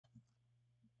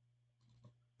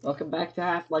Welcome back to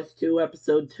Half-Life 2,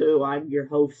 Episode 2. I'm your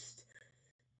host.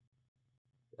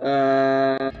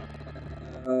 Uh,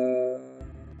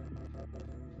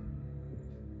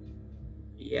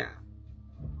 yeah.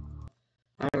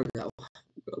 I don't know.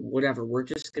 Whatever. We're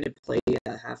just gonna play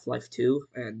Half-Life 2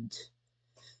 and,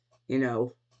 you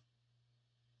know,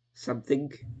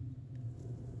 something.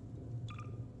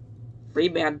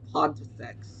 Freeman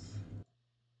Pontifex.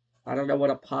 I don't know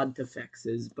what a Pontifex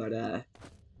is, but,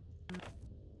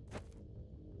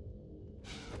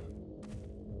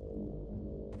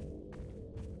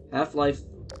 Half-Life,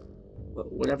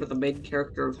 whatever the main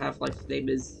character of Half-Life's name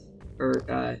is, or,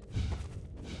 I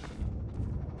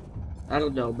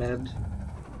don't know, man.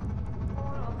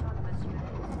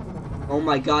 Oh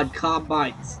my god,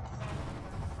 Combines!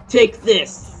 Take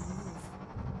this!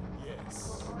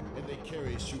 Yes, and they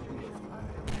carry Shu'ulafai,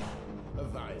 a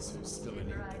visor still in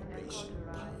incubation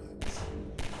pods.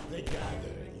 They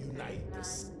gather, unite the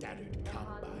scattered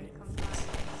Combine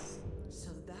forces. So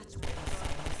that's what they said.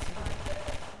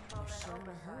 They're sure in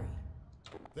a hurry.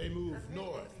 They move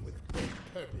north with great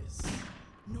purpose.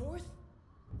 North?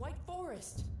 White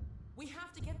Forest. We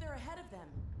have to get there ahead of them.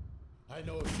 I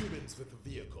know of humans with a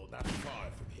vehicle not far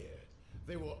from here.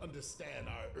 They will understand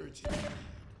our urgent need.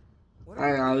 What I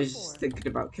don't know, I was just thinking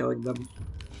about killing them.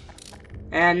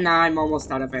 And now I'm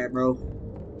almost out of ammo.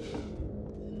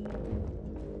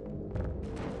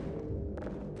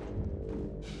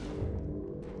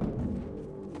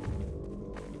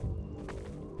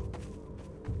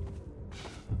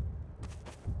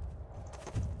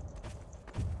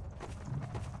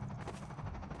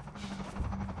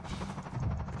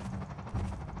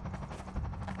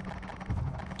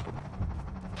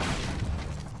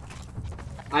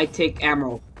 I take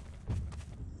ammo.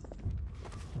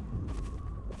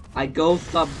 I go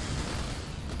thumb.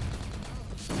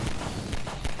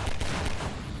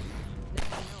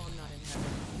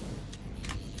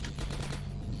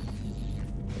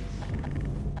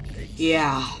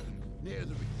 Yeah. Near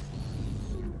the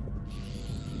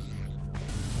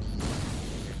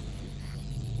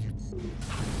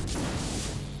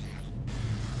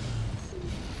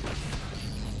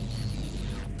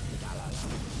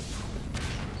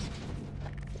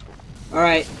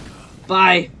Alright.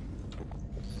 Bye.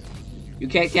 You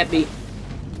can't get me. The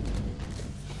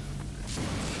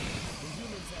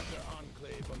humans have their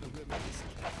enclave on the rim of this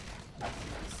cave.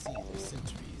 Sea for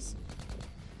centuries.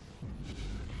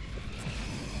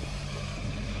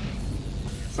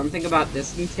 Something about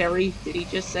dysentery, did he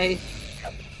just say?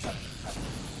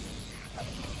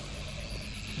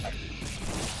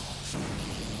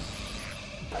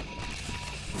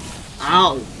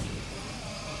 Ow!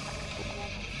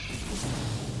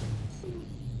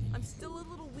 I'm still a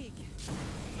little weak,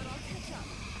 but I'll catch up.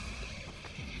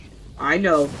 I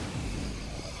know.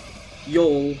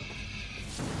 You'll.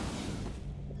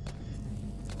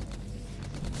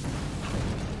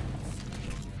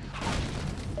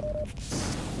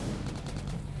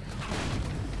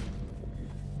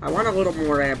 I want a little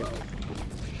more ammo.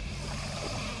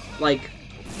 Like.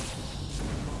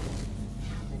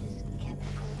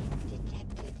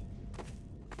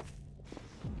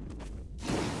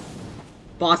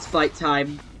 Boss fight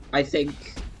time, I think.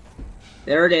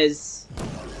 There it is.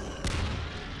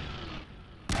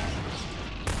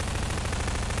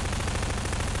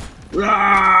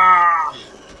 Rawr!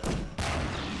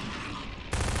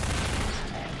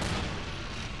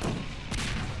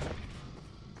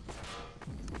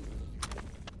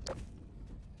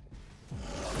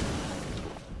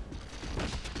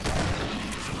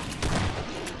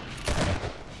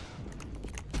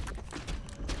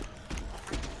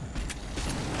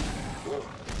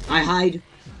 I hide.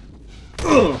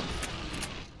 Ugh.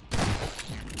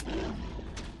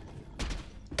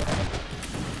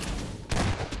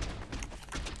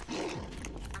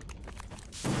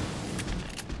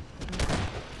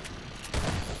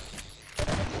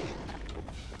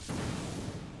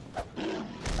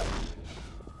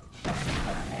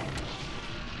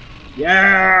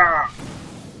 Yeah!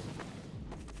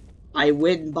 I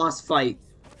win boss fight.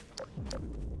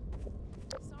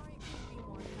 Sorry I couldn't be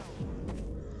more help.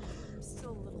 I'm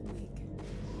still a little weak.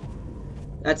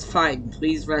 That's fine.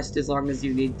 Please rest as long as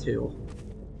you need to.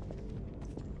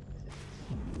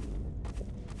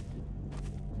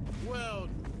 Well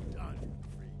done,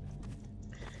 Freeman.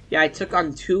 Yeah, I took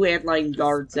on 2 antline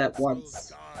guards at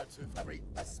once. Guards with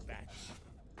great dispatch.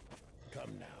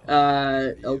 Come now.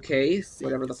 Okay.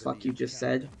 Whatever the fuck you just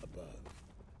said. Above.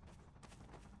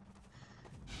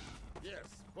 Yes,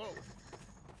 both.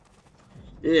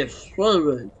 Yes,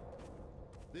 forward.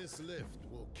 This lift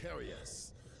will carry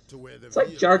us to where the It's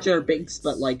like Jar Jar vehicle Binks,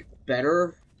 but like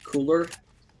better, cooler.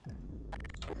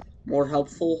 more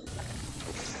helpful.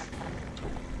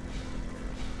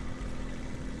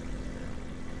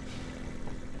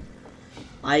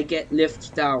 I get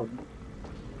lift down.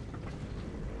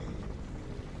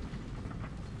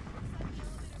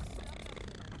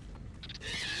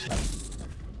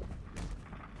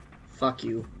 Fuck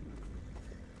you.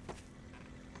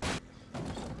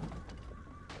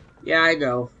 Yeah, I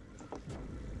know.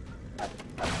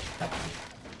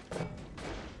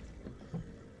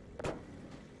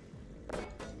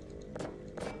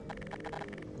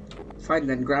 Fine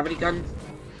then, gravity gun.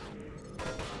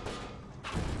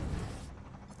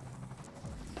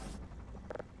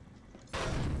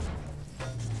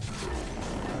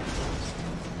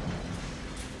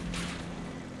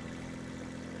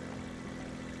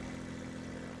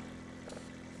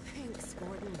 Thanks,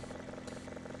 Gordon.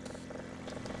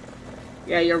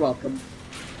 Yeah, you're welcome.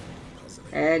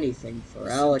 Anything for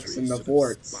Alex and the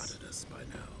Vorts. Spotted us by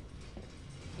now.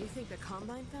 You think the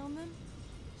Combine found them?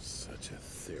 Such a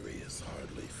theory is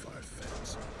hardly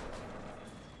far-fetched.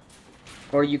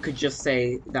 Or you could just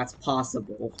say that's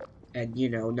possible, and, you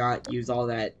know, not use all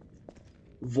that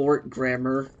Vort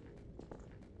grammar.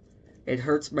 It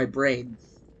hurts my brain.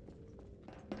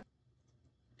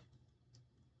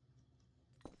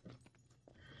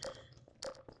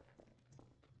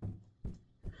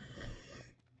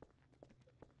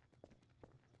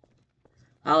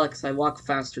 Alex, I walk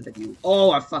faster than you.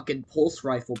 Oh, a fucking pulse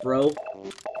rifle, bro.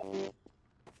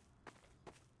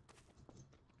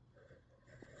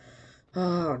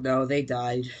 Oh, no, they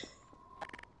died.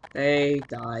 They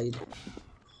died.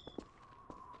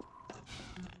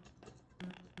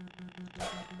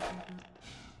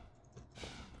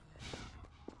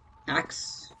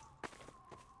 Axe.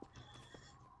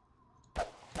 The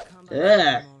Combine Ugh. found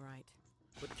them, all right.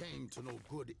 But came to no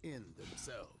good end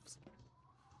themselves.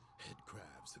 Head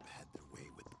crabs have had their way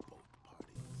with the boat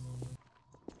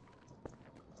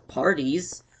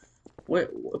parties. Parties?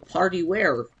 What party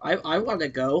where? I want to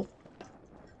go.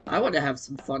 I want to have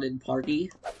some fun in party.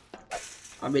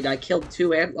 I mean, I killed 2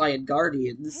 antlion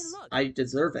guardians. Hey, look, I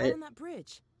deserve right it. on that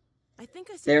bridge. I think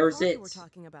I see There's the car it. you were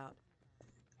talking about.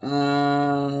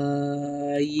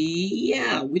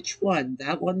 Yeah, which one?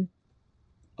 That one?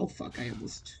 Oh, fuck, I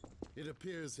almost... It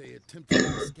appears they attempted to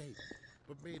escape,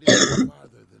 but made it no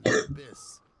farther than the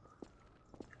abyss.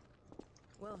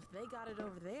 Well, if they got it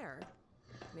over there,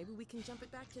 maybe we can jump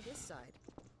it back to this side.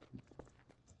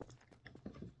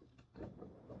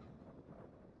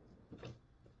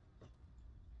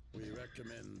 We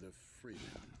recommend the Freeman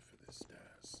for this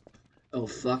task. Oh,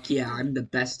 fuck yeah, I'm the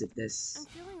best at this. I'm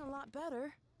feeling a lot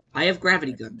better. I have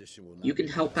gravity That gun. condition will not You can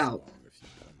help last out. long if you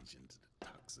plunge into the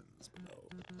toxins below.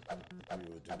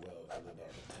 You would do well to let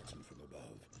out attention from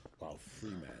above, while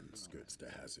Freeman skirts the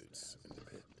hazards in the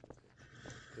pit.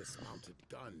 This mounted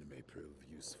gun may prove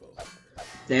useful.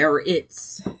 There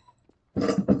it's.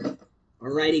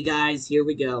 Alrighty, guys, here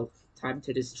we go. Time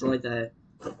to destroy the...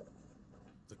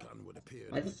 The gun would appear.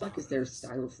 Why to the be fuck is there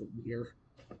powerless. styrofoam here?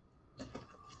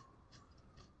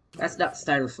 That's not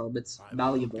styrofoam, it's I will look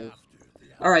malleable. after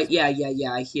the Alright,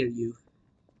 yeah, I hear you.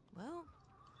 Well,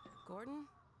 Gordon,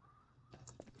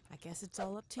 I guess it's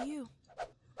all up to you.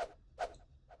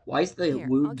 Why is the Here, I'll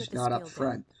wound get this not up filled in.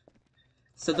 front?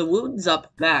 So the wound's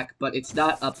up back, but it's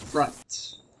not up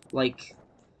front. Like,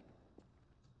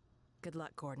 Good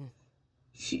luck, Gordon.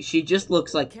 she just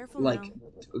looks like, Careful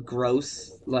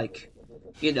gross. Like,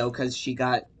 you know, because she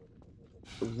got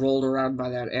rolled around by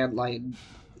that antlion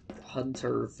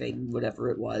hunter thing, whatever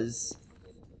it was.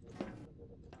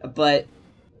 But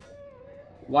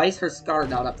why is her scar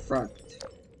not up front?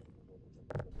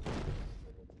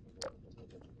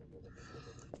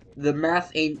 The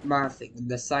math ain't mathing, and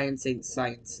the science ain't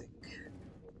sciencing.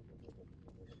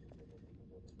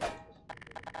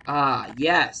 Ah,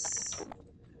 yes.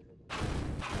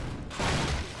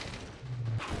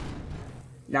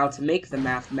 Now to make the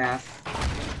math math,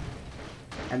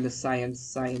 and the science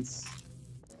science.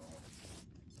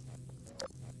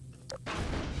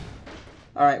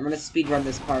 Alright, I'm gonna speedrun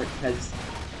this part, because...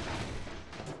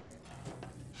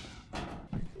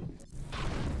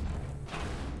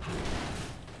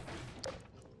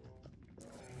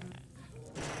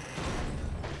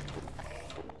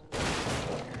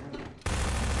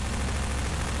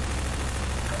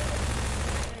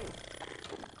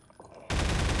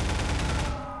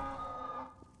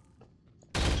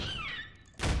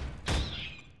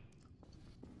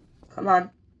 Come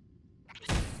on.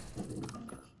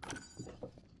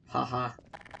 Haha.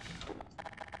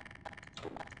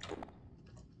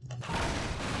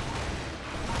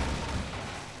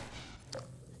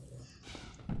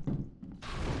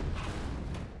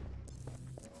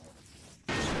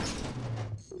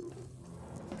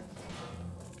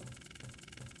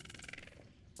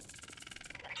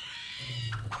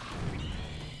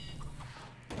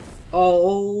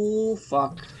 Oh,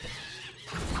 fuck.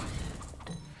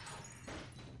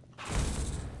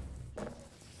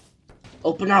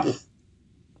 Open up!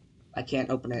 I can't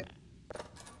open it.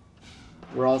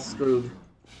 We're all screwed.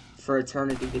 For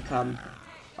eternity to come.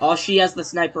 Oh, she has the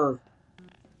sniper.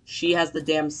 She has the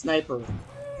damn sniper.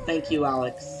 Thank you,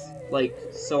 Alex. Like,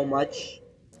 so much.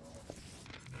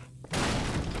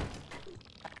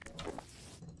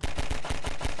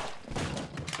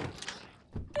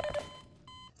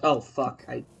 Oh, fuck.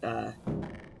 I,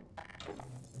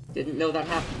 didn't know that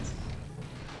happened.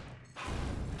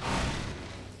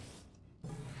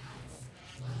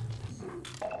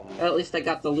 Well, at least I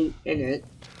got the loot in it.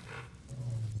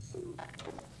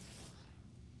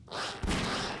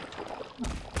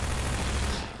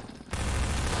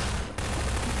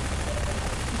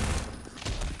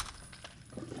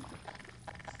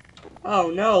 Oh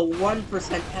no,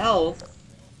 1% health.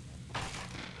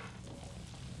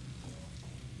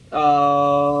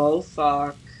 Oh,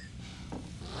 fuck.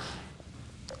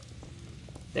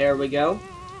 There we go.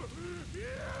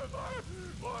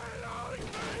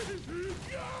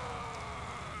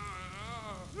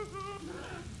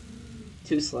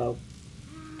 Too slow.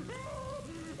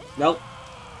 Nope.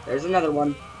 There's another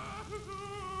one.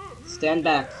 Stand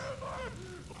back.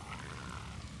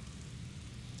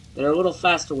 They're a little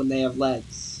faster when they have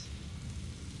legs.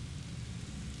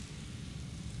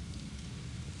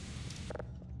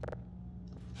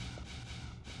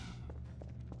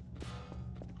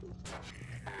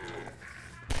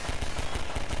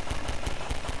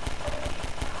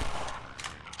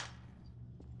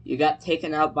 You got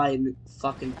taken out by a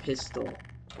fucking pistol.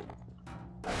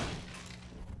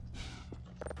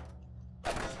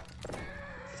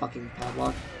 Fucking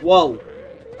padlock. Whoa!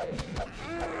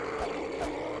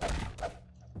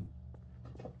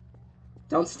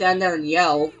 Don't stand there and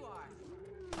yell.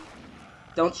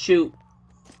 Don't shoot.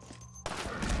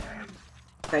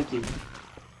 Thank you.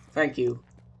 Thank you.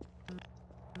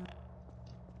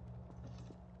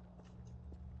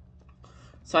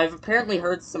 So I've apparently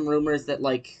heard some rumors that,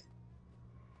 like...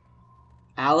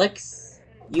 Alex,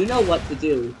 you know what to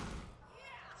do.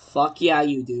 Fuck yeah,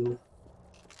 you do.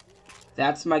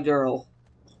 That's my girl.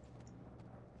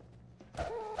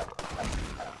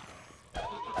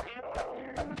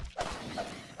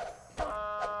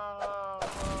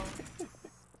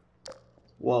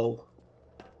 Whoa.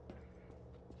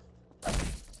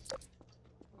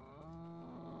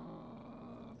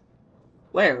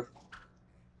 Where?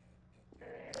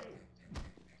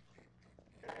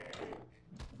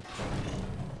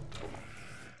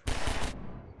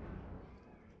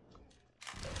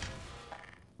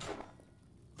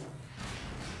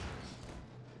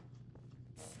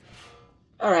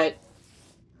 Alright.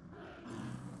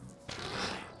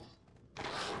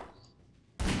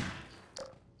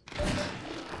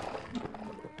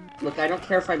 Look, I don't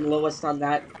care if I'm lowest on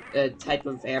that type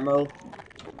of ammo.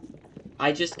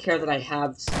 I just care that I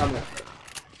have some of it.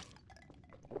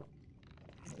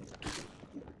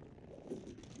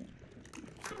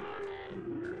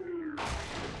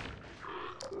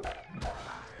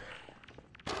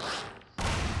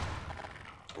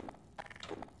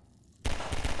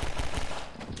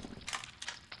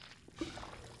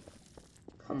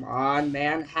 Come on,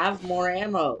 man. Have more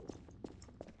ammo.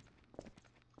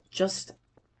 Just...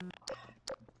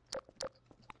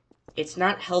 It's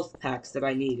not health packs that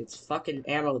I need. It's fucking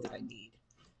ammo that I need.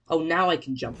 Oh, now I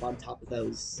can jump on top of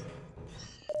those.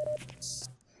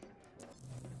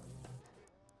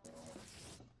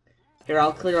 Here,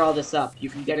 I'll clear all this up. You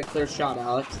can get a clear shot,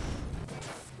 Alex.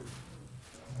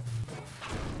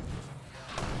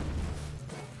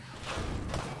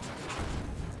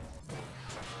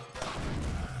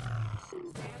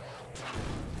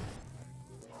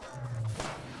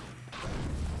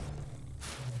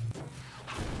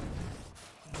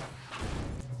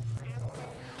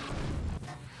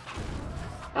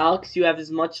 Alex, you have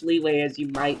as much leeway as you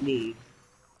might need.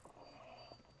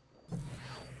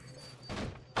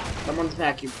 Someone's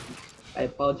vacuuming. I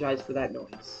apologize for that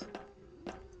noise.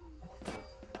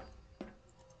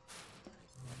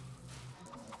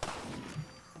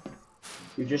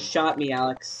 You just shot me,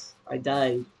 Alex. I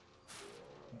died.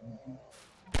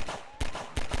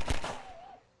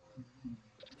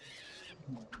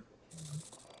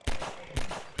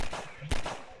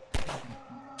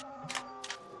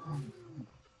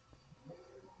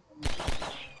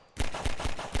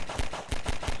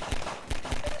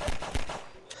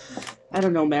 I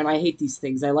don't know, man. I hate these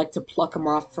things. I like to pluck them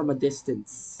off from a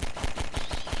distance.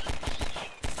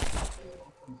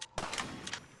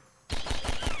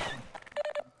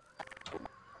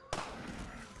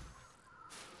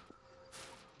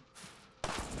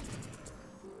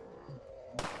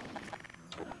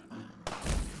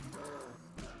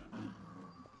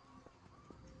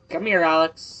 Come here,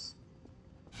 Alex.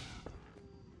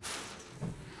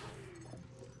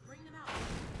 Bring them out.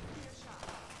 Clear shot.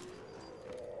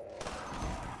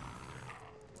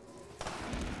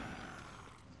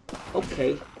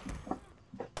 Okay.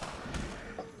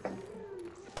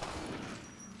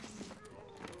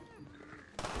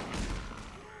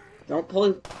 Don't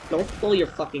pull your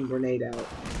fucking grenade out.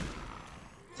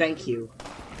 Thank you.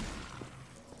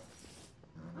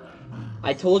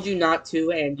 I told you not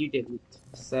to, and you didn't.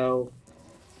 So...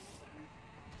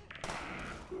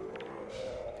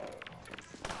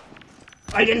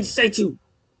 I didn't say to!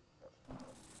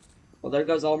 Well, there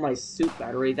goes all my suit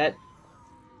battery. That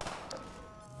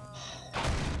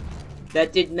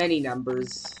did many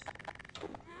numbers.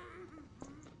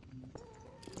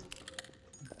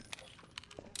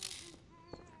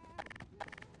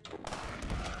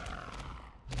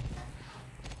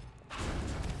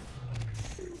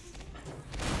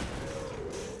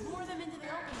 Lure them into the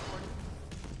open, Gordon.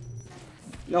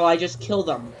 No, I just kill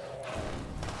them.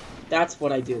 That's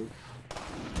what I do.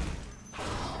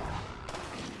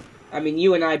 I mean,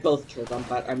 you and I both kill them,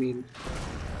 but, I mean...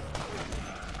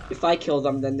 If I kill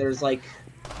them, then there's, like...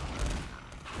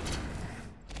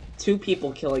 2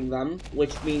 people killing them,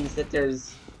 which means that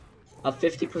there's a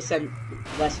 50%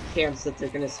 less chance that they're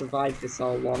gonna survive this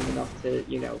all long enough to,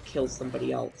 you know, kill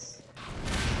somebody else.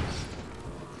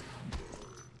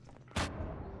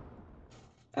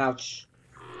 Ouch.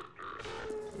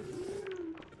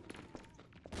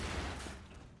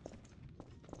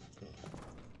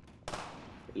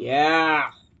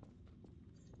 Yeah!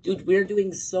 Dude, we're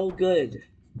doing so good.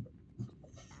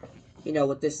 You know,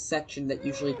 with this section that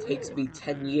usually takes me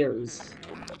 10 years.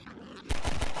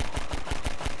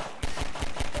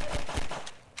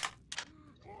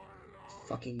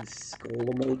 Fucking skull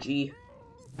emoji.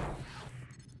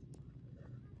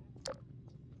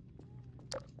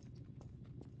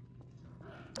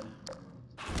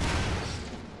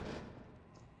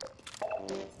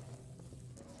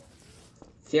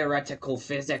 Theoretical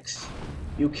physics.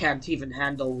 You can't even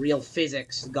handle real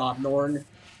physics, Godnorn.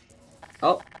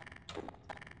 Oh.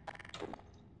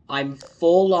 I'm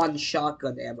full on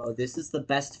shotgun ammo. This is the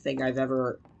best thing I've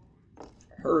ever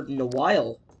heard in a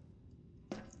while.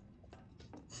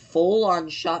 Full on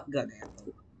shotgun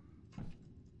ammo.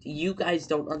 You guys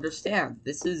don't understand.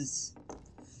 This is...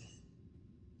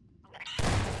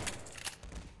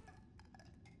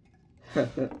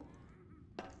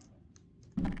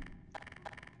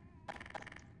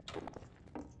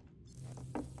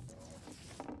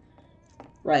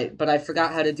 Right, but I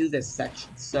forgot how to do this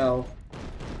section, so...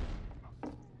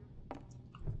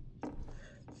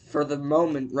 For the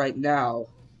moment, right now,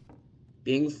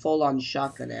 being full on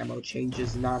shotgun ammo change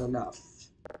is not enough.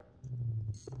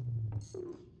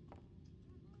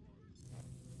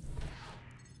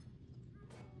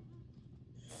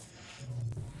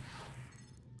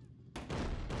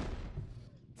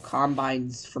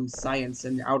 Combines from science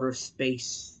and outer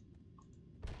space.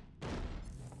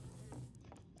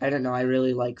 I don't know, I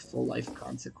really like full life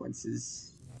consequences.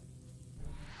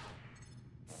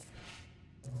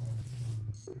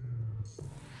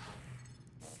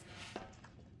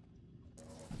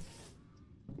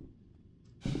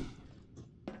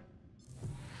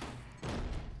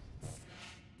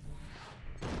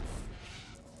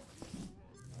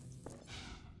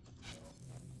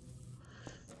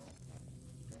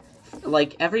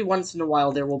 Like, every once in a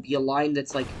while there will be a line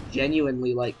that's, like,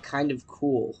 genuinely, like, kind of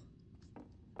cool.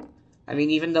 I mean,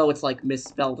 even though it's, like,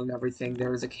 misspelled and everything,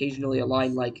 there is occasionally a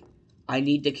line like, I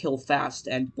need to kill fast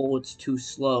and bullets too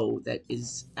slow, that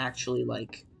is actually,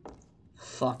 like,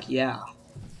 fuck yeah.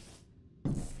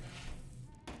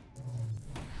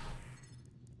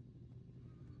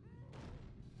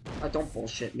 Oh, don't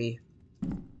bullshit me.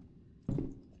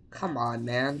 Come on,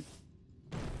 man.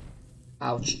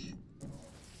 Ouch.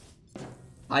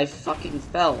 I fucking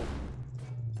fell.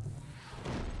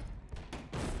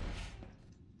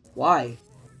 Why?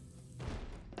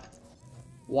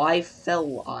 Why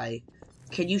fell I?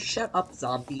 Can you shut up,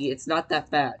 zombie? It's not that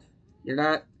bad. You're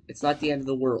not... It's not the end of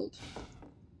the world.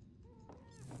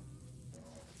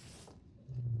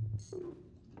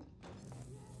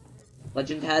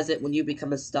 Legend has it, when you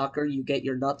become a stalker, you get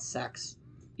your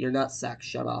nutsack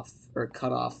shut off, or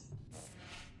cut off.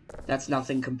 That's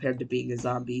nothing compared to being a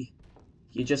zombie.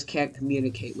 You just can't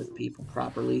communicate with people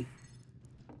properly.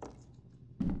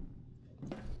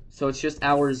 So it's just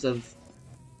hours of...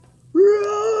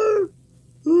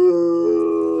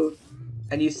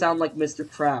 And you sound like Mr.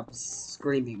 Krabs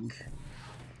screaming.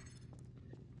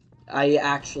 I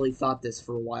actually thought this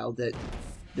for a while, that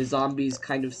the zombies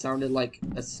kind of sounded like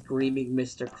a screaming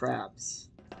Mr. Krabs.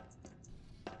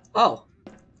 Oh.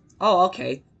 Oh,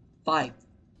 okay. Fine.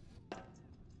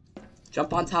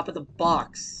 Jump on top of the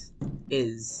box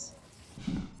is...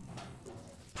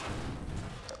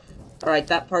 Alright,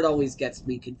 that part always gets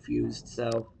me confused,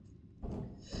 so...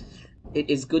 It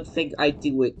is good thing I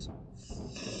do it.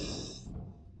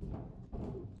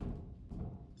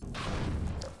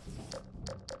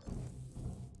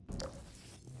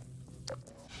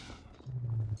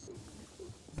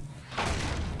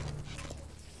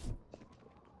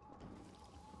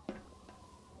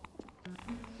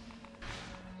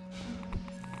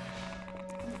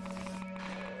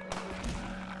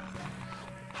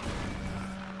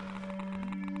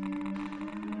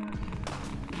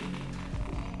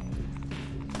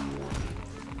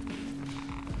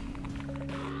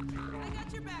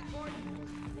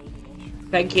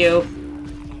 Thank you.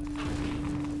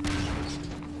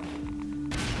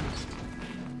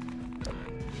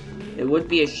 It would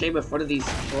be a shame if one of these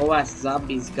pro-ass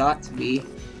zombies got to me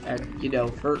and, you know,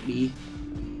 hurt me.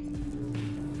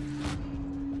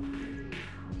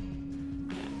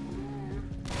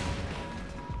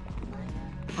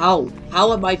 How?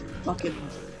 How am I fucking...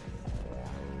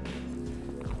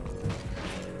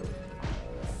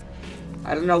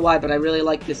 I don't know why, but I really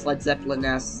like this Led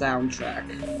Zeppelin-ass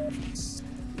soundtrack.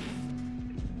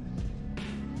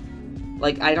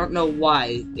 Like, I don't know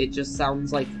why, it just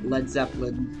sounds like Led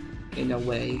Zeppelin in a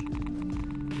way.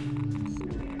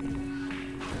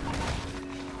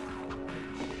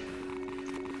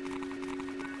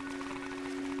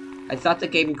 I thought the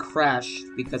game crashed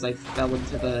because I fell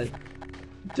into the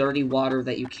dirty water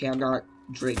that you cannot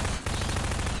drink.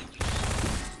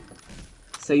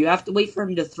 So you have to wait for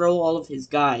him to throw all of his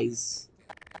guys.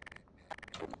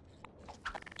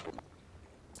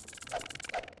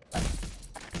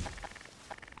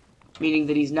 Meaning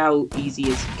that he's now easy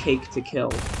as cake to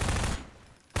kill.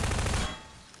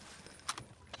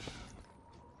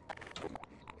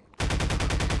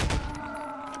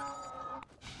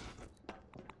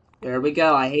 There we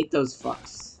go, I hate those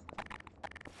fucks.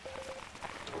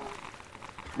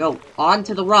 No, on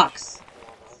to the rocks!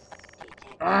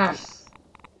 Ugh.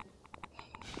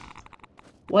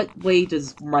 What way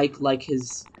does Mike like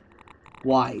his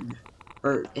wine?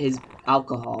 Or his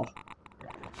alcohol?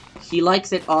 He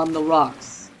likes it on the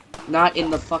rocks, not in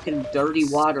the fucking dirty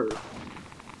water.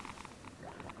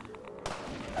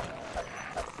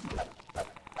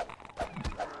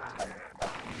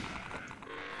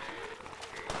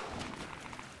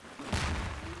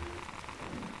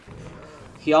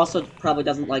 He also probably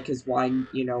doesn't like his wine,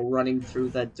 you know, running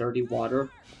through the dirty water.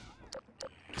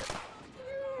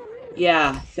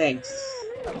 Yeah, thanks.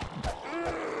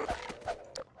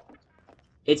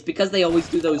 It's because they always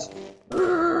do those...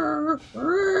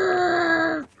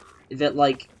 that,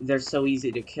 like, they're so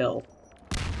easy to kill.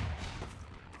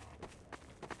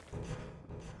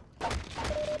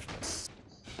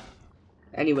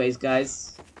 Anyways,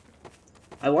 guys.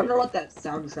 I wonder what that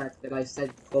soundtrack that I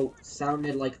said, quote,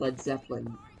 sounded like Led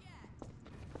Zeppelin.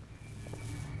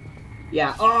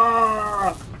 Yeah.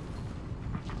 Oh!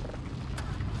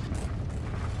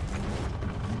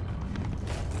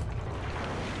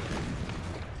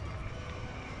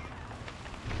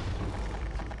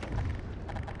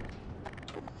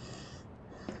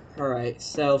 Alright,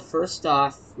 so first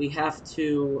off, we have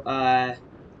to,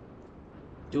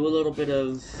 do a little bit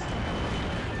of...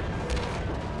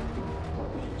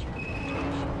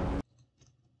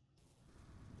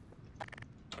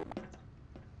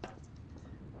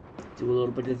 Do a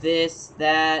little bit of this,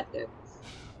 that,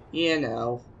 you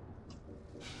know.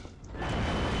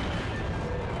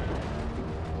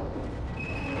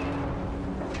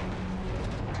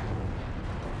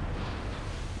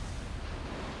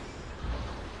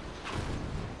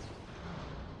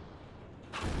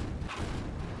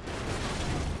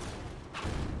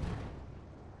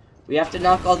 We have to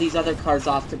knock all these other cars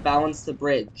off to balance the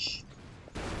bridge.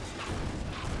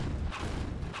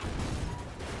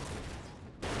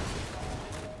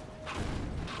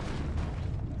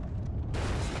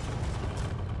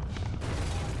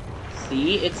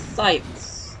 See? It's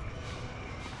science.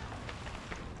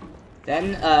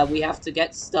 Then, we have to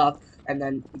get stuck, and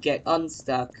then get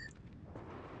unstuck.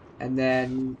 And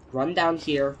then run down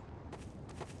here.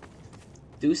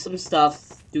 Do some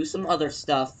stuff. Do some other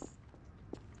stuff.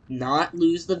 Not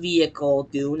lose the vehicle.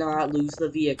 Do not lose the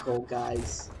vehicle,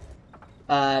 guys.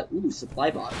 Ooh,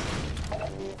 supply box.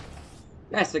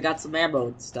 Nice, I got some ammo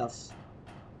and stuff.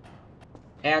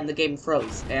 And the game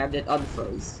froze, and it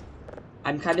unfroze.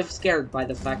 I'm kind of scared by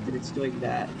the fact that it's doing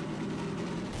that.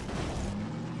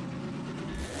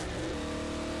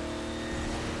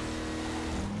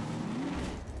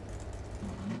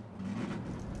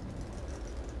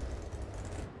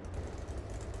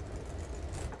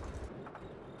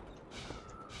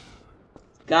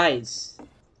 Guys.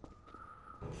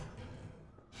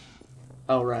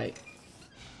 Oh, right.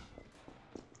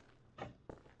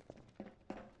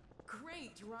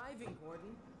 Great driving,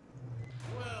 Gordon.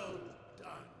 Well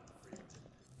done, Freeman.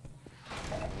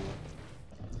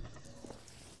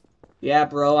 Yeah,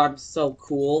 bro, I'm so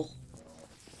cool.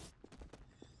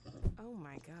 Oh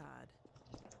my god.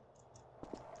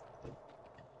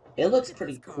 It looks Look at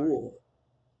pretty this car. cool.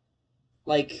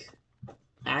 Like,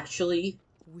 actually,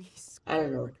 We I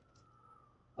don't know.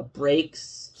 scored.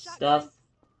 Brakes, Shotgun. stuff.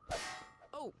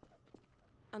 Oh. You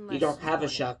Unless don't have a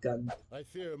want it. shotgun. I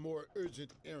fear a more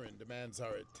urgent errand demands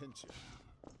our attention.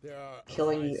 There are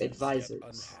Killing yet advisors.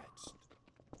 unhatched.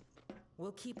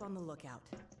 We'll keep on the lookout.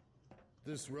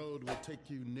 This road will take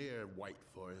you near White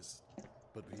Forest,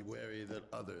 but be wary that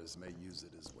others may use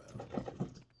it as well.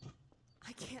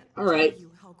 I can't All right. tell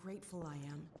you how grateful I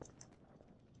am.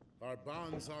 Our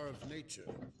bonds are of nature.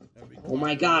 And Oh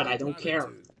my require god, no I don't care.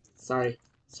 gratitude. Sorry.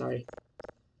 Sorry.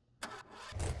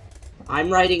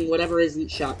 I'm riding whatever isn't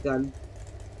shotgun.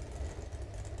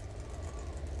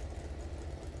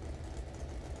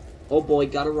 Oh boy,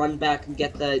 gotta run back and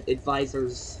get the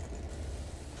advisors.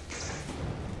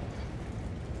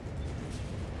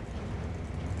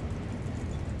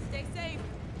 Stay safe.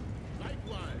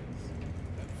 Likewise,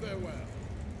 and farewell.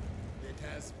 It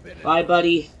has been an Bye,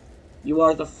 buddy. You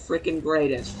are the frickin'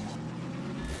 greatest.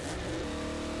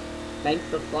 Thank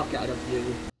the fuck out of you.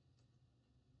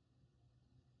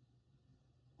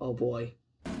 Oh boy.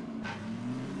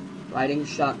 Riding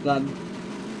shotgun.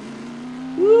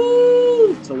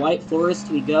 Woo! To White Forest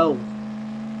we go.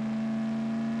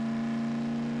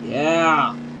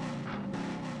 Yeah.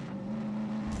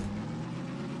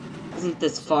 Isn't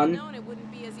this fun? Known it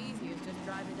wouldn't be as easy as just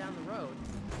driving down the road.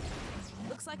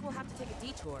 Looks like we'll have to take a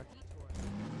detour.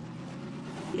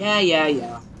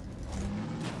 Yeah.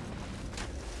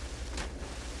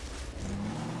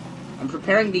 I'm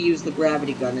preparing to use the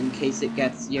gravity gun in case it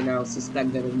gets, you know,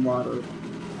 suspended in water.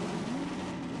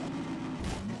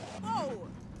 Whoa!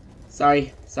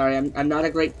 Sorry, I'm not a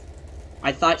great...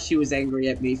 I thought she was angry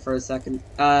at me for a second.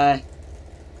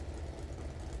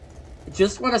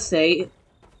 Just want to say...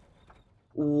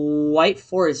 White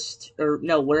Forest, or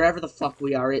no, wherever the fuck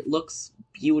we are, it looks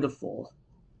beautiful.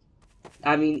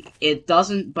 I mean, it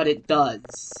doesn't, but it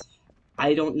does.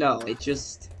 I don't know, it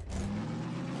just...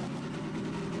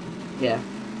 Yeah.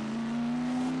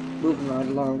 Moving right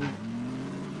along.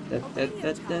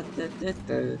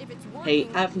 Hey,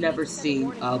 I've never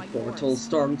seen a portal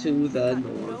storm to the No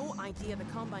north. idea the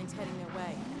Combine's heading their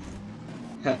way.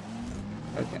 Huh.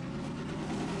 Okay.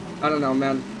 I don't know,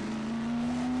 man.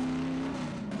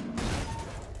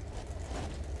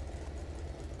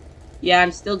 Yeah,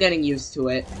 I'm still getting used to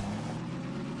it.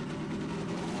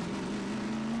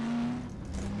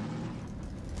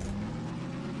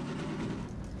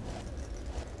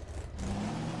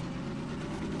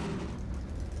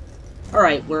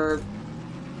 Alright, we're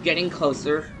getting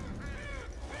closer.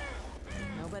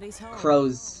 Nobody's home.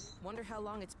 Crows. Wonder how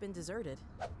long it's been deserted.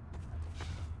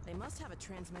 They must have a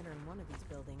transmitter in one of these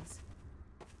buildings.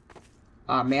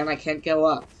 Aw, man, I can't go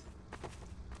up.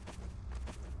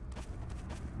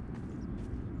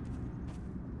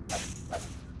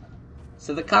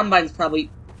 So the Combine's probably...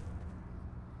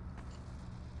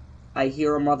 I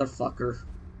hear a motherfucker.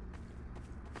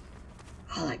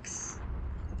 Alex.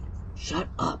 Shut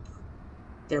up.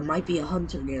 There might be a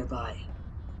hunter nearby.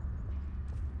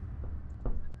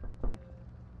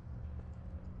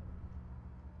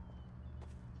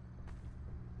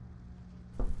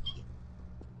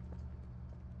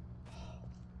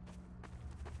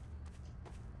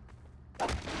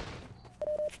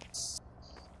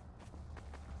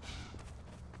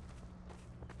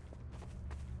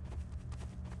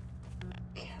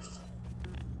 Careful.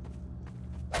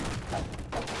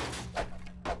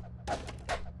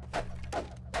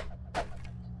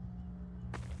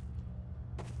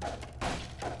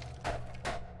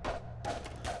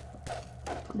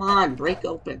 Come on, break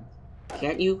open.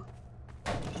 Can't you?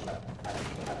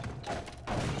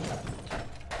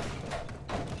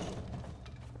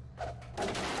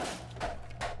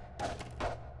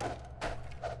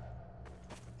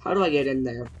 How do I get in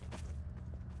there?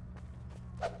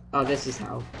 Oh, this is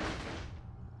how.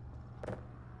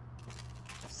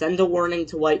 Send a warning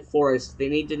to White Forest. They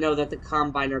need to know that the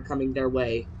Combine are coming their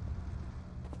way.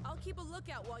 I'll keep a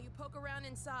lookout while you poke around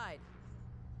inside.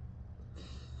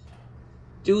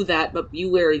 Do that, but be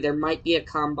wary. There might be a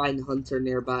Combine hunter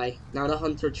nearby. Not a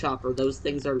hunter chopper. Those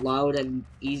things are loud and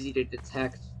easy to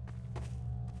detect.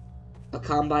 A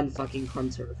Combine fucking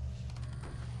hunter.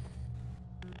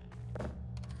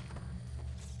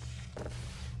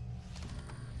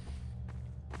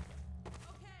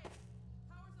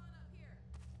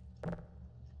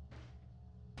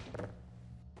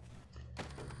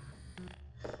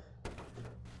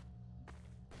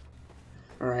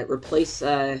 Alright, replace,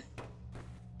 Hey, it's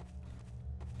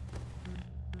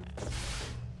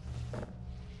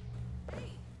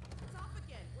off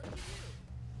again. What did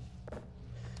you do?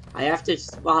 I have to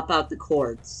swap out the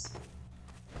cords.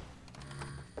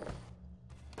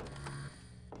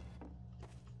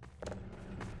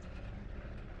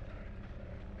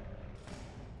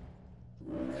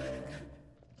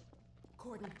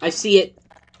 Gordon. I see it.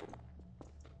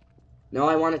 No,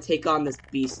 I want to take on this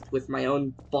beast with my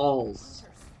own balls.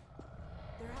 Hunters.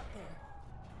 They're out there.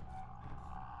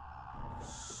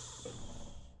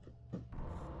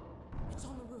 It's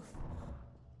on the roof.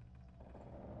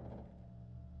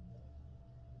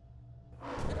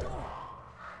 The door.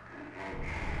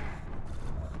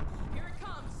 Here it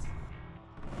comes.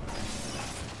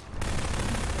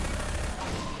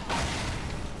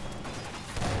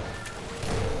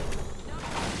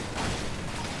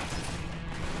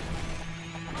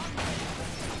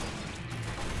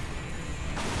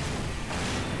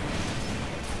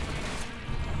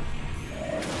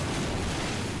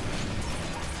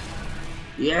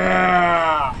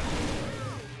 Yeah!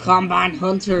 Combine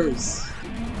hunters!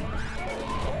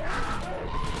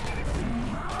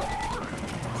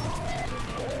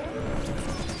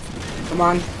 Come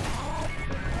on.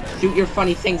 Shoot your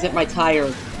funny things at my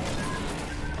tire.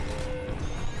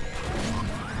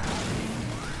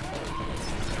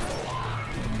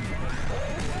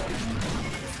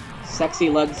 Sexy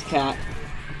legs cat.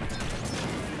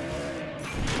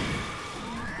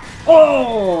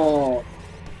 Oh!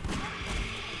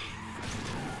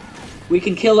 We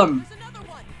can kill him. There's another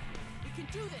one. We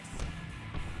can do this.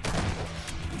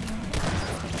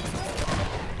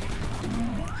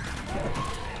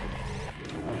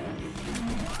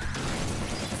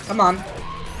 Come on.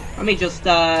 Let me just,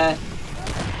 I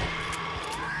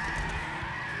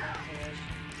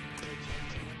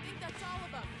think that's all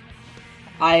of them.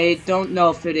 I don't know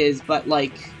if it is, but,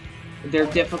 like, they're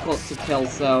difficult to kill,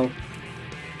 so...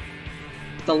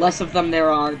 The less of them there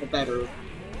are, the better.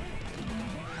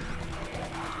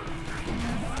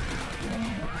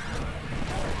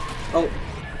 Oh,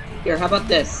 here, how about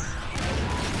this?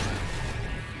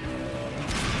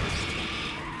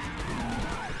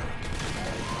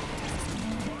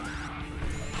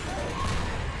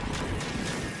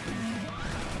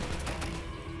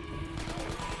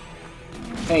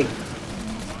 Hey,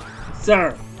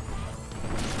 sir.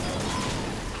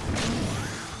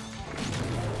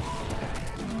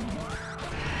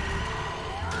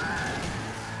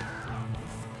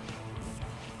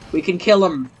 We can kill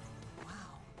him.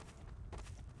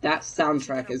 That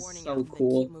soundtrack is so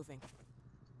cool.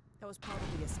 That was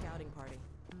probably a scouting party.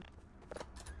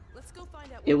 Let's go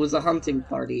find out. It was a hunting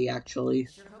party, actually.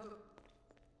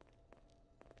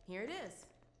 Here it is.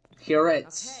 Here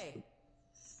it's. Okay.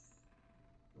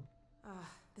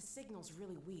 The signal's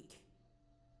really weak.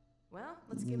 Well,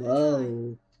 let's give it a try.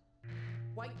 Whoa.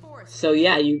 White Forest. So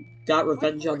yeah, you got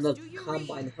revenge on the Forest, do you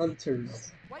Combine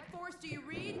Hunters. White Forest, do you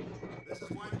read? This is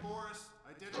White Forest.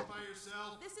 Identify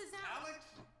yourself. This is Alex?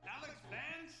 Alex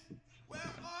Vance? Where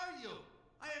are you?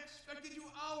 I expected you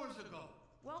hours ago.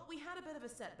 Well, we had a bit of a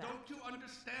setback. Don't you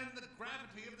understand the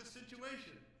gravity of the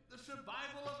situation? The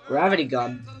survival of Earth Gravity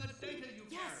gun. depends on the data you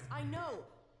Yes, carry. I know.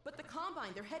 But the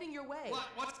Combine, they're heading your way. What?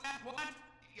 What's that? What?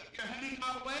 You're heading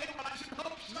our way? Well, I should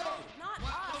hope so. No, not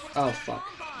What? us. What's Oh, that? fuck.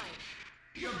 Combine.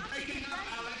 You're have to breaking get up, ready.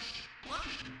 Alex. What?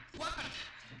 What?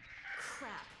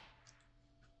 Crap.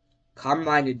 Combine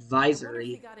I wonder if Advisory.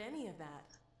 he got any of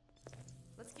that.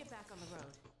 Let's get back on the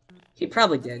road. He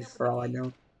probably did, for all I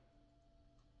know.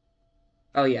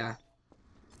 Oh yeah.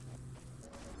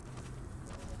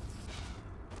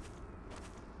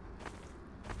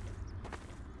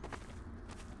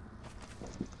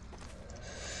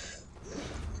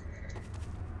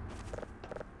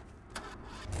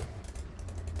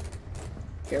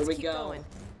 Here Let's we keep go. going.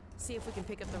 See if we can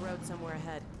pick up the road somewhere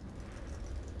ahead.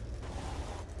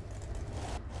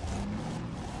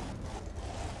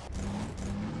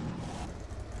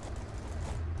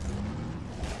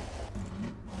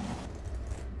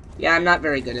 Yeah, I'm not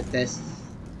very good at this.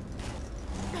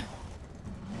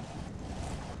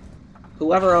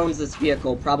 Whoever owns this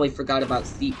vehicle probably forgot about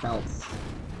seatbelts.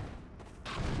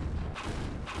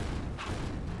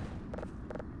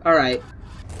 Alright.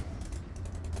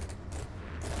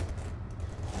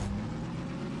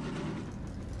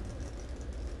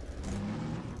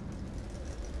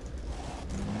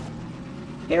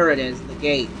 Here it is, the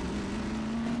gate.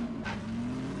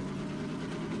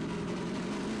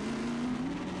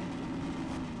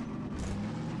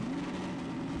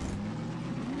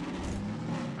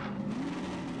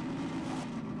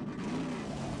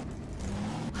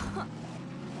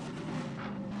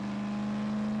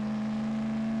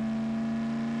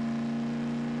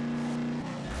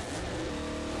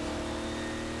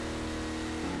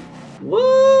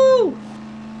 Woo!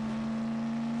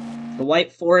 The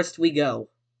White Forest we go.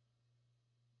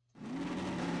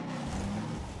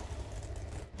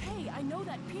 Hey, I know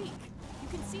that peak. You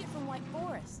can see it from White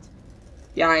Forest.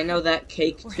 Yeah, I know that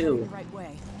cake We're heading too. the right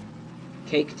way.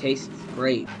 Cake tastes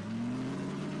great.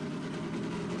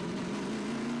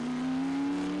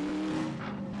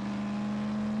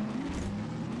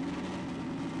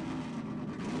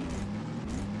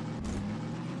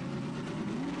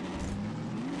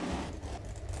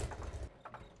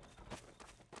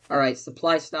 Alright,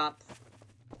 supply stop.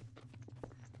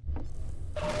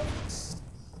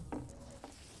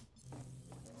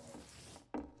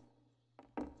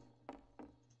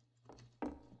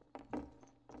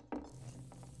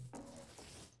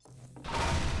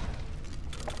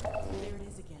 There it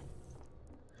is again.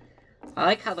 I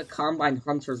like how the Combine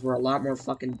Hunters were a lot more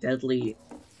fucking deadly,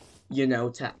 you know,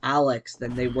 to Alex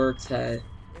than they were to...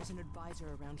 There's an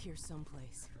advisor around here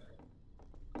someplace.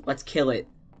 Let's kill it.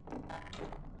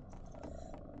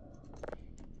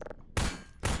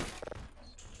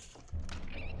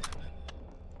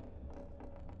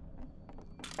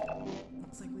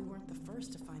 Looks like we weren't the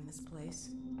first to find this place.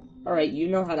 Alright, you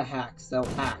know how to hack, so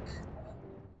hack.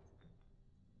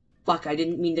 Fuck, I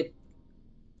didn't mean to...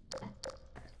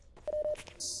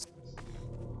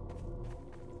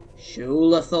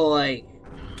 Shulathoi.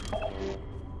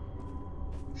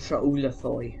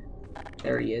 Shulathoi.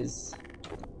 There he is.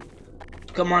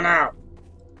 Come on out!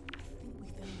 I think we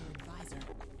found our advisor.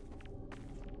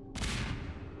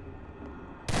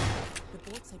 The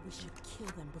board said we should kill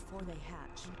them before they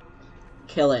hatch.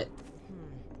 Kill it.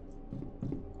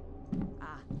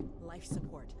 Ah, life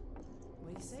support.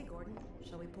 What do you say, Gordon?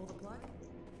 Shall we pull the plug?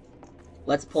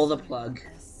 Let's pull the plug.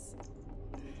 Yes.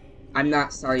 I'm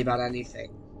not sorry about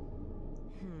anything.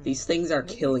 These things are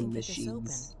Maybe we killing can get this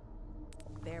machines.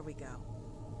 open. There we go.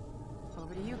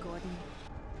 Over to you, Gordon.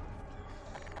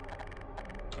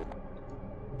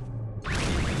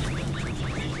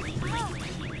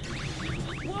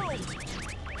 Whoa!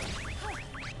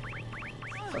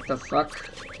 What the fuck?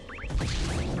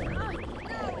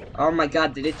 Oh my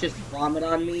god, did it just vomit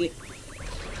on me?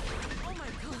 Oh my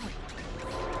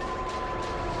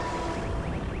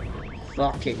god!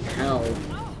 Fucking hell.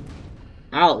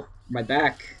 Ow, my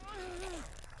back.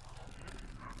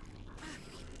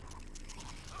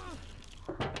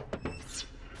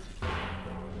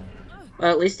 Well,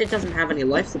 at least it doesn't have any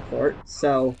life support,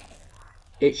 so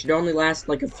it should only last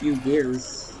like a few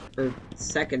years, or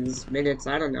seconds, minutes,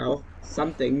 I don't know,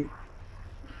 something.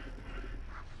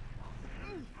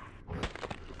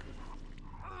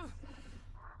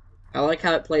 I like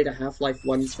how it played a Half-Life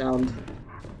 1 sound.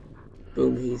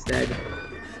 Boom, he's dead.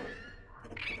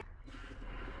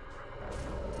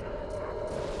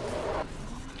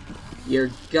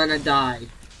 You're gonna die.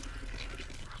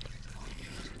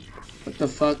 What the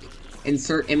fuck?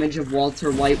 Insert image of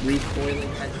Walter White recoiling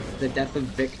at the death of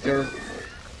Victor.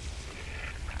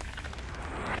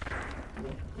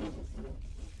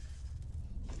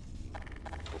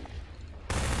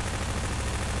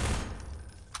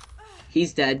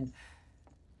 He's dead.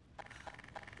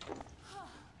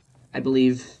 I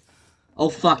believe. Oh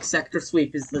fuck, Sector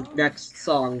Sweep is the next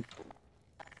song.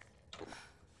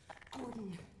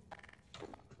 Gordon.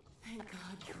 Thank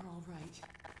God you're all right.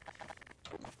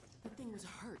 That thing was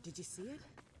hurt. Did you see it?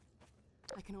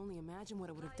 I can only imagine what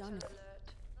it would have done if...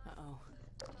 Uh-oh.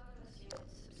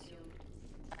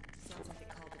 Sounds like it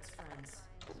called its friends.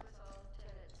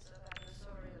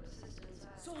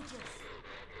 Soldiers!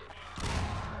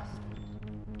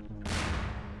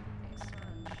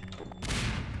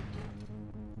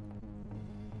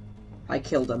 I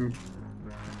killed him.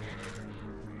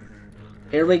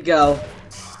 Here we go.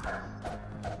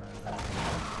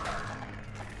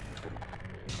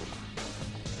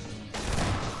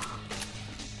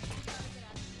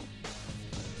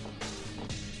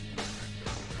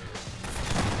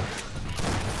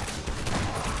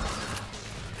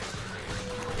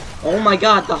 Oh my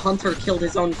god, the hunter killed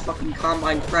his own fucking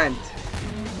Combine friend.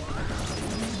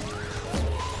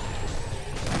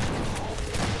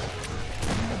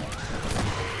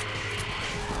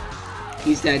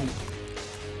 He's dead.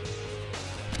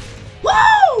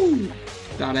 Woo!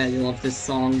 God, I love this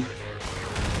song.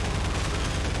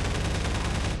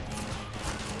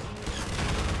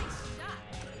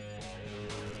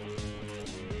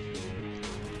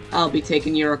 I'll be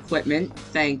taking your equipment,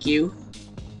 thank you.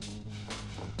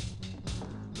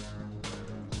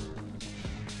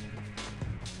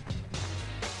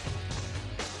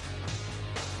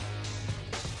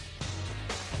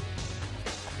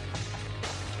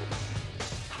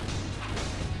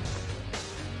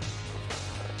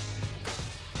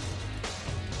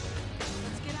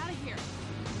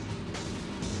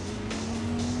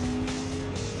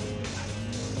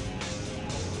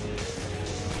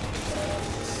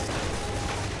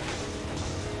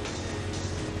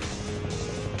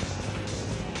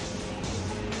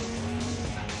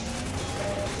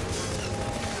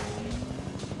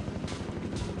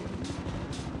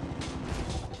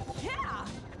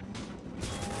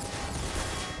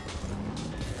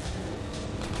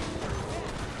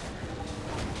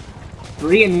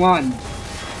 3-1.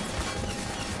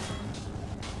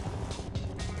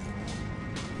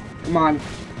 Come on.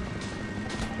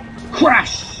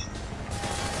 Crash!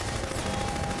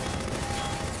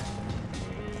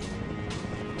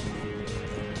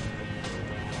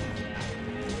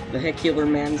 Vehicular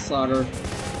manslaughter.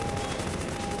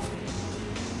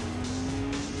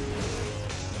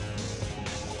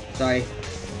 Die.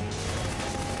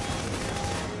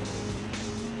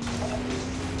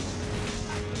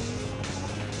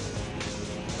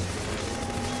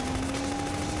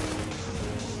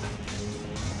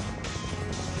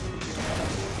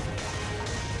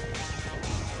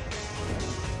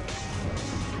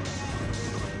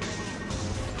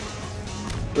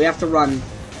 We have to run.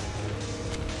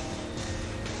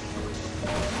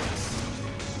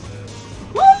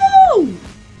 Woo!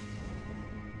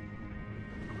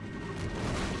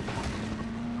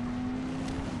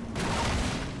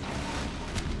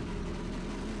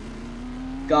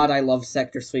 God, I love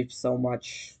Sector Sweep so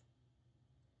much.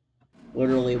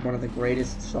 Literally one of the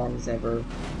greatest songs ever.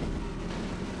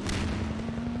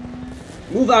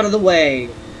 Move out of the way!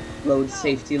 Road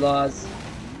safety laws.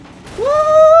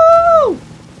 Woo!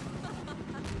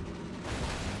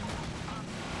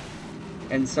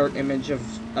 Insert image of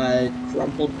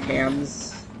crumpled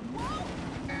cans.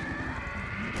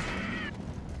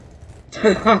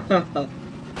 That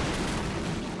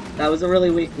was a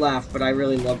really weak laugh, but I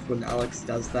really loved when Alex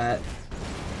does that.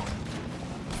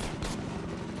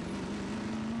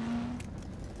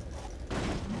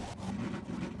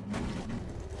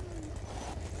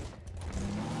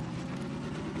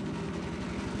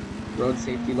 Road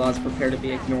safety laws prepare to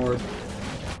be ignored.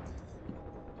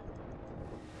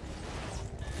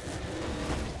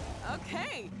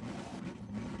 Okay.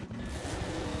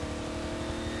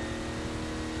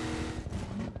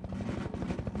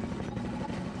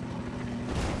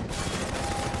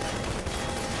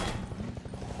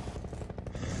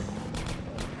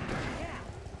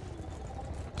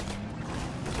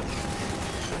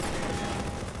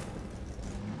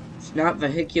 It's not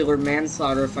vehicular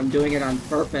manslaughter if I'm doing it on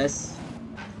purpose.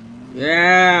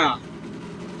 Yeah!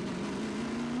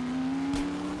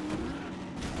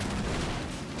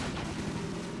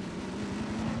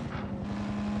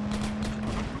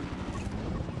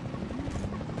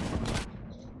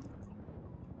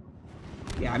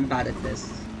 Yeah, I'm bad at this.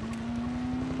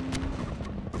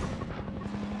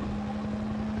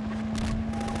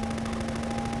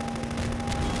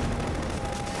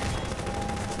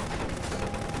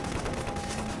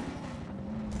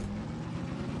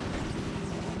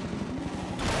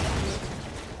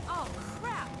 Oh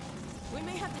crap! We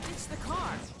may have to ditch the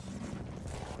car.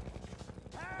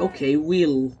 Okay,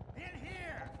 wheel. In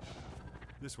here!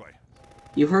 This way.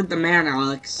 You heard the man,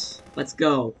 Alex. Let's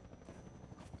go.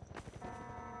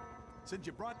 Since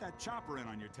you brought that chopper in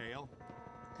on your tail,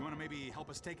 you want to maybe help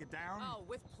us take it down? Oh,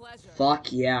 with pleasure.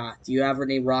 Fuck yeah. Do you have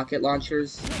any rocket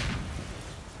launchers?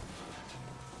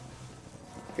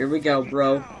 Here we go,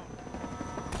 bro.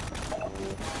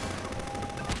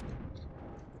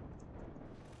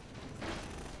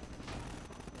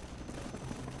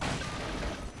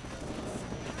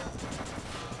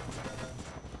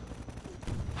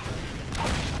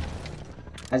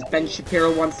 As Ben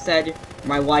Shapiro once said,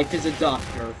 my wife is a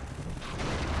doctor.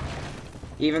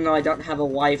 Even though I don't have a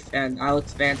wife and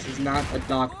Alex Vance is not a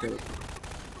doctor.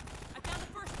 I found the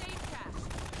first aid cache.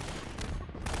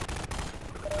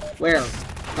 Where?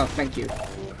 Oh, thank you.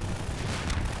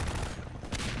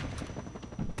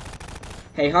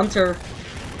 Hey, Hunter.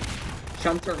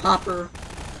 Hunter Hopper.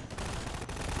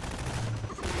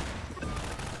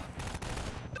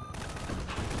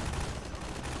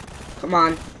 Come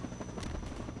on.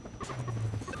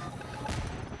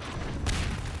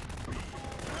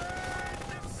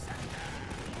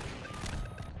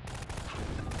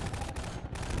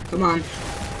 Come on.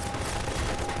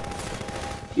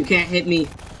 You can't hit me.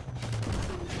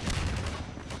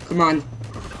 Come on.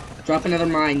 Drop another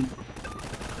mine.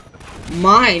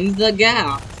 Mine the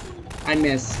gap. I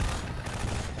miss.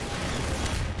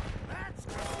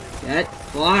 Get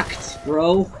fucked,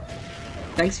 bro.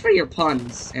 Thanks for your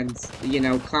puns and, you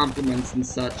know, compliments and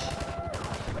such.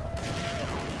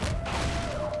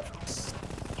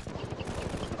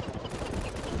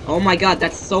 Oh my god,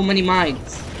 that's so many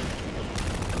mines.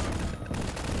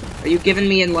 Are you giving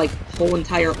me like whole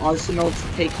entire arsenal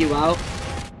to take you out?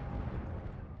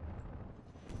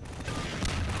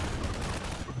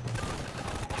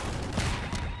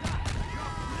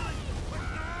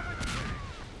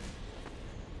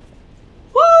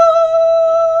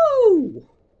 Woo!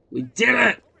 We did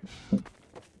it!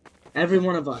 Every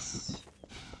one of us.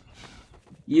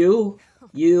 You,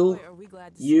 Boy, are we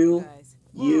glad to see you guys.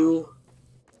 You,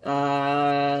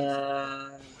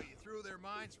 Well, you threw their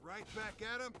minds right back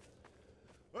at them?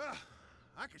 Well,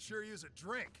 I could sure use a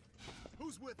drink.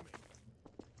 Who's with me?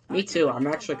 Me too, I'm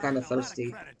actually kind of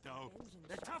thirsty.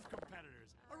 They're tough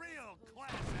competitors. A real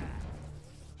class act.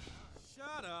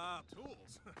 Shut up.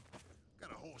 Tools.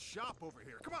 Got a whole shop over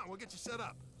here. Come on, we'll get you set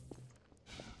up.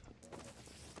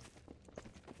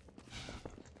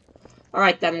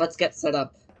 Alright then, let's get set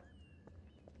up.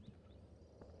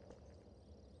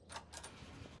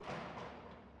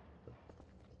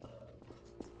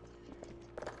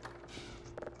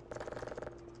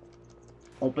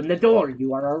 Open the door,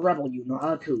 you are a rebel, you know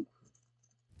how to.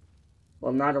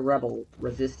 Well, not a rebel,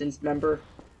 resistance member?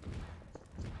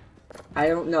 I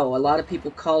don't know, a lot of people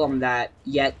call him that,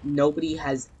 yet nobody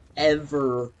has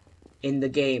ever in the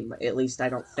game, at least I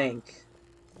don't think.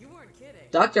 You weren't kidding.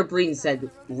 Dr. Breen said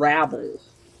rabble,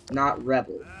 not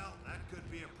rebel. Well, that could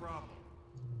be a problem.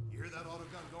 You hear that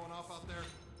autogun going off out there?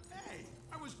 Hey,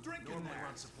 I was drinking Normally there.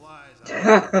 run supplies out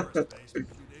of the first base, but a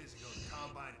few days ago the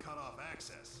Combine cut off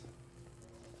access.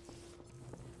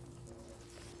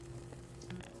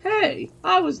 Hey,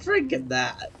 I was drinking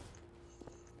that.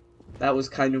 That was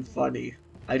kind of funny.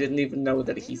 I didn't even know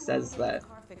that he says that.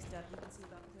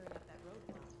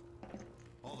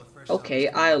 All the fresh Okay,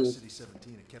 stuff that's coming out of I'll... City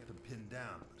 17 had kept them pinned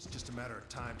down, but it's just a matter of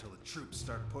time till the troops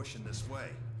start pushing this way.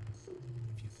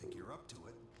 If you think you're up to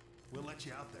it, we'll let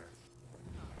you out there.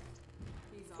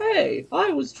 Hey, I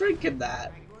was drinking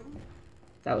that.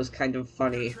 That was kind of There's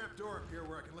funny. a trap door up here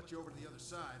where I can let you over to the other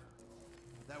side.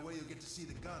 That way you'll get to see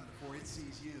the gun before it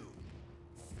sees you.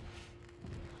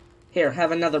 Here,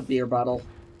 have another beer bottle.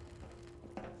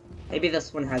 Maybe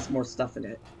this one has more stuff in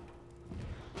it.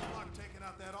 Good luck taking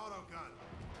out that autogun.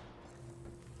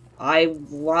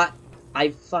 I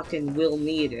fucking will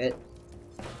need it.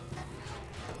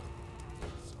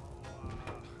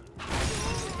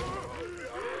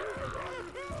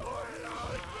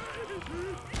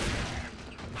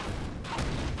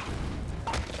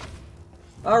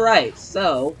 Alright,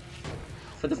 so,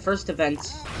 for the first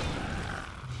event,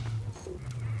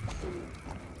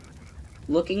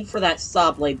 looking for that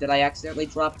saw blade that I accidentally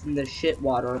dropped in the shit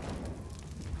water.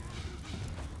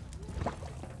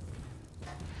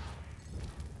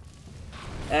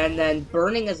 And then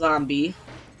burning a zombie,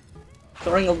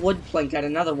 throwing a wood plank at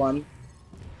another one,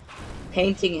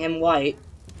 painting him white.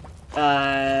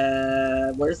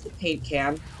 Where's the paint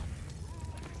can?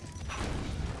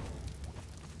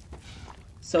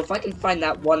 So if I can find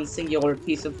that one singular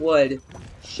piece of wood,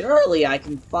 surely I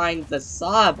can find the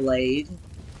saw blade.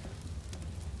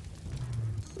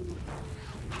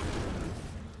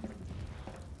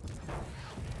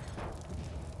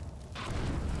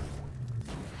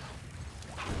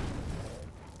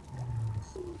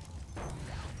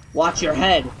 Watch your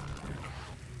head.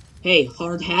 Hey,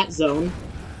 hard hat zone.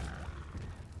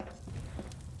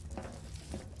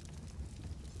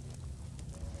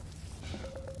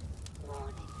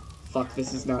 Fuck,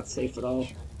 this is not safe at all.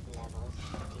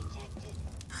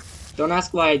 Don't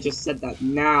ask why I just said that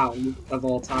now, of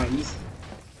all times.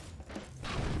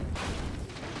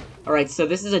 Alright, so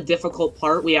this is a difficult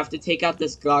part. We have to take out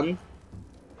this gun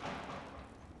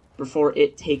before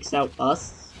it takes out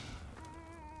us.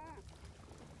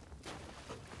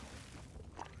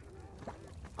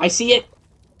 I see it!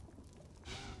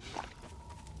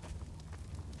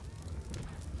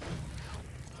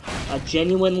 A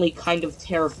genuinely kind of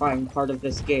terrifying part of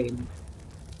this game.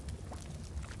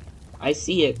 I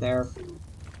see it there.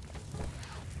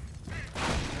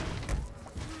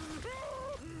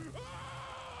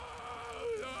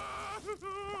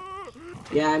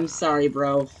 Yeah, I'm sorry,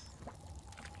 bro.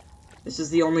 This is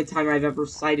the only time I've ever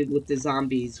sided with the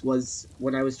zombies, was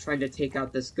when I was trying to take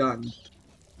out this gun.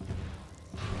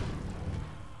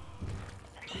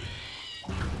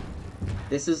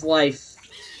 This is life.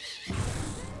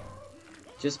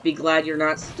 Just be glad you're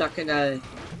not stuck in a...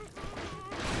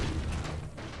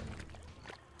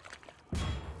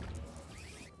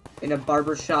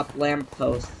 barbershop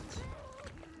lamppost.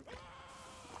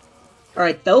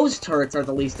 Alright, those turrets are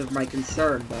the least of my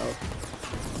concern, though.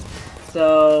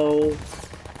 So...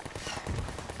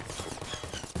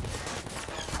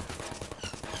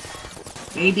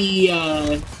 maybe,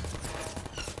 oh,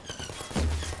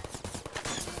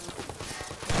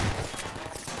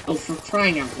 for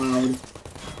crying out loud.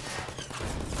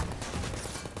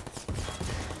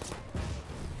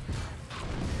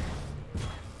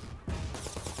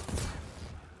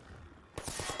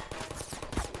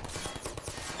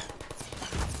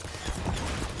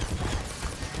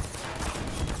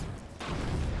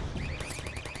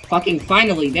 Fucking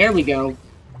finally, there we go.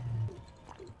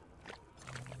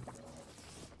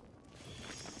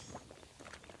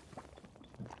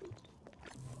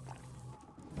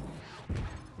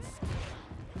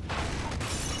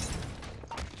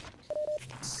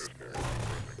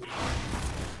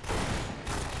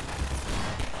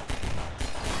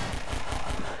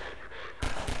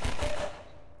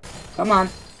 Come on.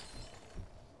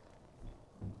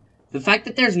 The fact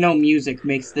that there's no music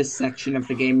makes this section of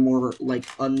the game more, like,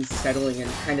 unsettling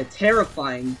and kind of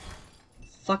terrifying.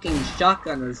 Fucking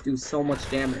shotgunners do so much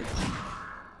damage.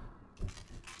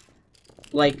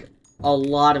 Like, a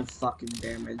lot of fucking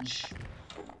damage.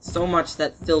 So much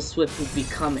that Phil Swift would be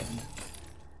coming.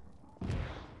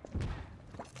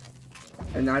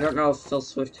 And I don't know if Phil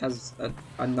Swift has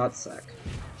a nutsack.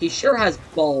 He sure has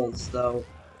balls, though.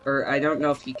 Or, I don't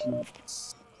know if he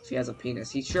has a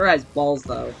penis. He sure has balls,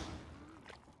 though.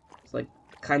 It's, like,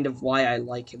 kind of why I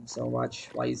like him so much.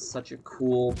 Why he's such a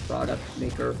cool product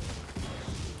maker.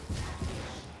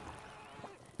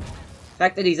 The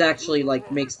fact that he's actually,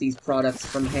 like, makes these products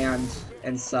from hand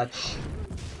and such.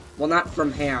 Well, not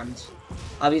from hand.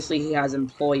 Obviously, he has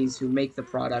employees who make the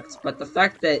products, but the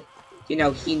fact that, you know,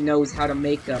 he knows how to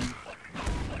make them.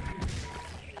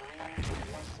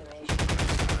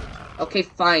 Okay,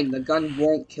 fine, the gun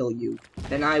won't kill you.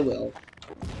 Then I will.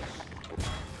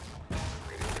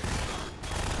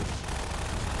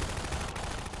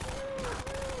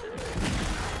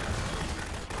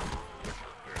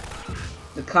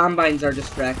 The Combines are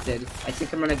distracted. I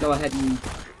think I'm gonna go ahead and...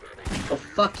 Oh,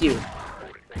 fuck you.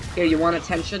 Here, you want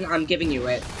attention? I'm giving you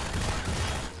it.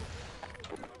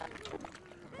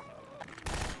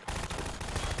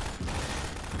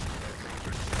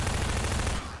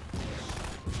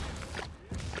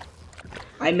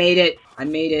 I made it. I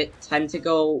made it. Time to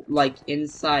go, like,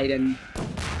 inside and...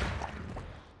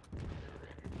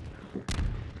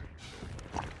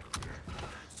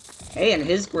 Hey, and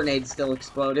his grenade still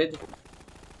exploded.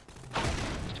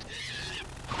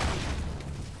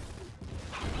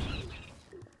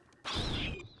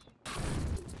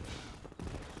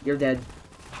 You're dead.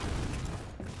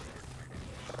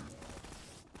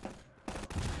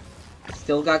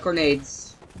 Still got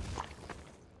grenades.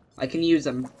 I can use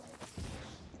them.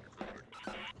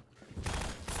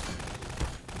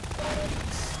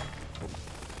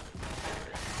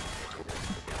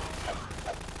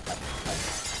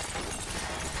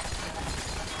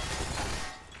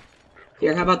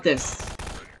 Here, how about this?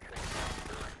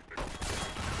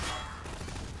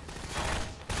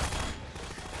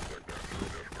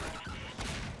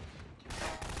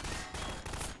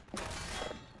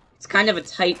 It's kind of a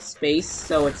tight space,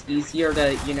 so it's easier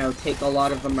to, you know, take a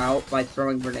lot of them out by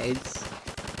throwing grenades.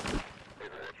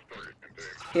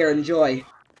 Here, enjoy.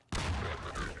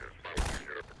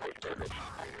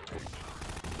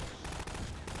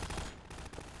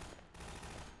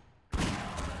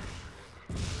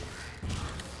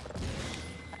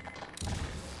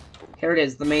 Here it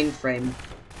is, the mainframe.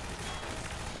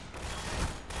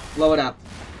 Blow it up.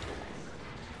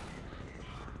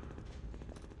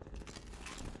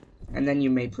 And then you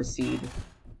may proceed.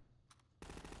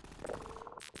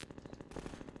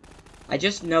 I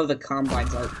just know the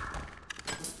Combines are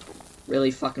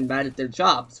really fucking bad at their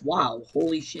jobs. Wow,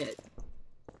 holy shit.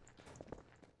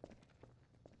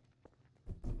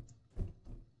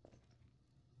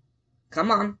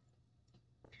 Come on.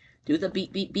 Do the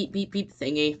beep beep beep beep beep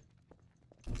thingy.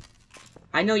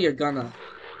 I know you're gonna.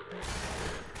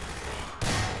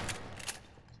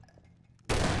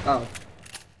 Oh.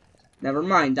 Never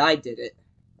mind, I did it.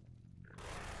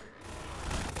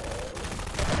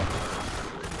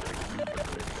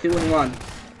 Two in one.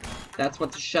 That's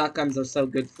what the shotguns are so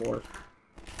good for.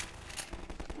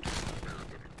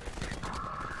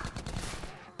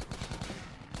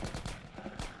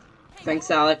 Thanks,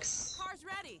 Alex. Car's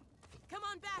ready. Come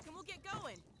on back and we'll get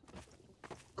going.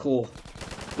 Cool.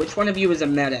 Which one of you is a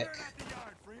medic?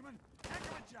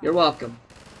 You're welcome.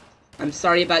 I'm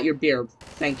sorry about your beer.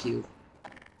 Thank you.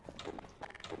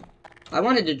 I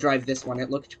wanted to drive this one. It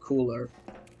looked cooler.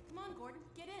 Come on, Gordon,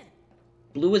 get in.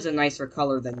 Blue is a nicer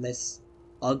color than this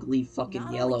ugly fucking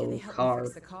Not yellow only can they help car. you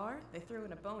fix the car, they threw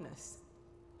in a bonus.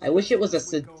 I wish it was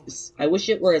a I wish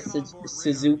it were a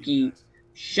Suzuki.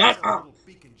 Shut up.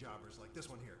 Beacon jobbers like this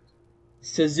one here.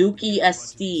 Suzuki Bunch of these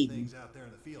Esteem. things out there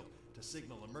in the field to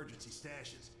signal emergency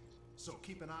stashes. So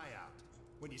keep an eye out.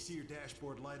 When you see your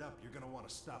dashboard light up, you're gonna want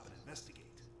to stop and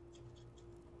investigate.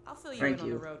 I'll fill you Thank in on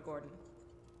you. the road, Gordon.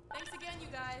 Thanks again, you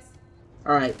guys.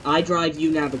 Alright, I drive, you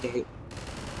navigate.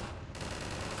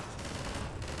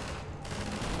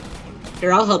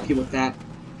 Here, I'll help you with that.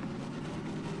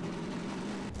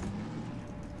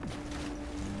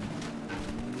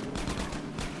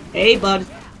 Hey, bud.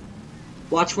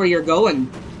 Watch where you're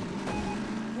going.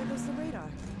 There goes the radar.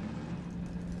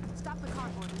 Stop the car,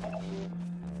 Gordon.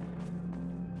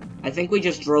 I think we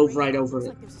just drove right over Looks it.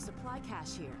 like there's a supply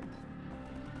cache here.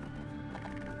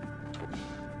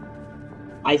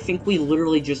 I think we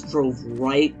literally just drove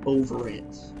right over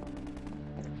it.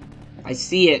 I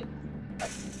see it.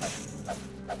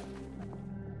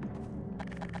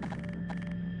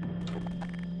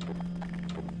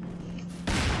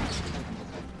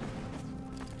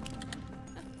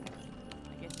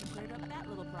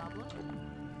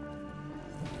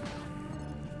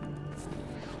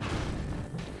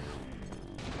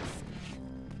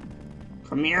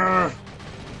 Come here!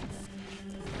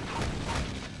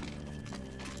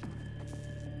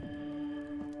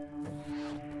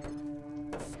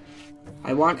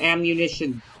 I want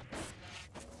ammunition.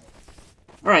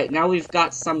 Alright, now we've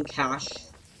got some cash.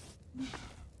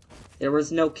 There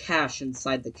was no cash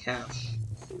inside the cache.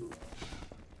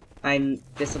 I'm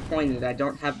disappointed. I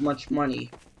don't have much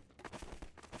money.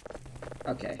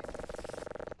 Okay.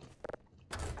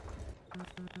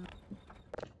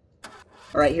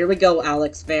 Alright, here we go,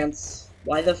 Alex Vance.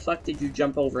 Why the fuck did you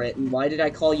jump over it? And why did I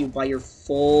call you by your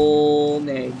full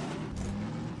name?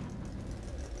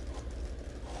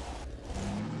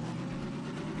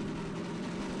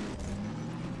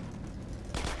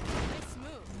 Nice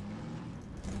move.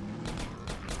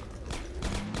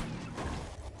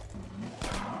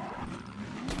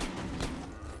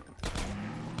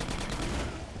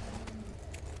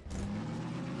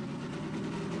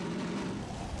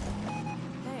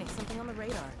 Hey, something on the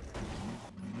radar.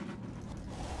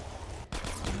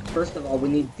 First of all, we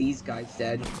need these guys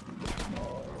dead.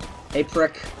 Hey,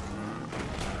 prick.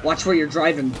 Watch where you're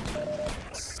driving.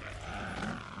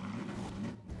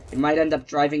 You might end up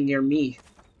driving near me.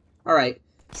 Alright,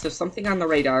 so something on the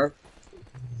radar.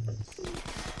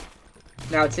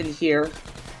 Now it's in here.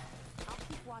 I'll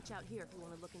keep watch out here if you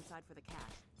want to look inside for the cache.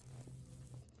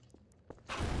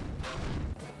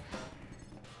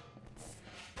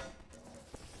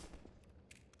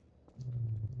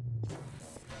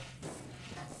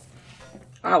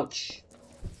 Ouch.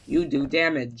 You do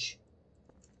damage.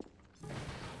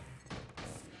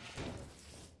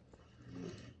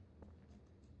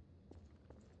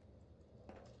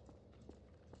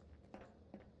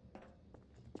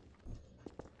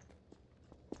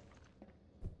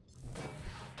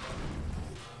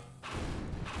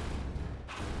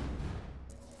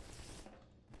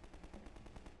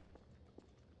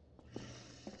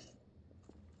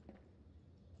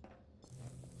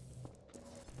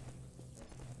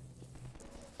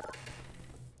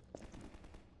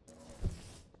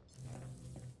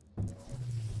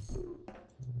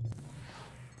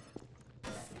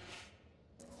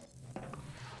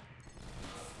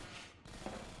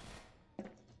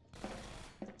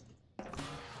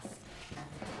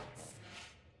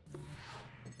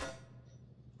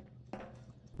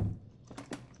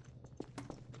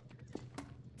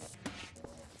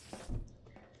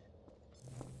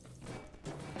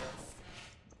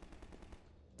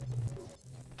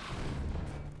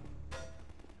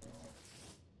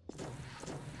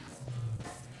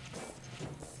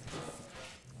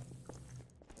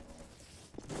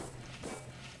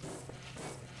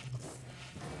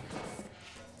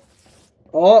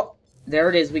 Oh, there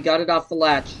it is. We got it off the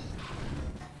latch.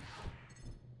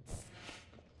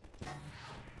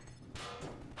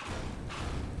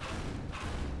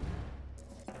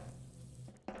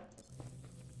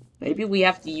 Maybe we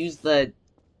have to use the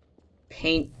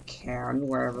paint can,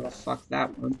 wherever the fuck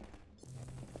that one.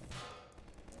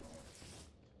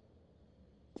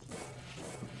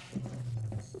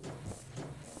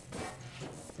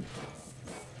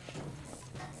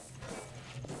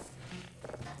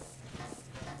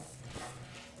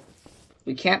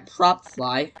 We can't prop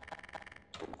fly.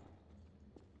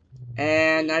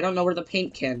 And I don't know where the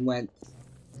paint can went.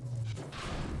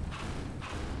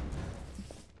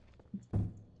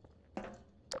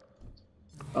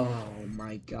 Oh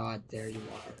my god, there you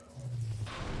are.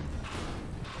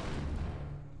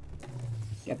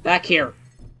 Get back here.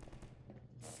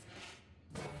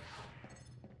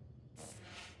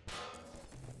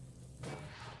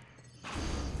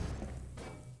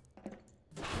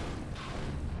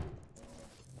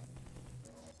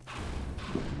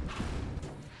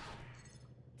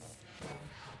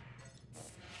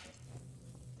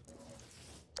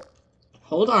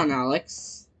 Hold on,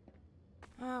 Alex.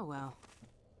 Oh well.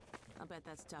 I'll bet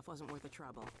that stuff wasn't worth the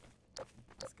trouble.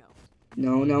 Let's go.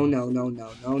 No, no, no, no,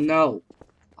 no, no, no.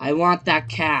 I want that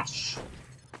cash.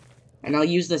 And I'll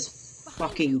use this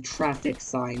fucking traffic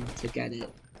sign to get it.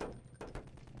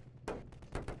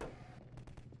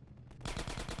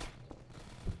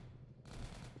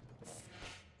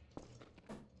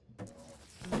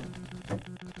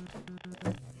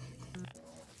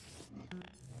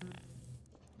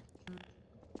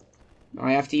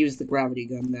 I have to use the gravity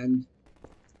gun then.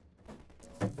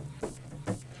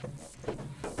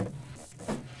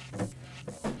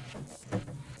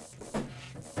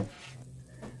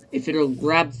 If it'll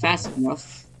grab fast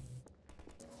enough.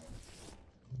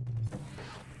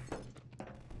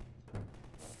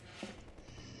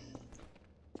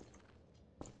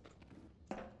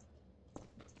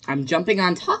 I'm jumping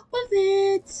on top of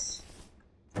it!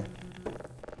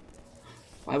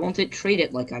 Why won't it treat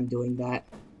it like I'm doing that?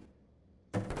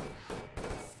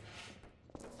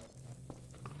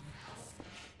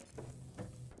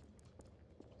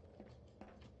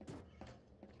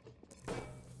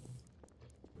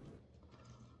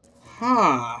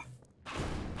 Huh.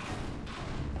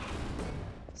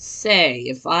 Say,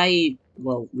 if I...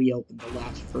 Well, reopen the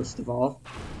latch first of all.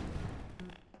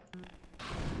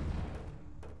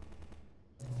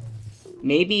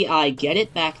 Maybe I get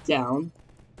it back down.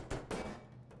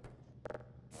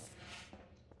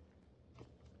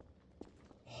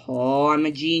 Oh, I'm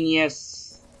a genius.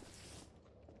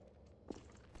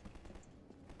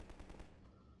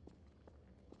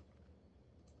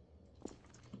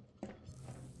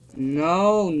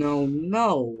 No, no,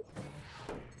 no.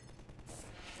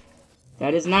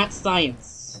 That is not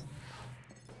science.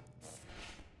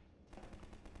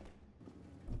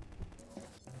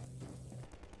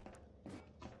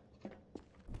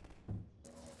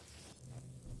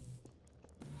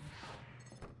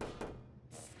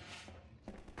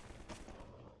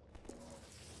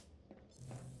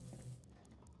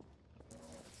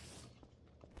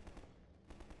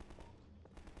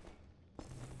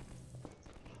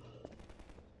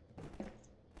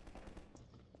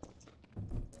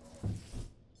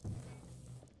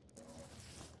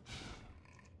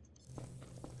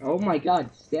 Oh my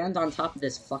god, stand on top of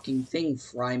this fucking thing,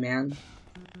 Fryman.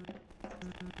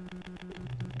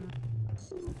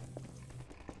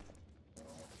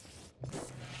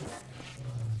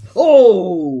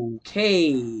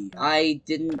 Okay, I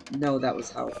didn't know that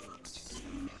was how it worked.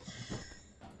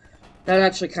 That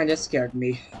actually kind of scared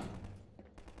me.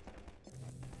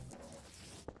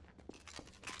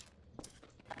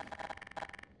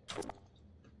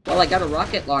 Well, I got a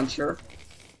rocket launcher,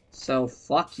 so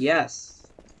fuck yes.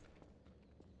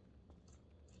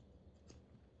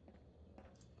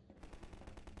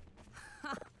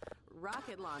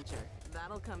 Rocket launcher.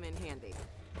 That'll come in handy.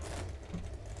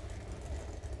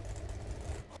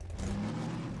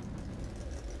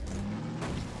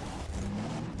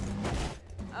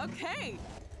 Okay.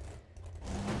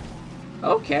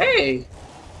 Okay.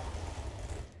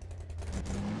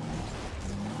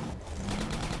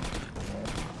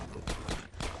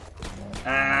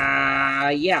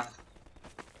 Yeah.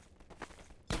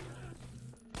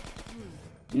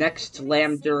 Next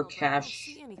Lambda cache.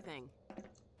 See anything.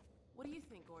 What do you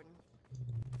think, Gordon?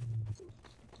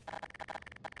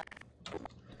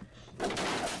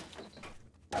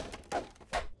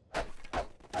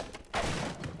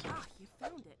 Ah, you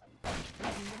found it.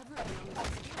 I've never known this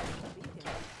beacon.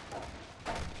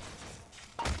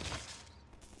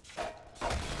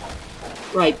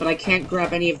 Right, but I can't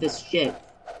grab any of this shit.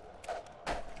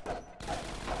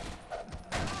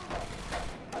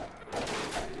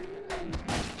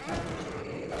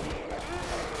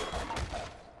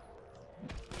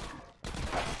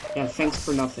 Yeah, thanks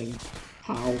for nothing.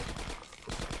 How?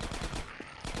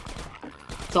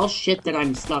 It's all shit that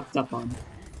I'm stocked up on.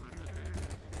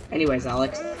 Anyways,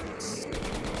 Alex.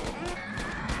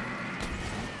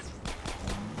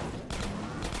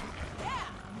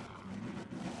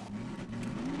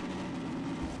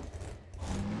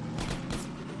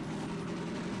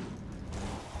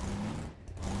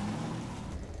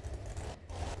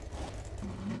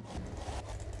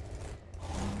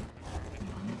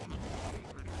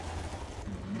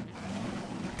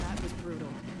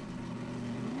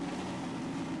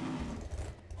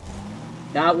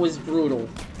 That was brutal.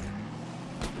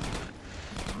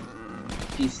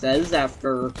 She says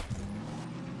after...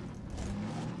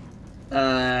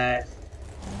 I've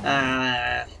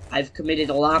committed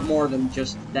a lot more than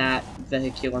just that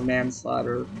vehicular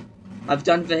manslaughter. I've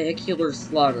done vehicular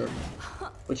slaughter,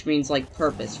 which means, like,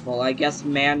 purposeful. I guess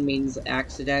man means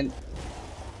accident.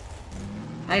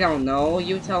 I don't know.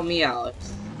 You tell me,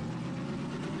 Alex.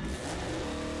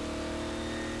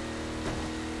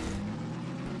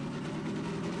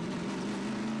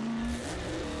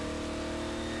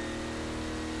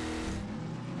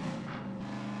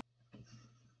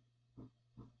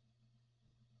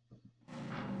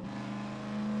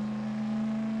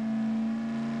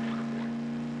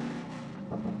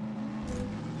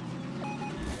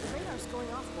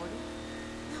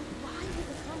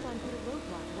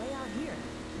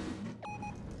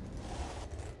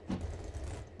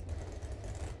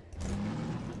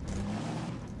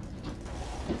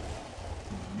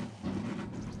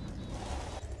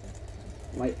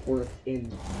 White Forest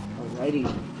in. Alrighty.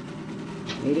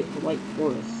 Made it to White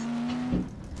Forest.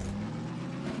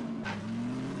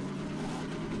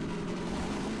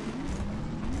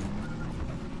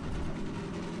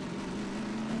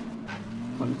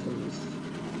 Hunters.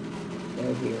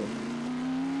 They're here.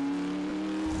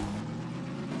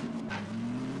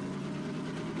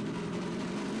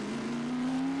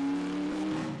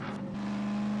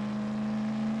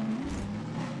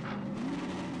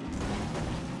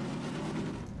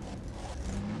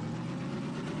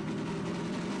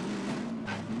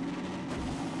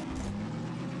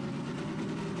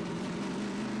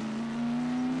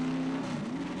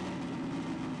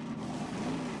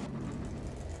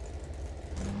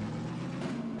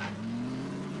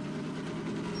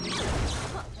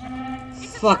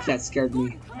 Fuck, that scared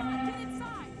me. Come on, get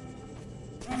inside.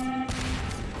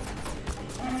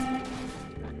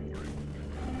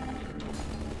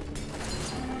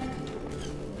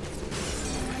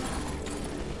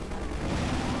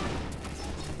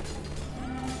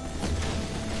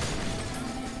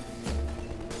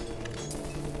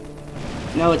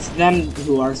 No, it's them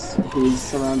who's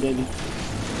surrounded.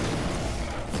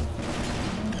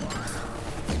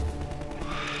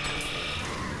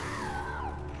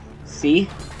 See?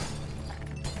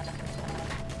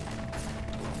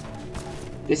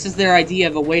 This is their idea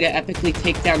of a way to epically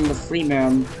take down the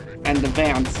Freeman and the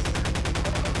Vance.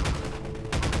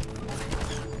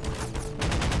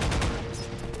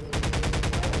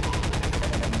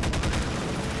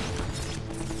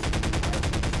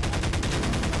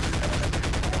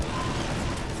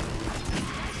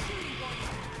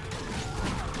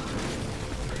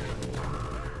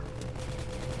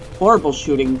 Horrible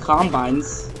shooting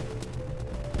combines.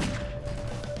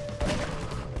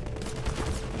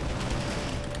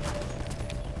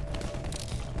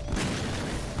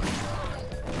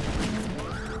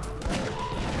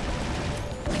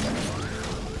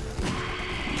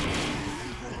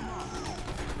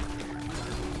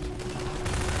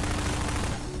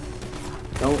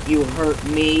 Don't you hurt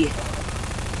me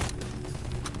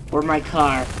or my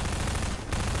car.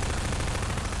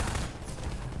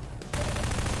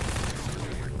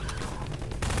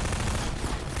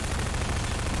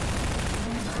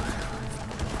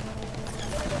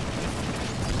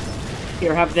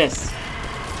 Here, have this.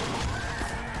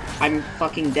 I'm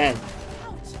fucking dead.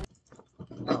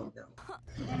 Oh no.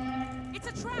 It's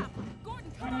a trap.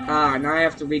 Gordon, come on. Ah, now I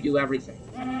have to redo everything.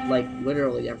 Like,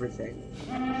 literally everything.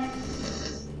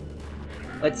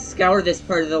 Let's scour this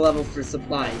part of the level for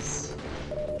supplies.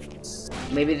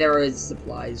 Maybe there is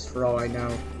supplies, for all I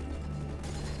know.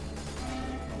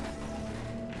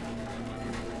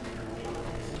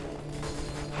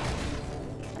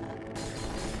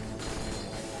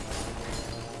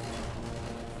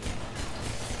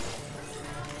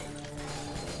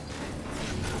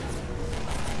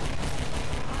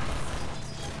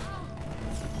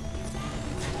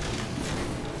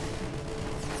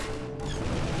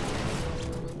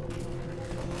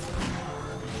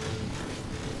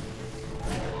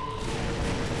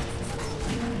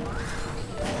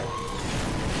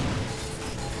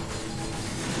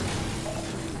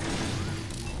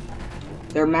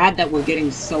 They're mad that we're getting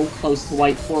so close to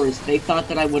White Forest. They thought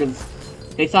that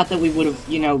we would have,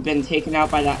 you know, been taken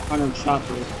out by that hunter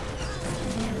chopper.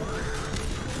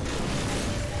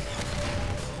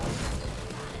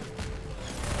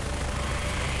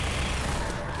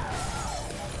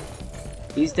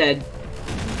 He's dead.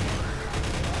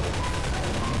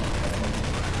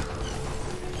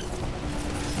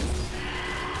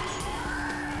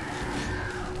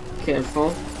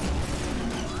 Careful.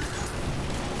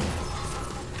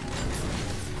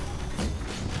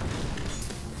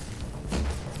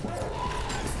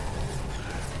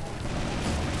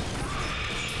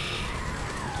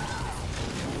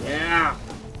 Yeah.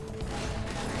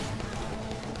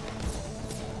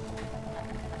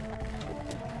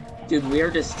 Dude, we are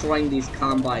destroying these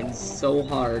combines so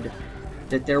hard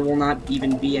that there will not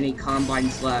even be any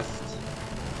combines left.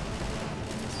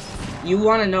 You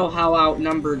want to know how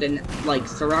outnumbered and, like,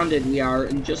 surrounded we are,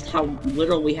 and just how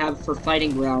little we have for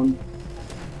fighting ground,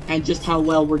 and just how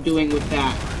well we're doing with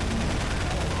that.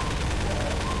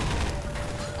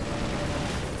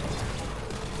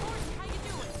 How you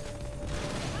doing?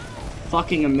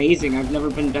 Fucking amazing, I've never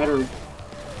been better.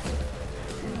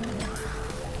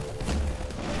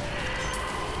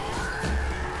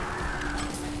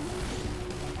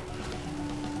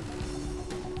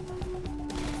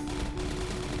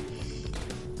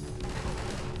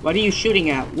 What are you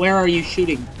shooting at? Where are you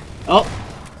shooting? Oh!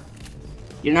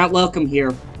 You're not welcome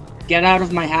here. Get out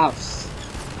of my house.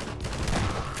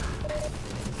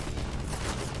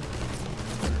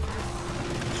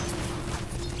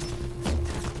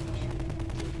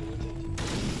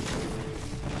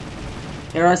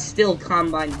 There are still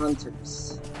Combine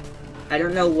hunters. I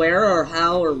don't know where or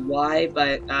how or why,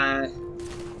 but,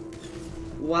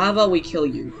 well, how about we kill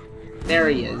you? There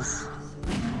he is.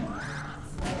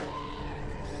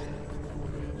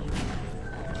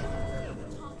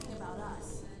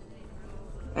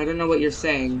 I don't know what you're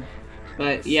saying,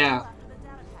 but yeah.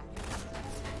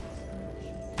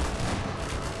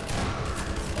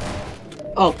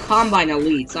 Oh, Combine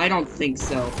elites? I don't think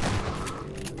so.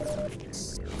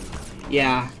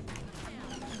 Yeah.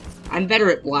 I'm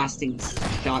better at blasting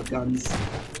shotguns.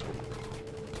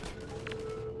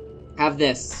 Have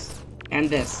this. And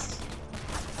this.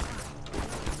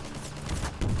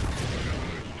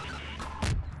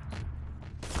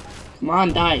 Come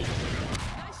on, die. Nice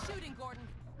shooting, Gordon.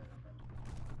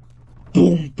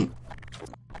 Boom.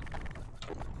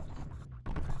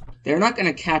 They're not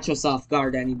gonna catch us off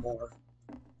guard anymore.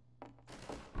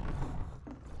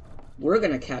 We're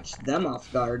gonna catch them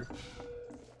off guard.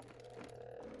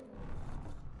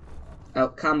 Oh,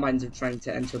 Combines are trying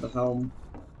to enter the home.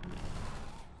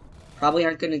 Probably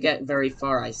aren't gonna get very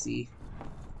far, I see.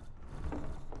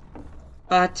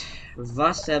 But,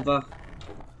 whatever.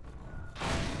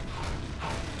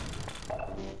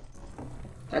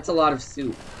 That's a lot of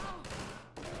soup.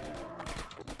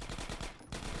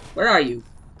 Where are you?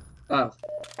 Oh.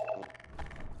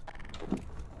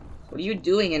 What are you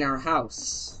doing in our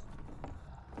house?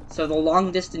 So the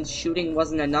long-distance shooting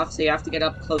wasn't enough, so you have to get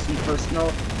up close and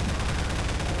personal?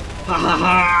 Ha ha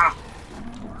ha!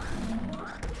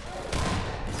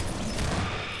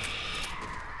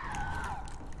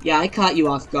 Yeah, I caught you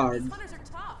off guard. These hunters are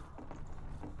tough.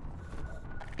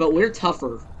 But we're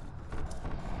tougher.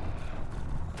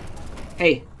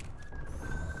 Hey.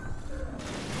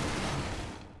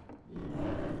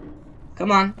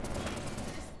 Come on. This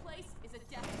place is a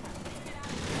death trap. Get out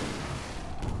of here.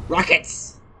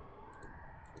 Rockets!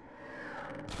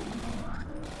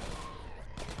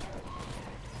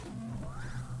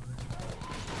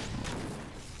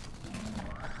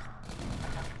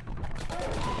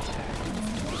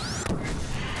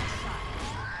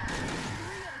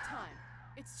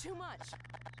 It's too much.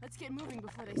 Let's get moving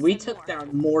before they We send took more.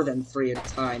 down more than 3 at a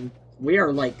time. We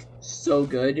are, like, so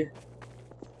good.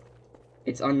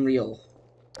 It's unreal.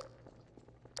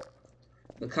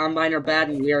 The Combine are bad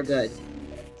and we are good.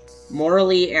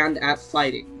 Morally and at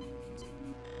fighting.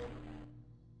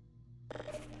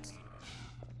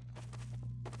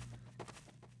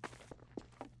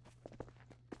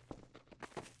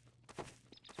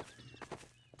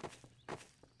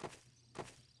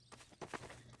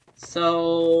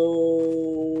 So,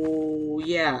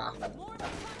 yeah. More of them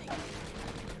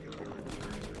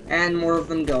coming. And more of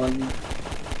them going.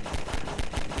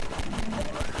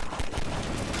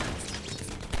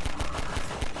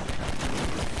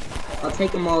 I'll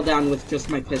take them all down with just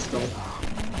my pistol.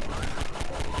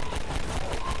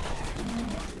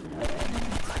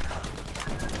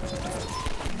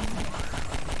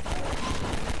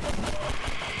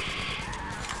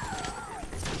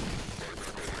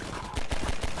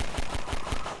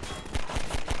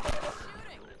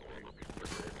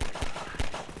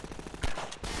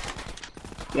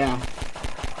 Yeah.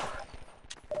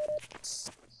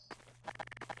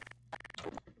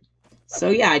 So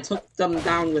yeah, I took them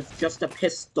down with just a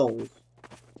pistol.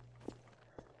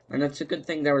 And it's a good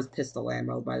thing there was pistol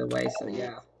ammo, by the way, so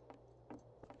yeah.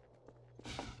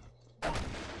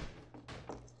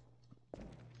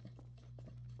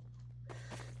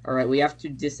 Alright, we have to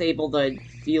disable the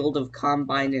field of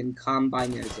Combine and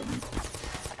Combinism.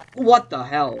 What the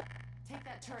hell? Take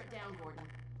that turret down, Gordon.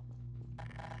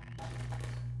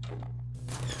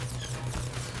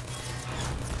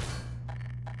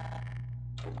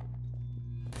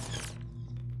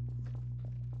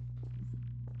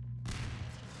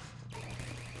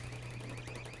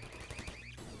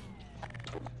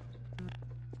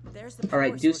 There's the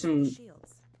Alright, power do source for some... the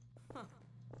shields. Huh.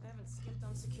 I haven't skipped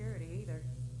on security either.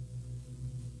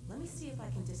 Let me see if I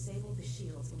can disable the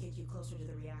shields and get you closer to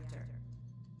the reactor.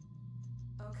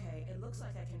 Okay, it looks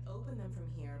like I can open them from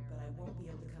here, but I won't be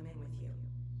able to come in with you.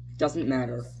 Doesn't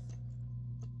matter.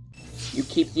 You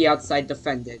keep the outside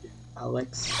defended,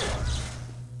 Alex.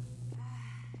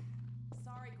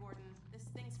 Sorry, Gordon. This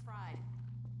thing's fried.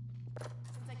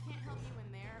 Since I can't help you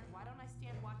in there, why don't I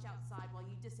stand watch outside while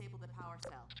you disable the power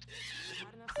cell?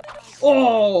 Not enough supplies.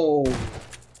 Oh!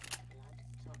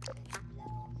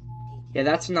 Yeah,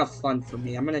 that's enough fun for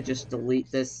me. I'm gonna just delete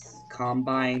this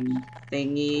Combine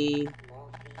thingy.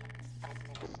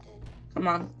 Come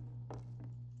on.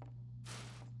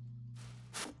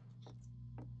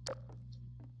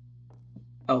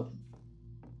 Oh.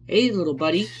 Hey, little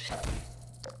buddy.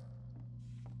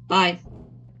 Bye.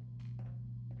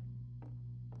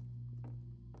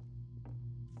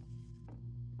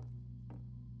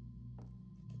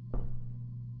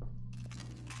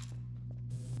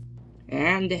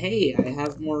 And hey, I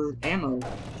have more ammo.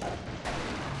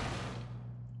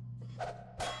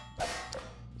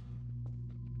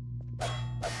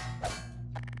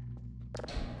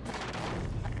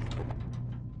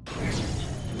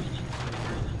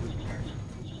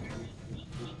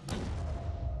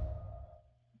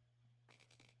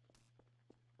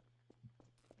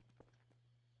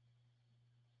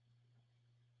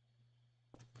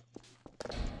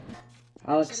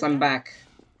 Alex, I'm back.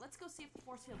 Let's go see if the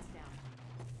force field's down.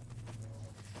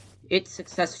 It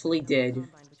successfully did.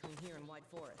 Combine between here and White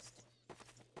Forest.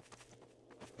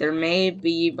 There may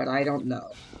be, but I don't know.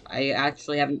 I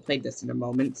actually haven't played this in a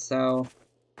moment, so...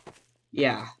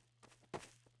 yeah.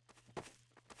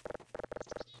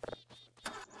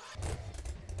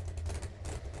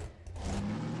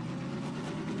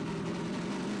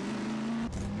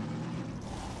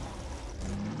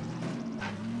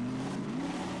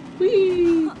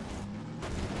 Whee!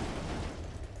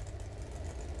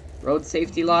 Road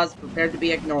safety laws prepared to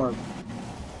be ignored.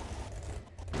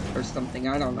 Or something,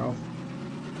 I don't know.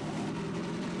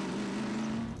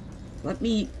 Let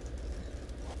me...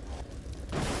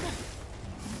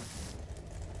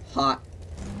 hot.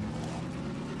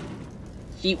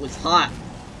 Heat was hot.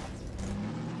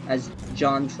 As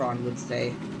JonTron would say.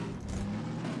 We're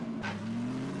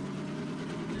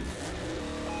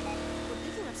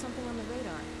picking up something on the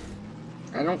radar.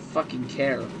 I don't fucking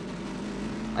care.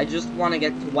 I just want to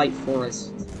get to White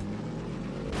Forest.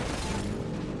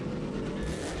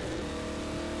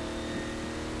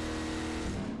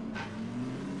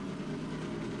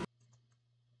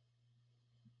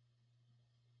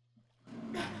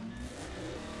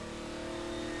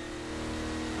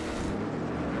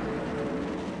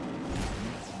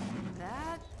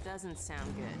 That doesn't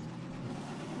sound good.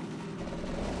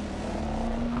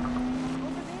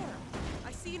 Over there.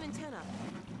 I see an antenna.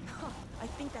 Huh, I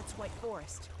think that's White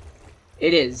Forest.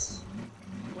 It is.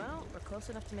 Well, we're close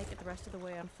enough to make it the rest of the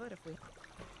way on foot if we...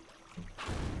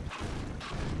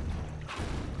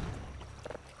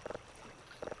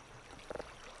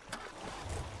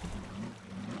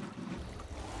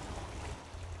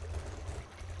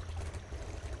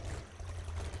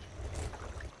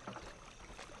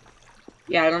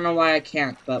 Yeah, I don't know why I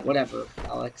can't, but whatever,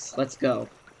 Alex. Let's go.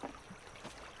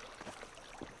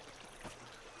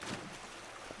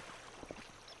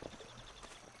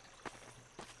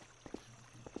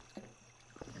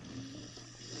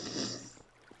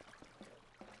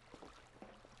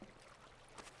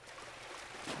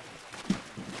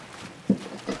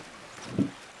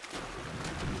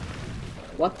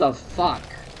 What the fuck?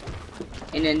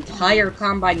 An entire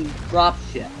Combine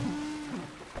dropship.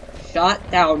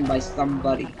 Shot down by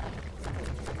somebody.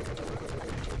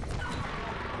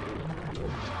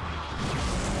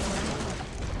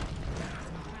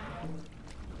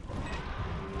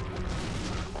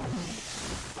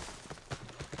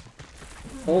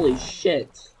 Holy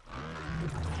shit.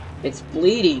 It's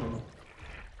bleeding.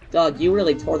 Doug, you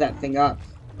really tore that thing up.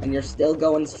 And you're still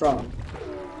going strong.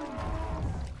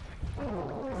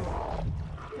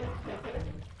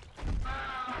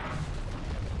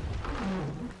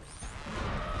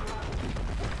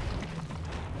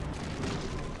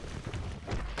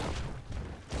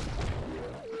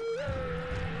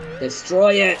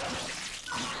 Destroy it!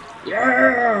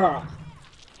 Yeah!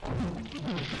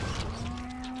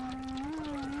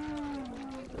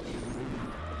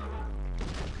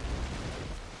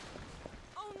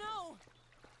 Oh no!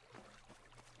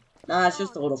 Nah, it's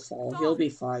just a little fall. He'll be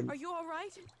fine. Are you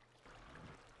alright?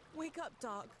 Wake up,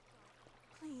 dog.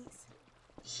 Please.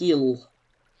 Heal.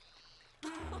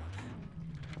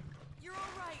 You're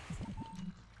alright.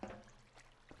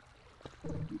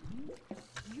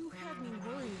 You had me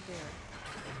worried there.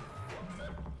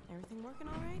 Everything working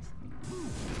alright?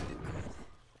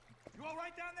 You all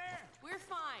right down there? We're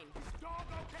fine. Dog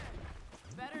okay?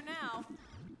 Better now.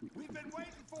 We've been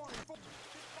waiting for him. Just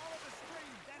follow the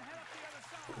stream, then head up the other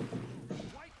side.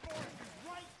 White Forest is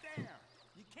right there.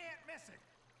 You can't miss it.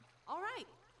 All right.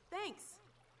 Thanks.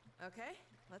 Okay,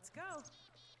 let's go.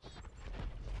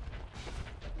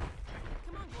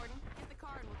 Come on, Gordon. Get the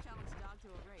car and we'll challenge the dog to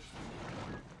a race.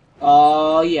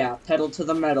 Oh yeah, pedal to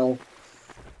the metal.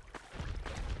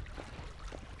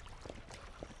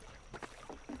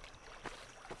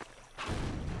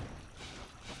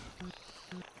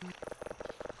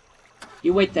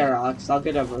 You wait there, Alex. I'll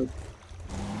get over it.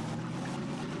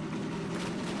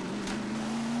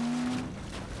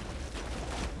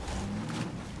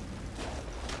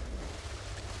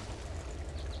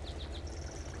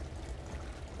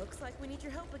 Looks like we need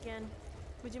your help again.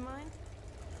 Would you mind?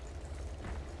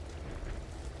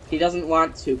 He doesn't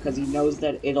want to, because he knows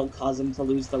that it'll cause him to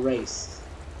lose the race.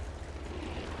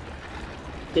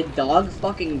 Did Dog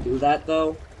fucking do that,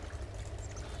 though?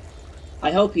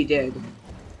 I hope he did.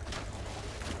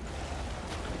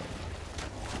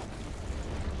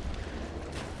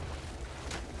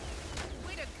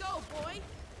 Way to go, boy!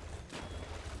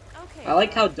 Okay. I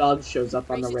like how Dog shows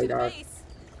up on the radar.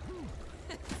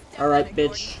 Alright,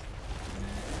 bitch.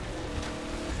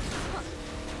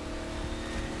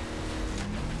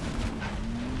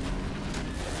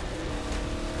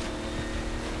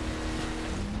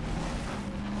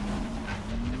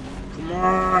 Come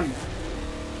on!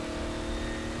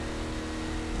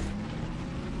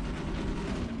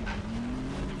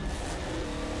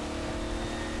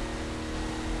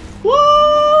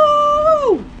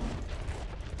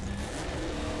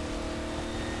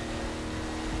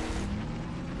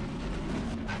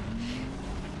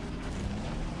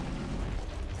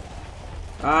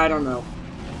 I don't know.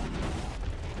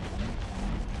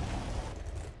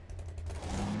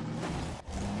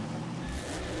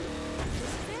 This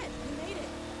is it. We made it.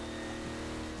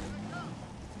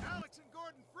 Alex and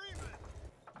Gordon Freeman.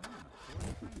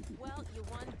 Well, you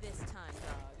won this time,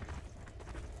 dog.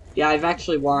 Yeah, I've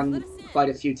actually won quite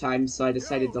a few times, so I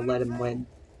decided to let him win.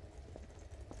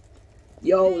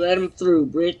 Yo, let him through,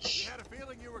 We bitch. had a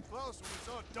feeling you were close when we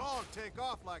saw a dog take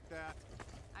off like that.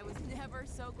 I was never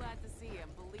so glad to see him,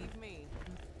 believe me.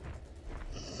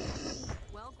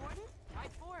 Well, Gordon,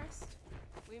 White Forest.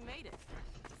 We made it.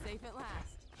 Safe at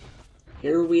last.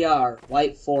 Here we are,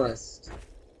 White Forest.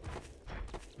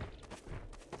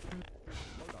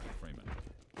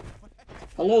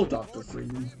 Hello, Dr.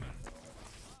 Freeman.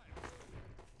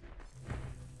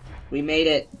 We made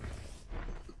it.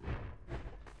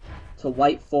 To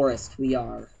White Forest we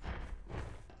are.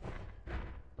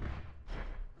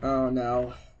 Oh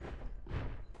no.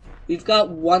 We've got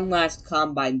one last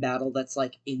Combine battle that's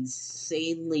like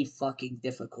insanely fucking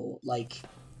difficult. Like,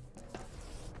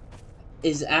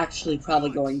 is actually probably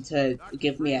going to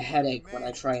give me a headache when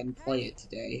I try and play it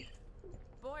today.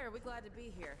 Boy, are we glad to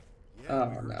be here. Yeah, Oh,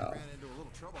 we heard no. you ran into a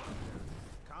little trouble out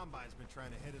there. Combine's been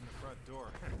trying to head in the front door.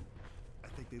 I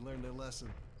think they learned their lesson.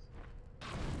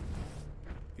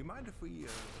 You mind if we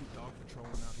keep dog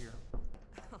patrolling out here?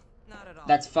 Not at all.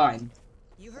 That's fine.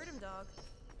 You heard him, dog.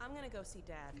 I'm gonna go see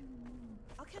Dad.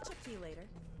 I'll catch up to you later.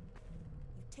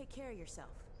 You take care of yourself.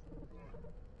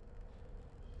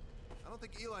 I don't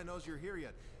think Eli knows you're here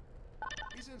yet.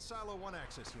 He's in Silo 1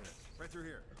 access unit, right through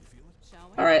here. You feel it? Shall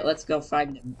we? Alright, let's go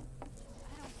find him. I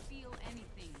don't feel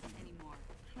anything anymore.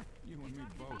 You and me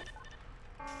both.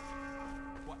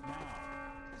 What now?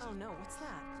 Oh no, what's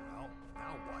that? Well,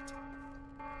 now what? Pretty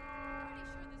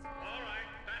sure this was... All right,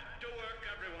 back to work,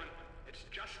 everyone. It's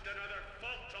just another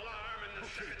false alarm in the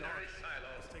secondary silo.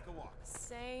 Let's take a walk.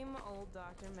 Same old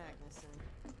Dr. Magnuson.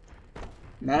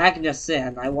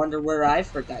 Magnuson. I wonder where I've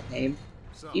heard that name.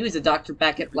 So, He was a doctor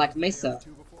back at Black Mesa.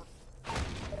 AR-2 before?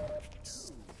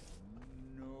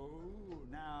 No.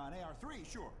 Now, an AR-3,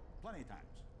 sure. Plenty of times.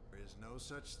 There is no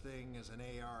such thing as an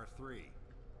AR-3.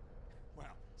 Well,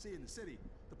 see, in the city,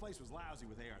 the place was lousy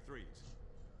with AR-3s.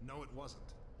 No, it wasn't.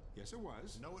 Yes, it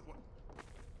was. No, it wasn't.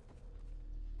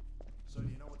 So do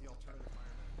you know what the alternative fire?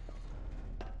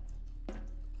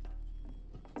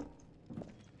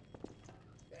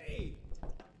 Hey,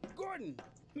 Gordon,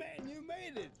 man, you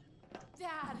made it.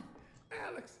 Dad!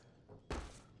 Alex.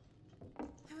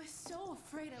 I was so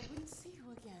afraid I wouldn't see you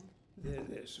again.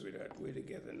 There, sweetheart. We're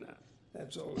together now.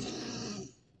 That's all.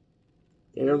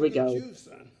 There we Look at go. you,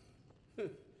 son.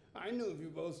 I knew if you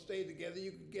both stayed together,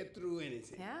 you could get through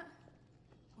anything. Yeah?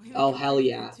 We Oh, make a hell pretty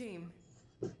yeah. good team.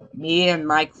 Me and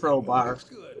my crowbar. That's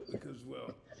good because,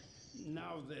 well,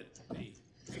 now that the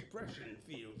suppression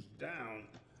field's down,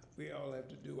 we all have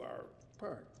to do our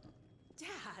part. Dad?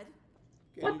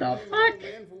 Can What you the blame an fuck? old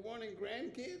man for wanting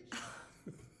grandkids?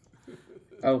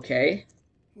 Okay.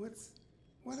 What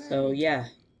So, happened? yeah.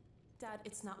 Dad,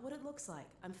 it's not what it looks like.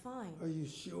 I'm fine. Are you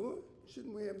sure?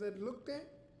 Shouldn't we have that looked at?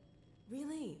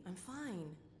 Really, I'm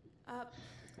fine.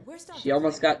 Where's Dr. She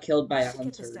almost Clay? got killed by I a should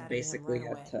get this hunter. out of him Basically right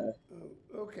had away. to...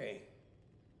 Oh, okay.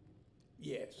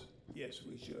 Yes,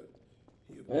 we should.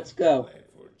 He'll be Let's go. glad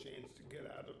for a chance to get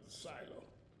out of the silo.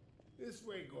 This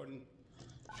way, Gordon.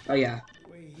 Oh, yeah.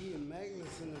 The way he and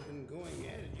Magnuson have been going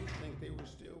at it, you'd think they were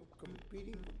still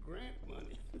competing for grant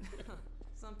money.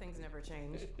 Some things never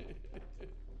change.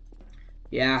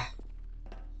 Yeah.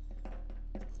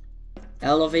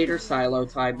 Elevator silo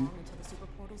time. Long until the super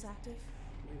portal's active?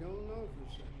 We don't know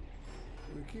for certain.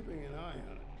 We're keeping an eye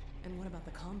on it. And what about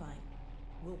the Combine?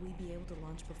 Will we be able to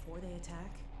launch before they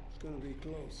attack? It's gonna be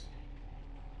close.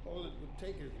 All it would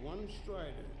take is one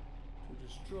Strider to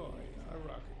destroy our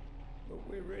rocket. But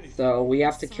we're ready. So, we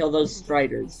have to Son, kill those you can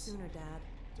get with me Striders. Sooner, Dad.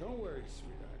 Don't worry,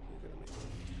 sweetheart. We're gonna make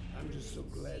it. I'm just so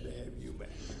glad to have you back.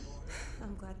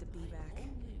 I'm glad to be back.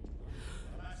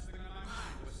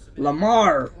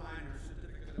 Lamar!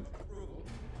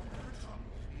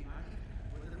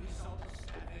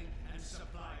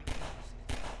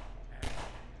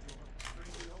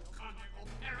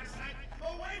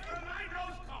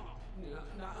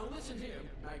 Now listen here,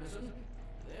 Magnuson.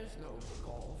 There's no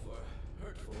call for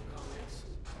hurtful comments.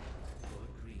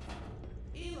 Good grief.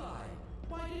 Eli,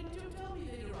 why didn't you tell me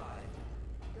they'd arrived?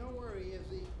 Don't worry,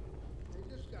 Izzy.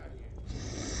 They just got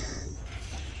here.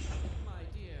 My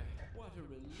dear, what a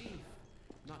relief.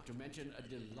 Not to mention a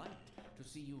delight to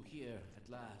see you here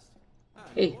at last. And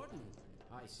Hey. Gordon,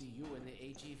 I see you in the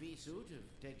HEV suit have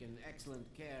taken excellent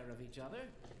care of each other.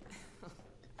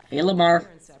 Hey, Lamar.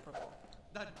 We're inseparable.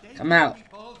 The data, Come out.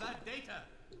 people, the data.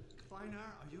 Kleiner,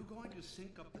 are you going to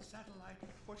sync up the satellite,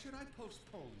 or should I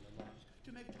postpone the launch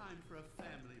to make time for a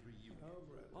family reunion?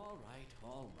 All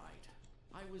right.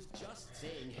 I was just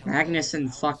saying.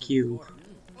 Magnuson, fuck you.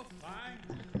 Oh,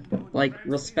 fine. Like,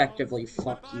 respectively,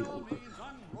 fuck you.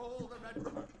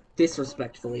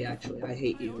 Disrespectfully, actually. I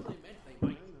hate you.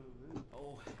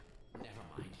 Oh, never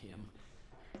mind him.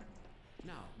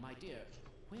 Now, my dear,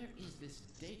 where is this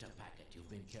data packet you've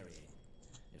been carrying?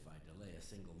 If I delay a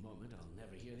single moment, I'll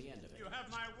never hear the end of it. You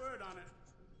have my word on it.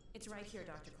 It's right here,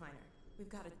 Dr. Kleiner. We've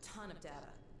got a ton of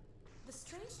data. The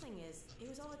strange thing is, it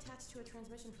was all attached to a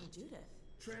transmission from Judith.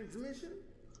 Transmission?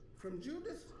 From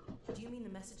Judith? Do you mean the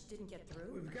message didn't get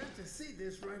through? We've got to see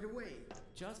this right away.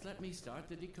 Just let me start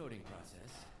the decoding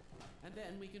process, and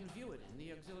then we can view it in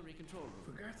the auxiliary control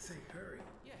room. For God's sake, hurry.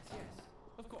 Yes,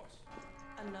 of course.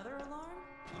 Another alarm?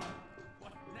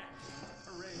 What next?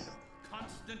 Parade of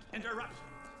constant interruptions.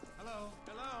 Hello?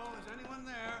 Is anyone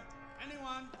there?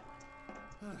 Anyone?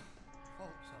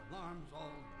 False alarms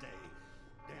all day.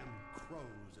 Damn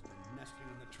crows have been nesting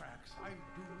in the tracks. I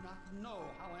do not know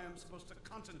how I am supposed to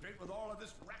concentrate with all of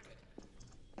this racket.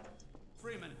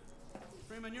 Freeman,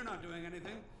 you're not doing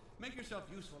anything. Make yourself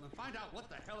useful and find out what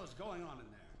the hell is going on in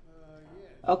there.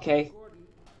 Yes. Okay. Gordon,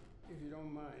 if you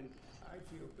don't mind, I'd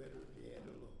feel better if you had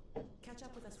a look. Catch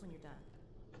up with us when you're done.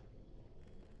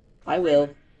 I will.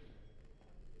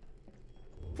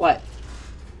 What?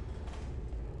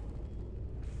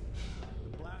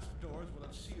 The blast doors will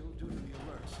have sealed due to the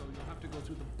alert, so you'll have to go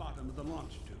through the bottom of the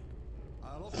launch tube.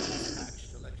 I'll open the hatch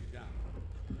to let you down.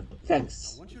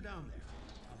 Thanks. Now, once you're down there,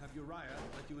 I'll have Uriah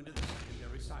let you into the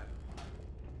secondary silo.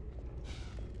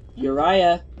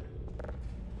 Uriah.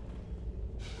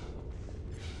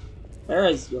 Where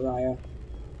is Uriah? Well,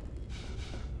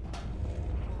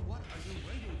 what are you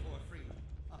waiting for, Freeman?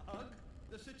 A hug?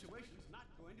 The situation's not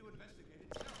going to investigate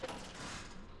itself.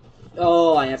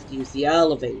 Oh, I have to use the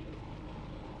elevator.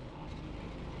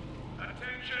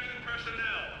 Attention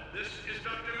personnel, this is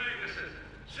Dr. Magnuson.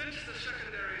 Since the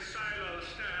secondary silo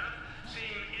staff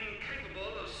seem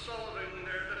incapable of solving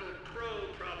their little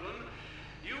crow problem,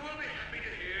 you will be happy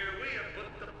to hear we have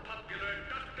put the popular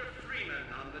Dr.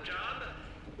 Freeman on the job.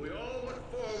 We all look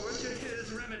forward to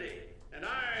his remedy, and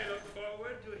I look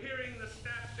forward to hearing the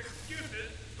staff's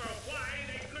excuses for why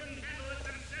they couldn't handle it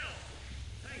themselves.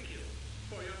 Thank you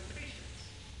for your patience.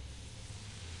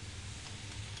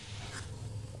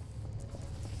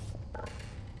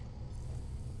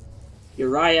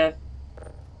 Uriah.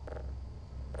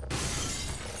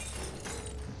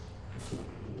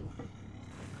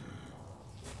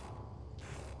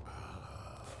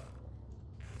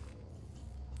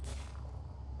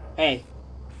 Hey.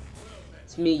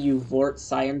 It's me, you Vort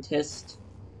scientist.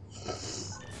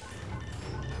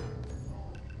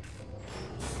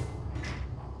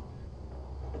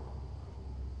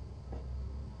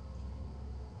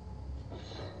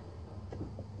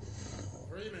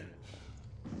 Freeman,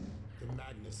 the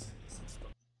Magnus is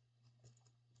instructed.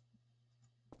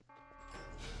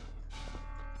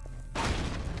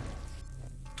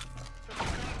 For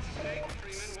God's sake,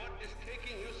 Freeman, what is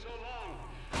taking you so long?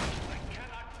 I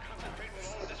cannot concentrate with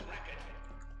all of this racket.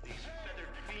 These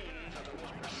feathered fiends are the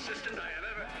most persistent I have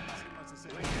ever...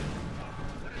 Wait.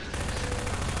 What is this?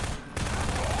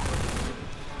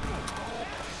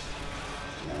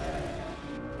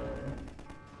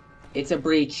 It's a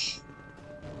breach.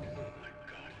 Oh my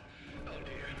God. Oh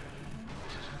dear.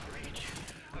 This is a breach.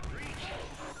 A breach.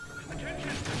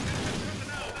 Attention!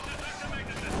 Personnel, this is Dr.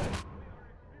 Magnuson.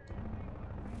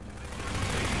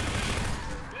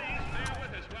 Please bear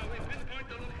with us while we pinpoint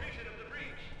the location of the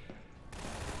breach.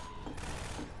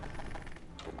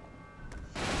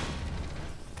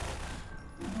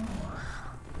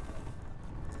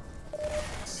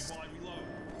 See while I reload.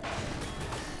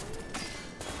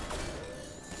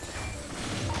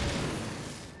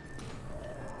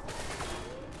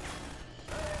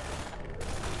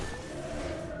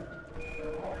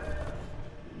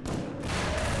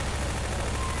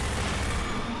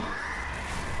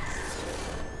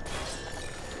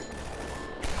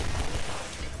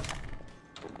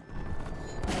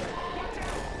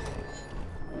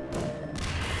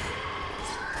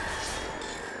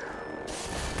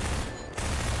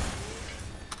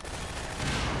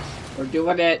 We're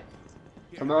doing it.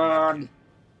 Come on.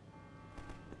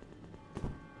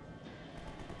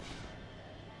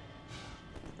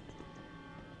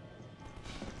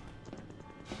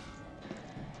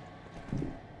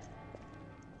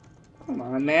 Come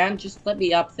on, man. Just let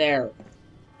me up there.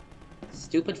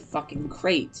 Stupid fucking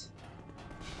crate.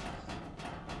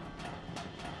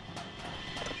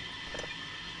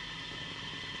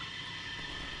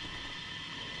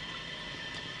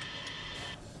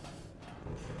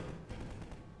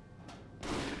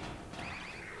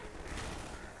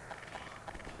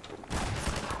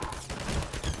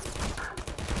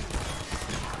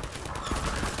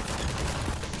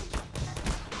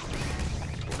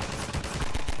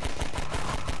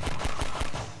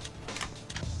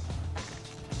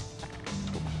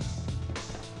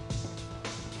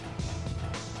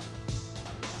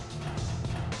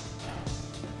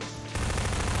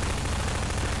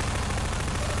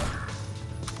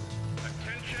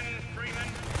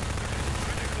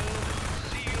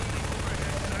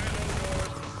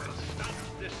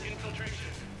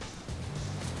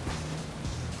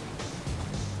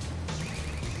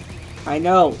 I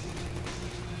know.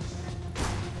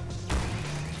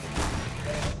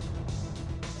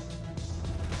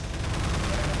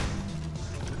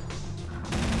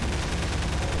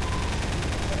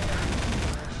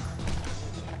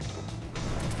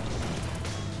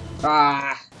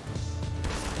 Ah.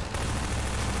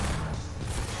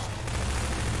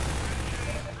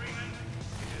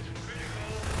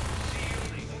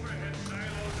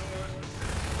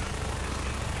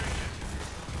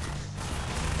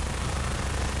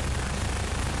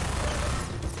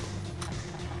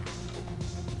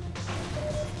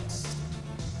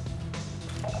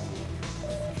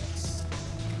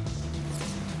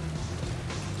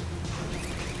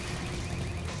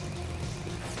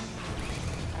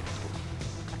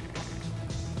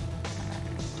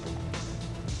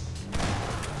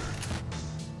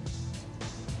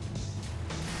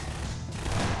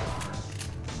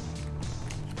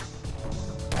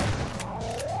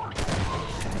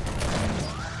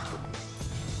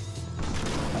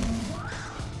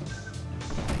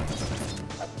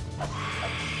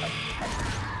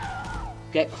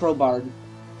 Get crowbarred.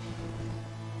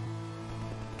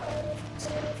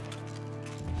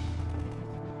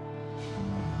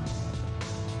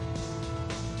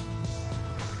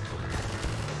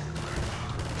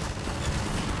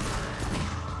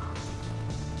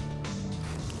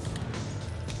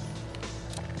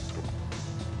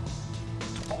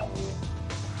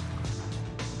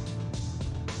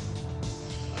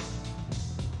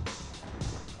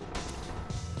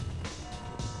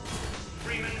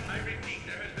 Freeman, I repeat,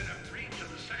 there has been a breach of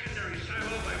the secondary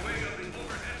silo by way of the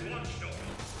overhead launch doors.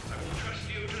 I will trust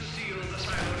you to seal the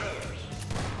silo doors.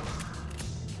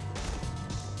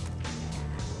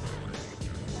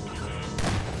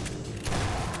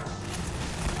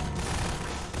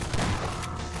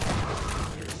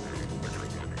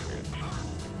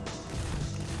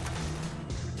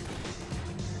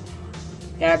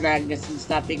 Yeah, Magnuson,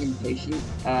 stop being impatient.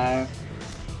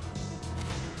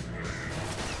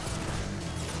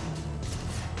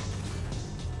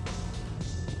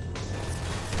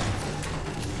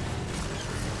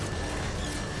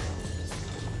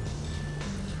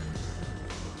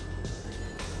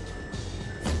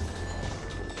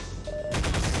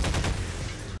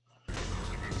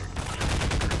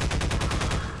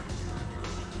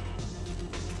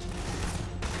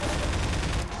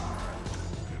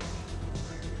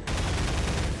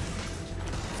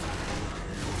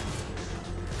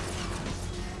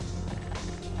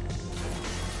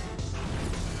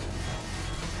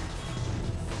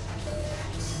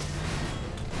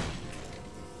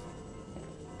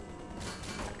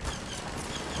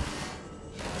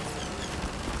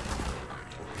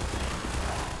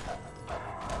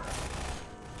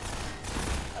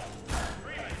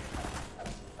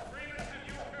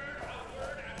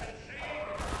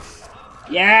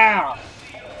 Yeah!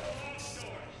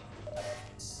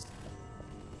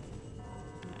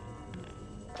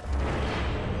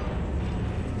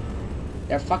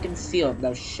 They're fucking sealed.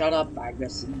 Now shut up,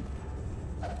 Magnuson.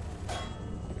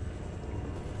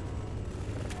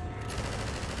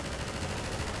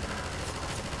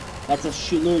 That's a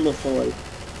Shululafoid.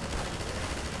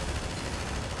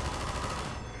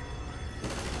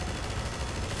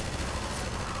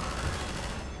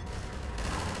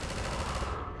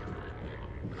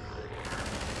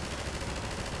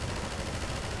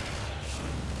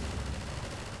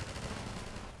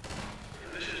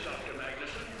 This is Dr.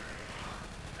 Magnuson,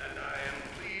 and I am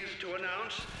pleased to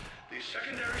announce the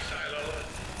secondary silo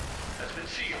has been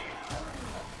sealed.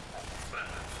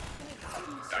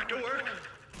 Back to work.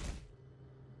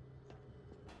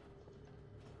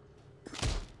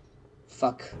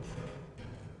 Fuck.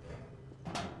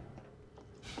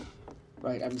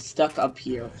 Right, I'm stuck up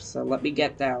here, so let me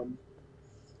get down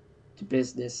to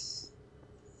business.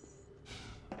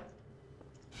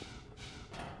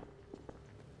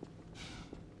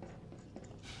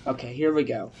 Okay, here we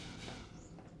go.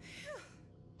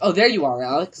 Oh, there you are,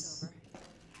 Alex.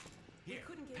 You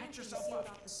couldn't get in to seal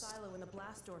off the silo when the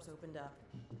blast doors opened up.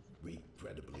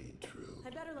 Regrettably true. I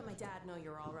better let my dad know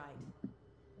you're all right.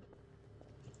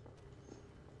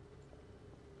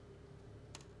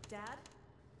 Dad?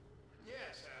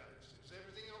 Yes, Alex. Is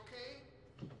everything okay?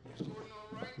 Is Gordon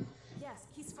all right? Yes,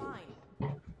 he's fine.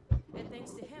 And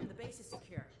thanks to him, the base is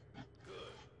secure.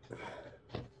 Good.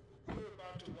 We're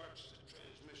about to watch the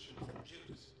transmission from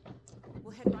Judas.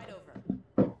 We'll head right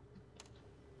over.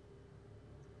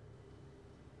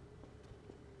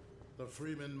 The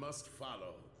Freeman must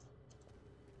follow.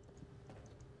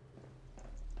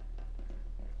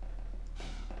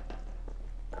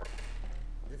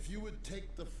 If you would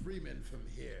take the Freeman from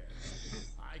here,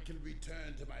 I can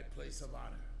return to my place of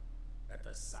honor. at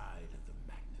the side of the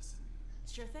Magnuson.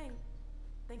 Sure thing.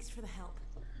 Thanks for the help.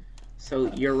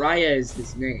 So Uriah is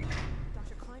his name.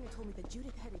 Dr. Kleiner told me that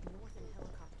Judith headed north in a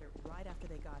helicopter right after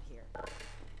they got here.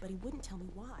 But he wouldn't tell me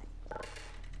why.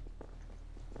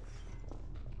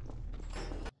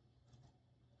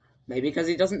 Maybe because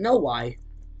he doesn't know why.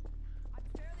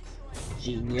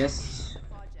 Genius.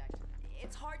 Project.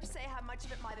 It's hard to say how much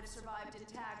of it might have survived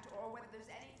intact or whether there's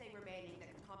anything remaining that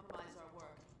can compromise our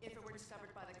work if it were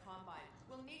discovered by the Combine.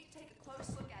 We'll need to take a close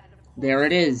look at it, of course. There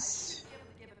it is.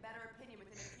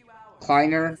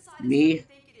 Kleiner, me,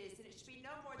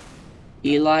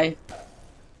 Eli.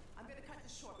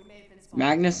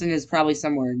 Magnuson is probably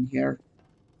somewhere in here.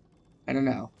 I don't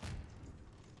know.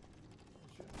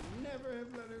 Never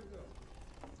have let her go.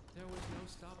 There was no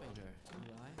stopping her,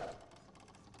 Eli.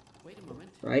 Wait a moment.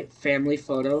 Right, family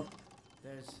photo.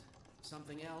 There's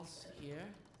something else here.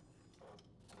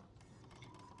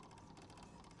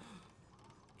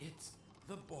 It's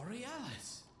the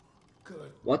Borealis.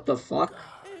 Good. What the fuck?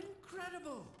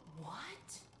 Incredible.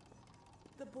 What?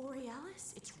 The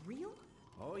Borealis? It's real?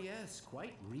 Oh yes,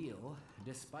 quite real,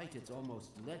 despite its almost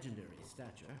legendary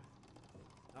stature.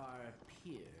 Our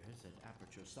peers at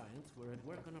Aperture Science were at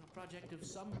work on a project of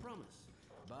some promise,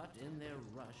 but in their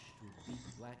rush to beat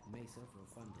Black Mesa for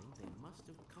funding, they must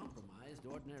have compromised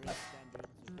ordinary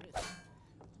standards of risk.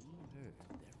 We heard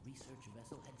their research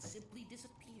vessel had simply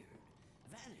disappeared,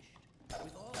 vanished,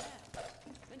 with all hands,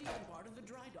 and even part of the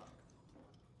dry dock.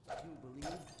 You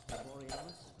believed the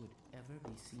Borealis would ever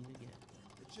be seen again?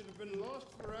 It should have been lost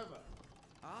forever.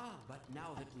 Ah, but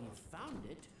now that we've found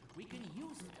it, we can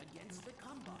use it against the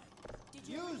Combine. Did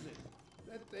you use it?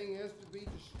 That thing has to be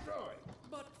destroyed.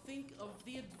 But think of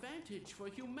the advantage for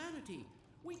humanity.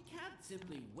 We can't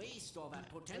simply waste all that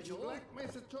potential. Has Black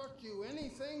Mesa taught you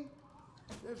anything?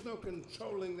 There's no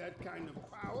controlling that kind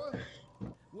of power.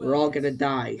 We're all gonna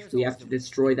die. We have to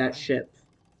destroy that ship.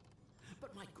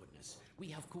 But my goodness, we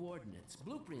have coordinates,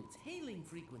 blueprints, hailing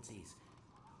frequencies.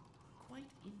 Quite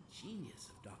ingenious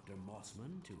of Dr.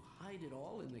 Mossman to hide it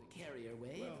all in the carrier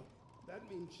wave. Well, that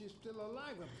means she's still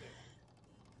alive up there.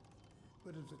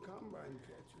 But if the Combine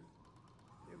catches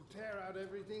her, it'll tear out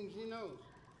everything she knows.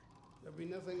 There'll be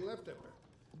nothing left of her.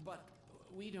 But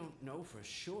we don't know for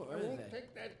sure I won't that...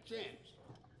 take that chance.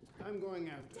 I'm going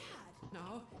after her.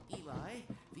 Now, Eli,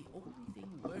 the only thing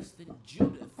worse than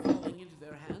Judith falling into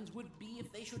their hands would be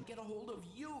if they should get a hold of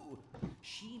you.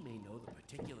 She may know the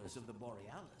particulars of the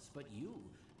Borealis, but you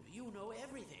know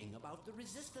everything about the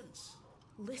Resistance.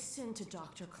 Listen to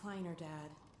Dr. Kleiner, Dad.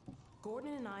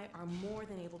 Gordon and I are more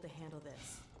than able to handle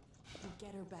this. We'll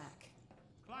get her back.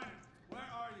 Kleiner, where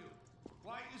are you?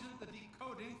 Why isn't the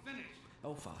decoding finished?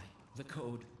 Oh, fine. The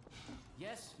code.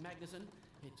 Yes, Magnuson.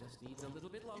 It just needs a little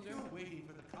bit longer. If you're waiting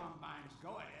for the Combine's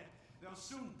go-ahead, they'll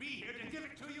soon be here to give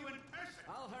it to you in person.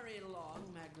 I'll hurry along,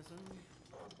 Magnuson.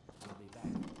 I'll be back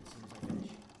as soon as I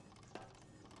finish.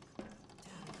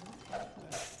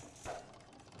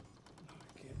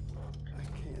 I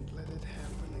can't let it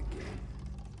happen again.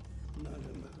 Not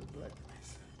another Black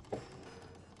Mesa.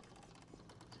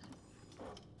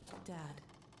 Dad,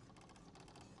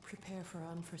 prepare for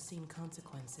unforeseen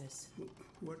consequences.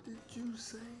 What did you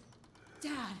say?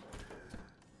 Dad!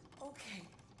 Okay.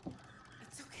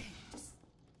 It's okay.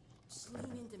 Just lean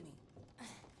into me.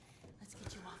 Let's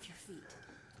get you off your feet.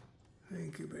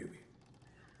 Thank you, baby.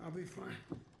 I'll be fine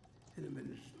in a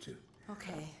minute or two.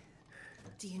 Okay.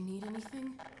 Do you need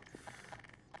anything?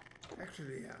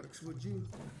 Actually, Alex, would you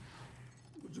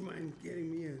mind getting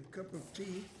me a cup of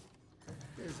tea?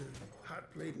 There's a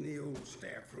hot plate in the old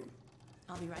staff room.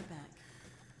 I'll be right back.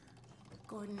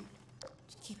 Gordon,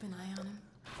 keep an eye on him.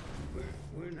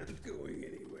 We're not going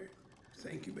anywhere.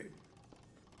 Thank you, baby.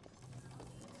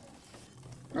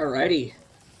 Alrighty.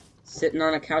 Sitting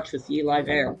on a couch with Eli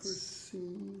Vance.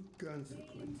 Unforeseen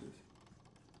consequences.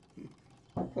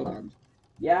 Hold on.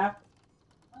 Yeah?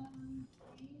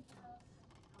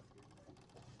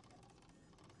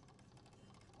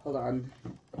 Hold on.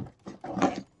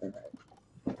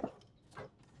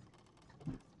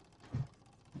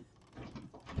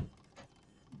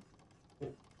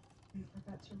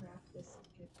 To wrap this and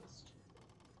give this to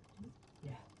you.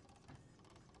 Yeah.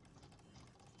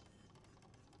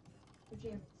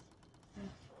 Pajamas.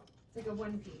 It's like a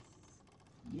one piece.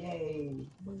 Yay.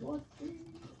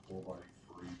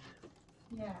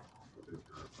 Yeah.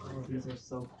 Oh, these are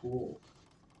so cool.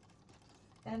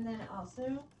 And then also,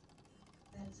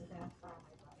 that is a bath bomb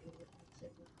I bought you that makes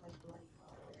it look like bloody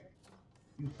water.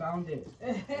 You found it.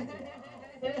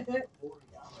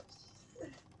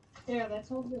 Yeah, let's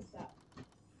hold this up.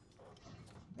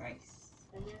 Nice.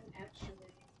 And then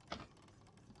actually,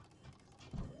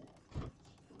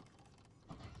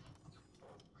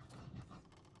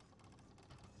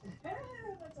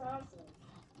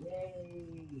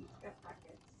 Got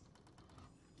pockets.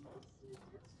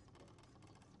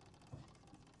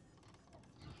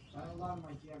 A lot of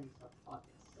my jammies have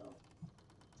pockets, so.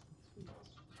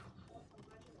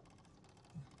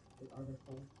 Are there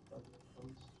fold? Are there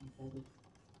folds to be folded?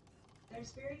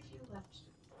 There's very few left to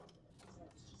be folded, so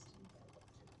it's just in there.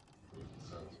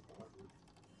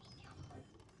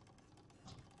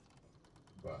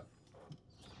 But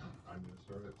I'm gonna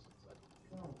start it since I.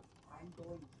 No, I'm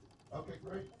going to. Okay,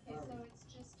 great. Okay, so it's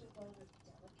just a load of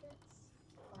delicates,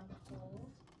 unfold,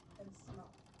 and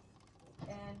smoke.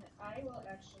 And I will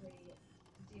actually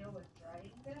deal with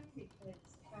drying them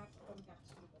because half of them have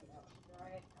to be laid out to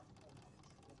dry and half of them have to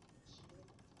be machine.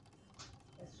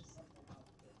 That's just something I'll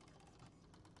do.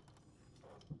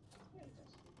 Yeah, it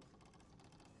does.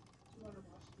 Do you want to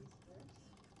wash these first?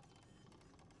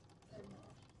 Or no?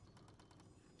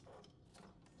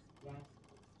 Yeah.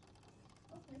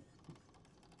 Okay.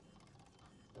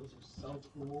 Those are so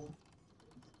cool.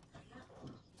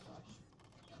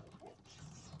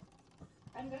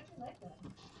 I'm glad you like them.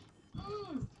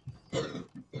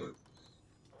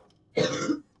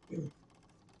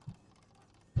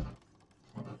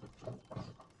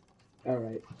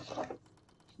 Alright.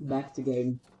 Back to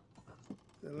game.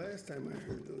 The last time I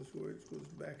heard those words was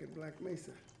back at Black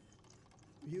Mesa.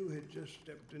 You had just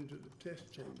stepped into the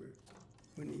test chamber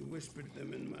when he whispered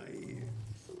them in my ear.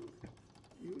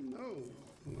 You know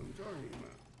who I'm talking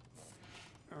about.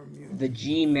 Our mutant. The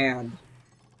G-Man.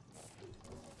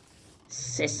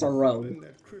 Cicero. In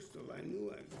that crystal, I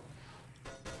knew I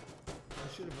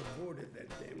should have aborted that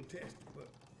damn test, but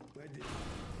I didn't.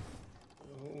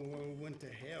 The whole world went to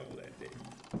hell that day.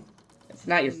 It's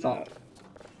not your fault.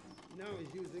 Now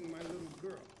he's using my little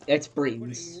girl. It's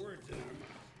Breeden's. Putting words in our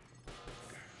mouth.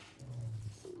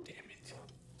 Damn it.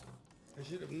 I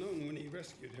should have known when he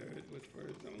rescued her it was for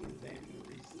his own damn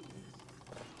reasons.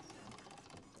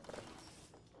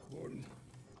 Gordon,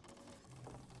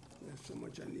 there's so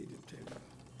much I need to tell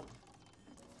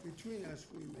you. Between us,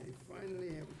 we may finally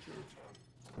have a chance.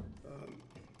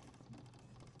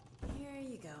 Here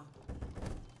you go.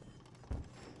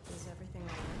 Is everything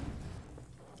alright?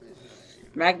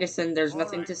 Magnuson, there's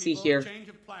nothing to see here. Change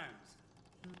of plans.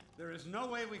 There is no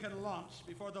way we can launch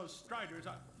before those Striders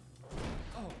are...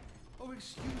 Oh,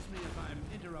 excuse me if I'm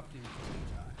interrupting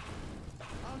tea time.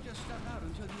 I'll just step out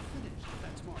until you finish, if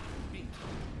that's more convenient.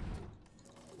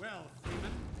 Well,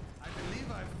 Freeman, I believe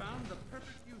I've found the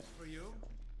perfect use for you.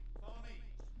 Follow me,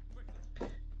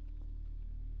 quickly.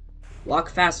 Walk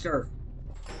faster.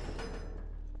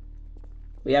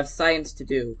 We have science to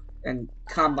do, and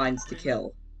combines to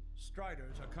kill.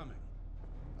 Striders are coming.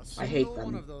 I hate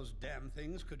One them. of those damn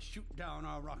things could shoot down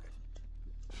our rocket.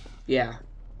 Yeah.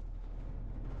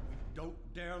 Don't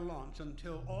dare launch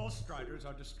until all Striders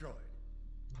are destroyed.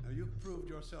 Now, you've proved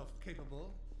yourself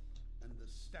capable, and the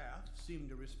staff seem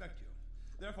to respect you.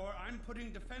 Therefore, I'm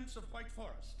putting defense of White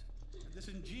Forest and this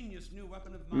ingenious new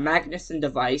weapon of mine Magnuson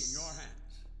device. in your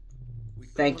hands. We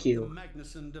call Thank it you. The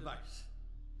Magnuson device.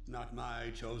 Not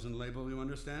my chosen label, you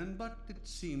understand, but it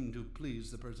seemed to please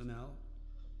the personnel.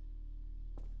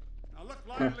 Now look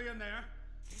lively in there.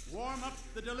 Warm up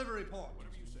the delivery port.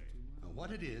 Whatever you say. Now,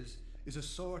 what it is a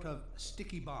sort of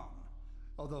sticky bomb,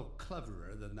 although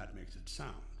cleverer than that makes it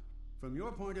sound. From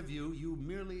your point of view, you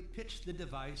merely pitch the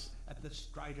device at the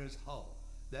Strider's hull,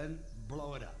 then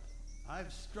blow it up.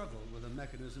 I've struggled with a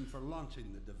mechanism for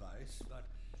launching the device, but,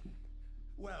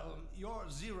 well, your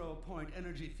zero-point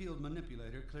energy field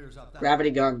manipulator clears up that.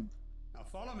 Gravity gun. Now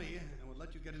follow me, and we'll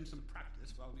let you get in some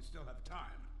practice while we still have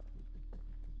time.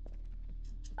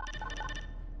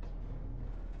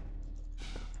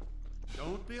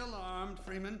 Don't be alarmed,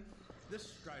 Freeman.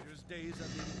 This Strider's days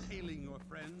of impaling your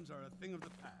friends are a thing of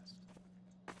the past.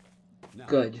 Now,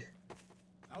 Good.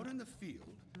 out in the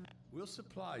field, we'll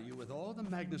supply you with all the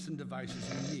Magnuson devices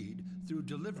you need through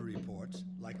delivery ports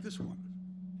like this one.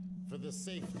 For the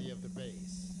safety of the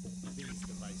base, these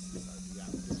devices are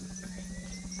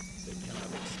deactivated. They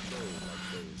cannot explode like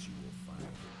those you will find.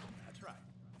 That's right.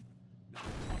 Now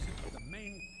toss it to the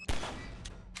main...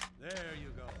 There you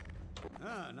go.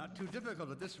 Not too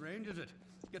difficult at this range, is it?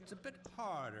 Gets a bit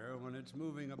harder when it's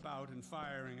moving about and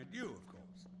firing at you, of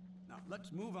course. Now,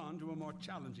 let's move on to a more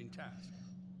challenging task.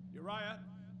 Uriah,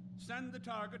 send the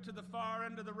target to the far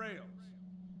end of the rails.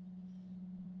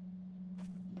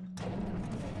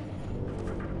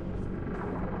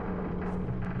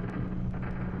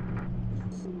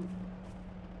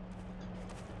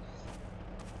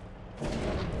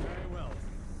 Very well.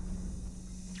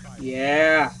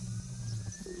 Yeah.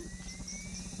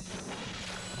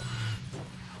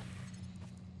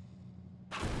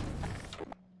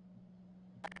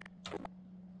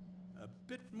 A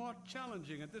bit more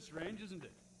challenging at this range, isn't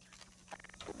it?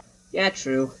 Yeah,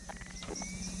 true.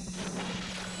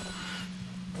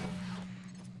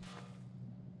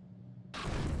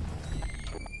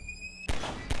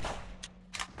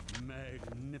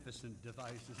 Magnificent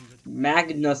device, isn't it?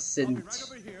 Magnificent. I'll be right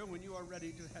over here when you are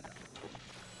ready to head out.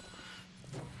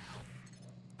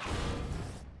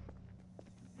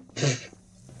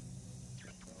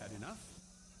 Had enough?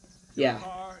 Yeah. Your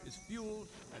car is fueled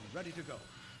and ready to go.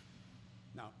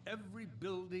 Now, every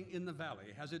building in the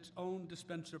valley has its own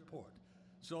dispenser port,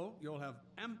 so you'll have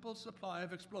ample supply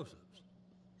of explosives.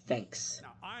 Thanks.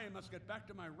 Now, I must get back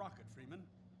to my rocket, Freeman.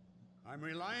 I'm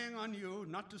relying on you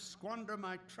not to squander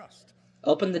my trust.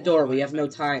 Open the door. We have no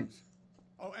time.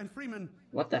 Oh, and Freeman.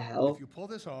 What the hell? If you pull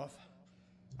this off,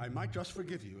 I might just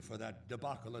forgive you for that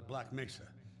debacle at Black Mesa.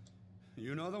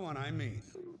 You know the one I mean.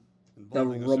 The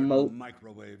remote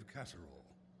microwave casserole.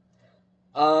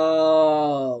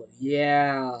 Oh,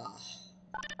 yeah.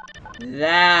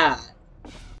 That.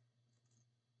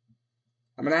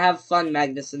 I'm gonna have fun,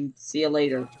 Magnuson. See you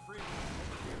later.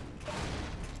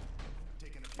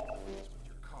 Taking a few photos with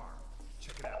your car.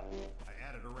 Check it out. I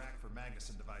added a rack for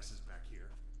Magnuson devices back here.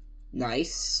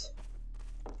 Nice.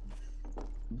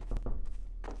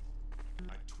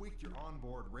 I tweaked your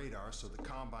onboard radar so the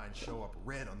combines show up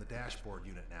red on the dashboard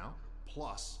unit now.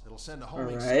 Plus, it'll send a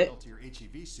homing signal to your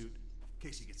HEV suit in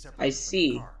case you get separated. I see.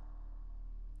 From the car.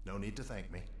 No need to thank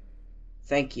me.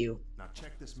 Thank you. Now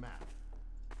check this map.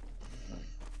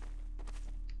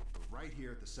 We're right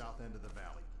here at the south end of the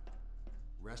valley.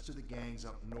 Rest of the gang's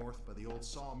up north by the old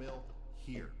sawmill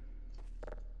here.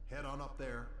 Head on up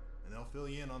there, and they'll fill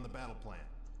you in on the battle plan.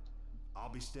 I'll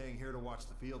be staying here to watch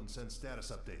the field and send status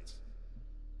updates.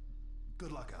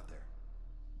 Good luck out there.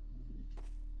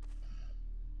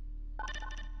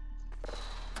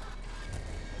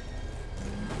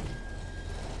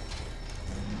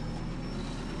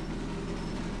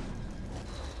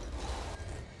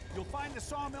 You'll find the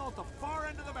sawmill at the far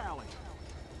end of the valley.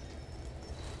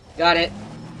 Got it.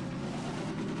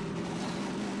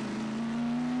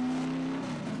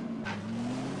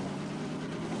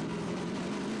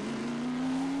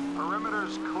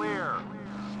 Perimeter's clear.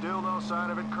 Still no sign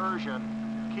of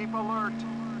incursion. Keep alert.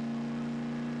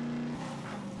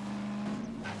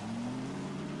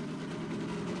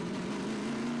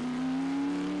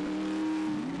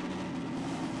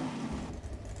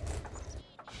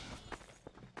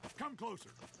 Come closer.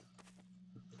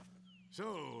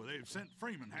 So, they've sent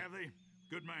Freeman, have they?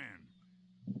 Good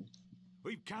man.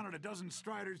 We've counted a dozen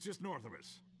Striders just north of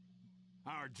us.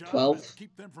 Our job 12? is to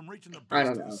keep them from reaching the I base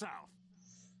don't to know. the south.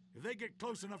 If they get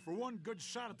close enough for one good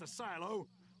shot at the silo,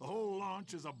 the whole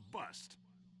launch is a bust.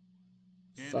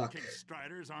 And Fuck. in case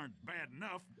Striders aren't bad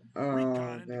enough, Oh,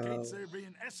 recon no. indicates they're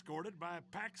being escorted by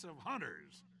packs of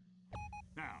hunters.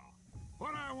 Now,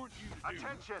 what I want you to do...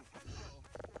 Attention!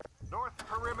 North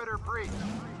perimeter breach.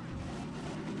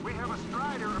 We have a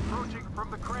Strider approaching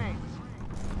from the cranes.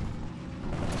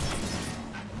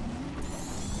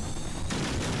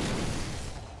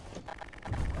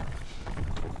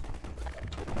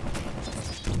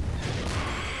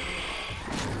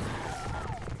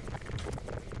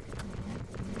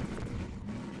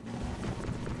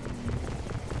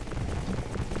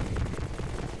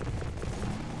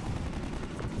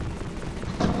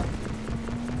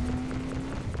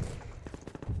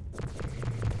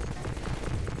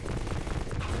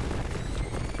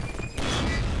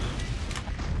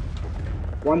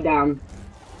 One down.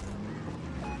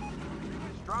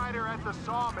 Strider at the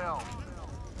sawmill.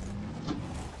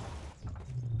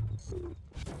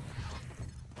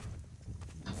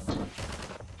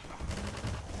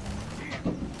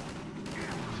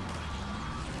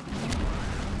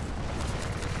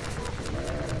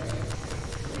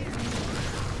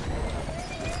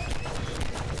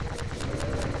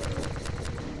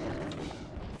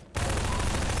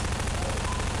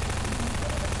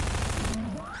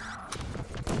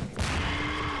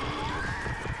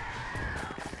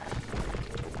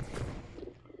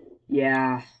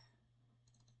 Yeah.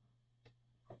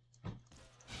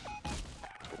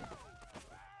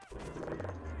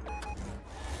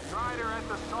 Strider at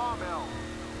the sawmill.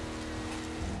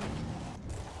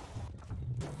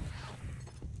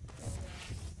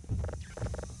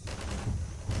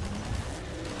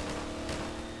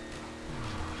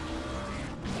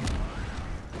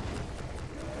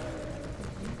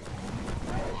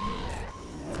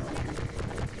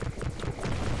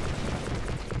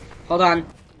 Hold on.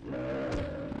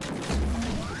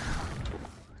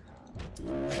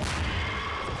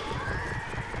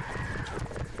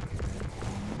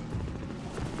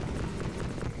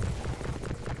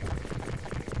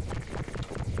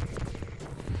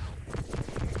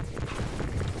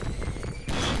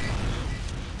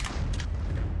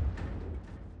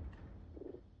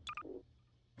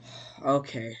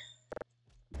 Okay.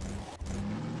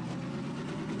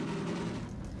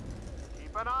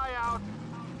 Keep an eye out.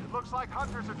 It looks like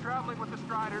hunters are traveling with the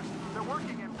Striders. They're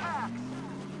working in packs.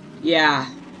 Yeah.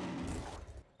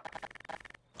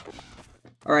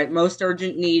 Alright, most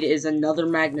urgent need is another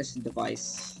Magnuson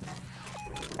device.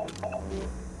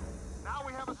 Now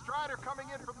we have a Strider coming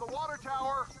in from the water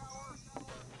tower.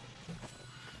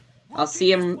 I'll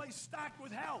see him.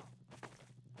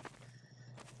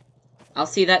 I'll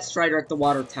see that Strider at the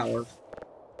water tower.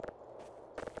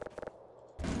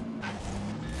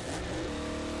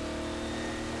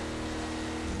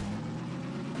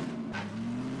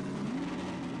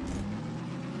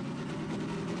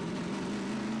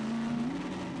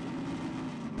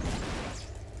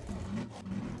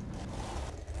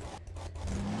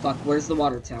 Fuck, where's the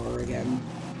water tower again?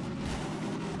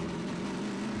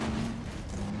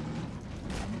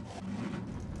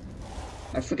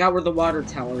 I forgot where the water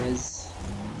tower is.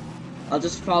 I'll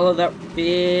just follow that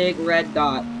big red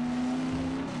dot.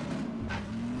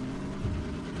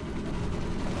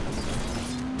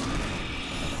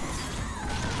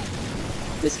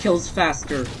 This kills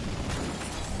faster.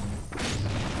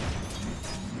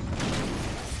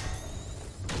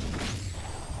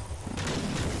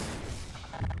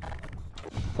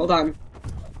 Hold on.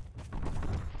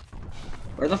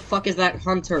 Where the fuck is that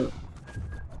hunter?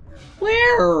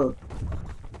 Where?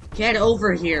 Get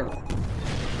over here.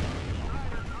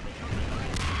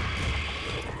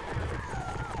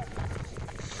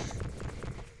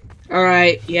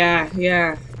 Alright,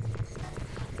 yeah.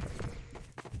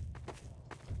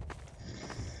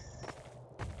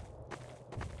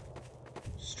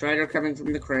 Strider coming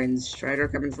from the cranes, Strider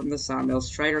coming from the sawmill,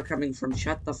 Strider coming from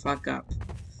shut the fuck up.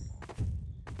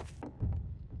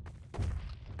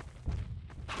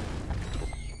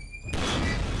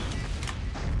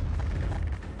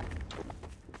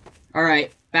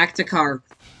 Alright, back to car.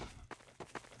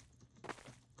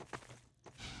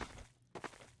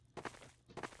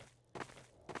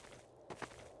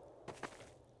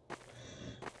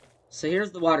 So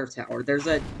here's the water tower. There's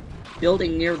a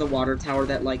building near the water tower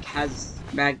that, like, has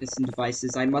Magnuson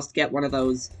devices. I must get one of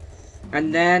those.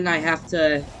 And then I have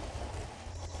to...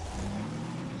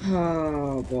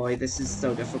 Oh boy, this is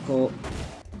so difficult.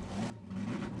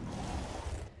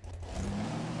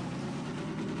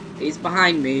 He's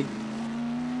behind me.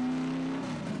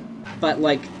 But,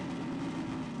 like...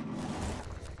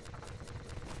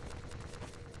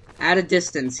 at a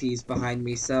distance, he's behind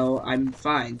me, so I'm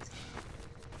fine.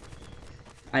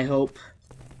 I hope.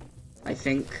 I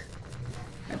think.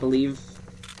 I believe.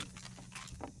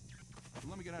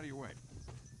 Let me get out of your way.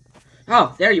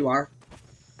 Oh, there you are.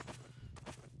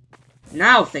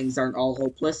 Now things aren't all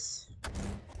hopeless.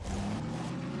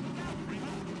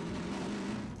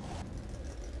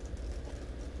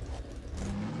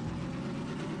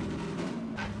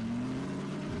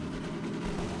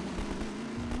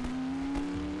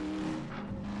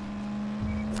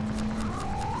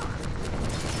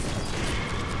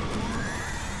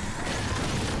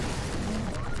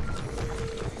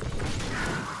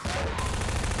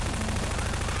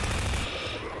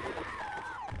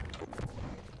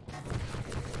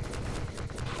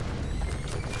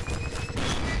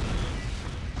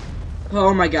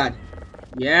 Oh my god.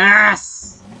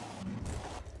 Yes!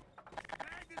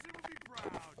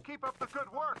 Keep up the good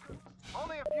work.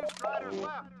 Only a few Striders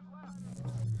left.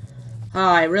 Oh,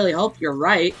 I really hope you're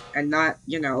right, and not,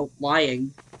 you know,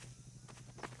 lying.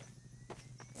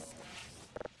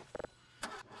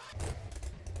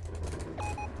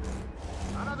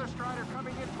 Another Strider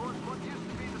coming in towards what used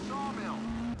to be the sawmill.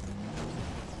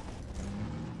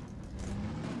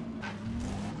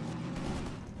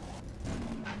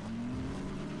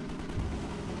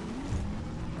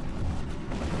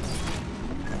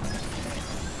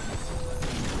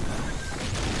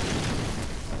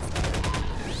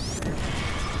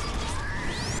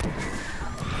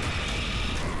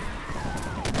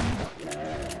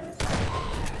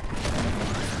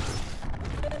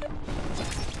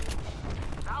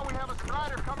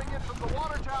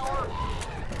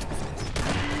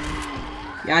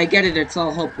 Yeah, I get it, it's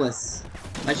all hopeless.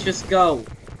 Let's just go.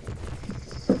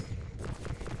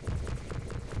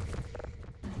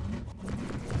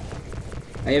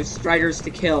 I have Striders to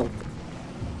kill.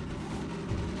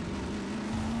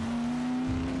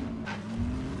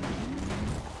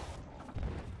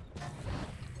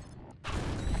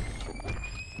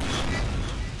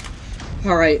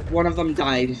 Alright, one of them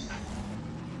died.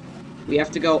 We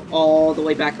have to go all the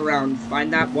way back around.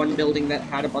 Find that one building that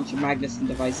had a bunch of Magnuson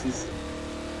devices.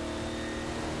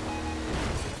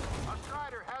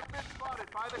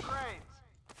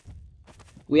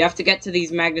 We have to get to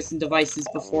these Magnuson devices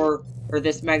before, or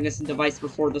this Magnuson device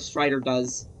before the Strider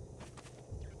does.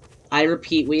 I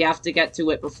repeat, we have to get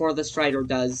to it before the Strider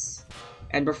does.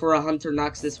 And before a hunter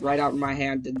knocks this right out in my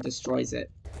hand and destroys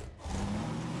it.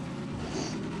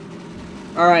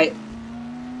 Alright.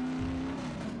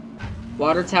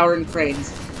 Water tower and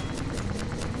cranes.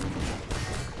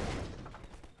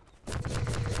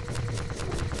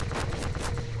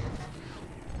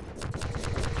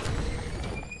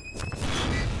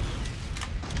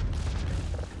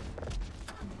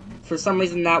 For some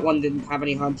reason that one didn't have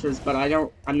any hunters, but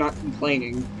I'm not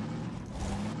complaining.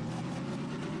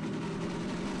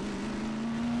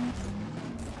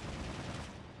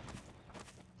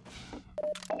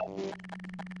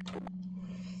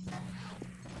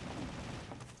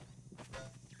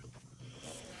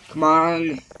 Come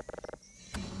on.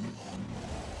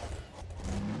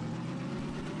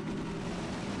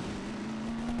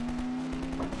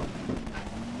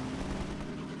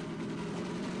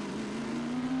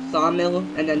 Sawmill,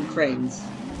 and then cranes.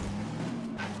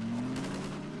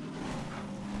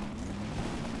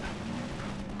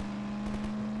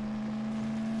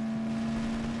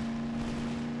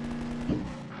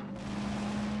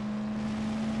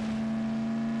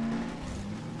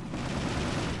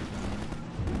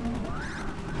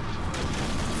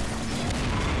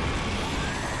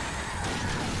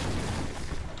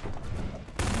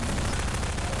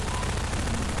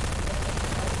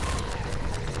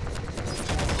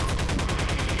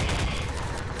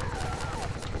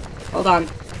 Hold on.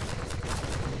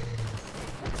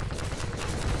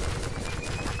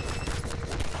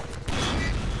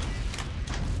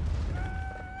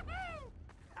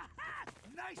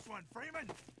 Nice one, Freeman.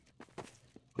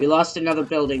 We lost another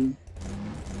building.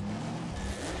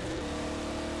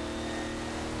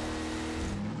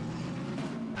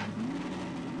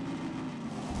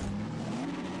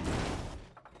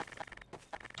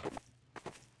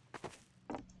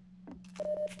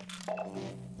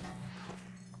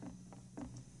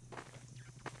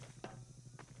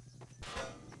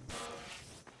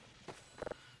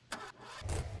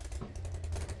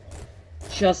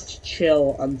 Just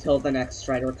chill until the next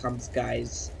Strider comes,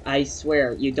 guys. I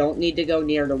swear, you don't need to go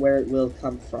near to where it will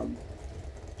come from.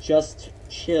 Just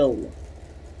chill.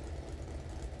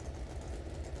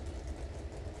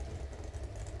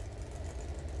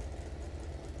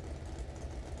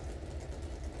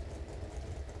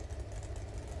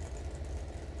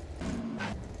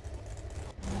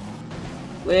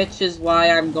 Which is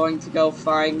why I'm going to go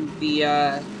find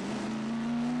the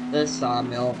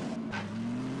sawmill.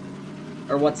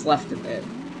 Or what's left of it.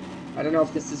 I don't know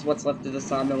if this is what's left of the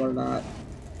sawmill or not.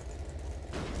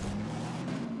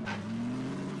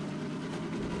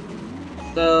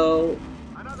 So...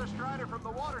 Another Strider from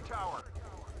the water tower.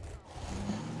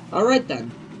 Alright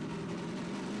then.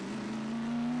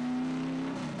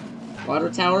 Water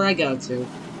tower I go to.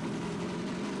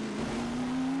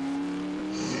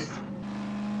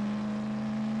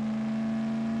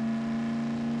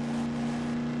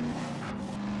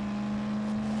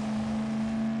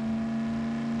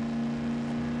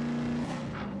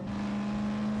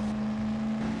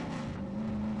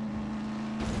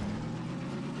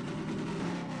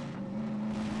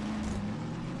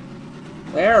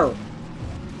 Where?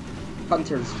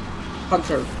 Hunters.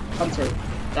 Hunter. Hunter.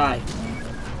 Die.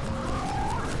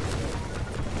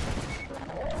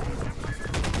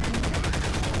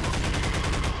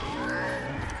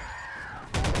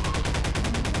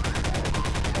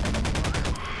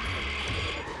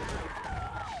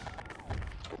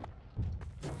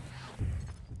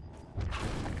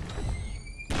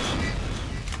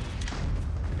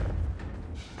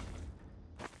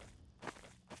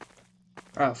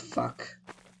 Oh, fuck.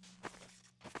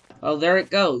 Oh, there it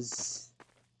goes.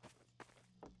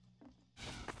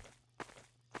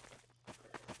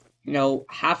 You know,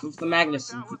 half of the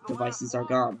Magnuson devices are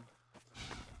gone.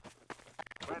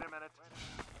 Wait a minute.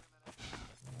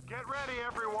 Get ready,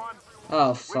 everyone.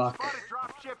 Oh, fuck. We've spotted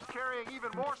drop ships carrying even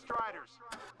more Striders.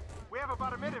 We have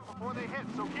about a minute before they hit,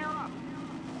 so gear up.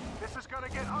 This is gonna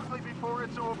get ugly before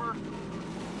it's over.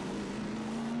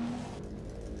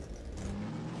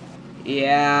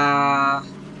 Yeah,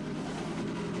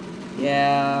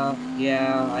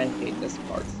 I hate this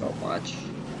part so much.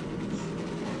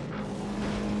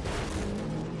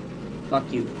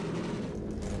 Fuck you.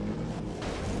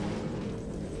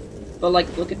 But,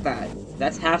 like, look at that.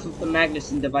 That's half of the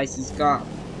Magnuson devices gone.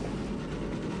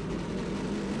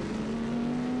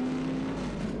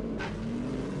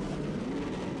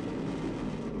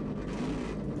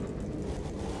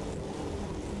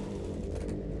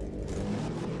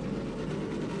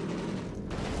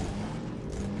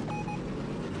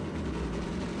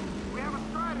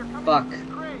 Fuck.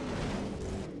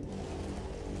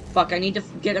 Fuck, I need to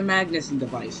get a Magnuson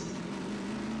device.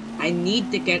 I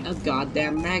need to get a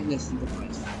goddamn Magnuson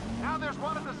device. Now there's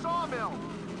one at the sawmill.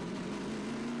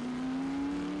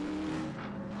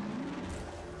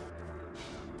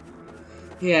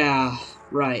 Yeah,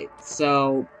 right.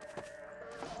 So,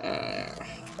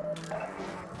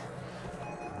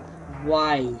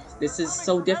 why? This is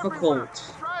so difficult.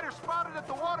 Strider spotted at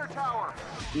the water tower.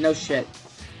 No shit.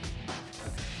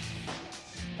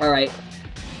 Alright.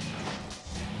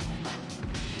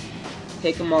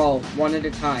 Take them all, one at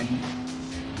a time.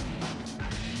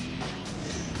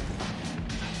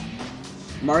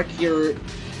 Mark your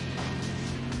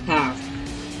path.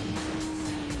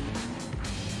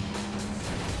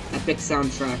 Epic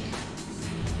soundtrack.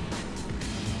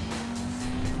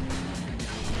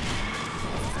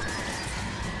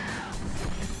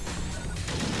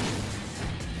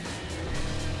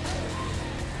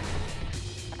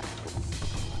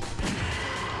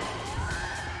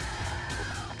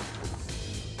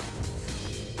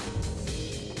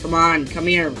 Come on, come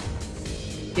here.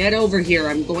 Get over here,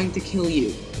 I'm going to kill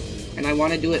you. And I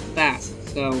want to do it fast,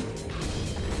 so...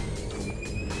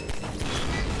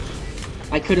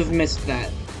 I could have missed that.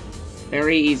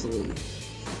 Very easily.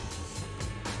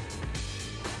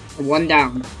 One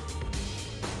down.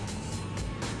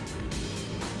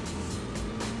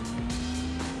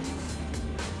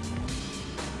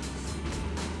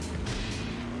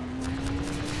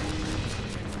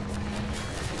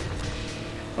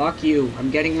 Fuck you.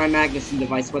 I'm getting my Magnuson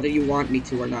device whether you want me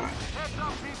to or not. Heads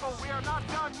up, people. We are not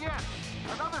done yet.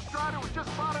 Another Strider was just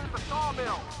spotted at the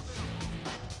sawmill.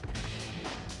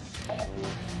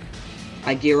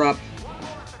 I gear up.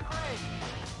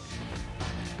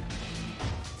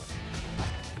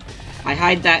 I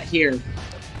hide that here.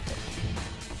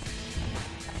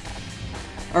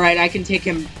 Alright, I can take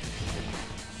him.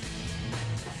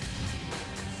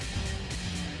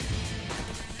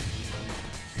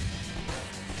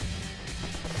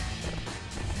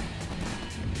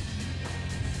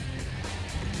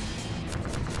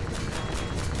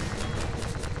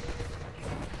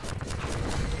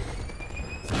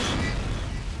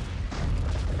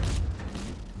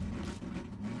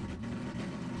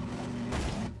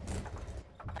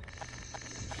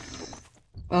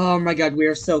 Oh my god, we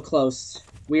are so close.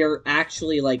 We are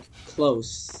actually, like,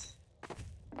 close.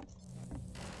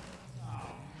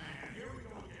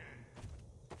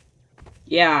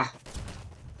 Yeah.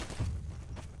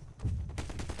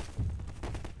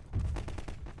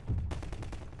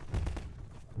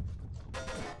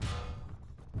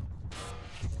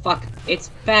 Fuck, it's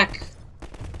back.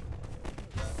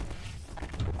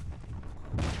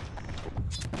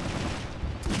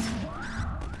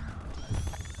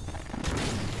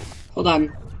 Hold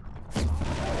on.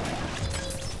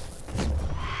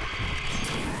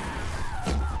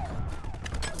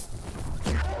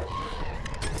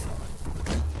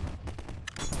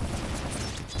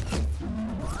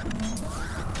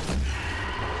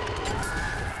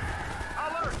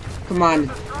 Come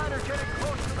on.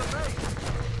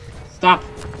 Stop.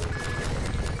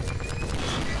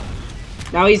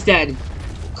 Now he's dead.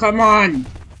 Come on.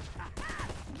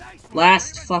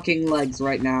 Last fucking legs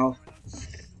right now.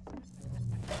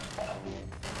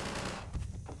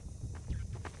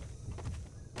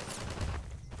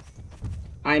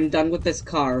 I'm done with this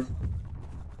car.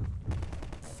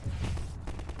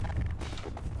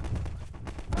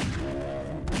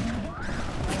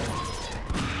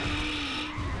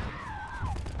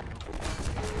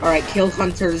 Alright, kill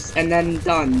hunters and then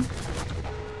done.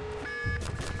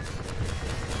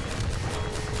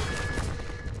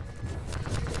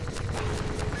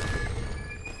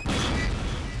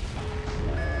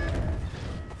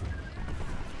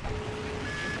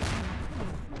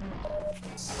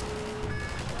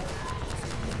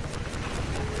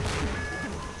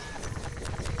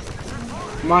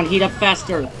 Come on, heat up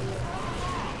faster.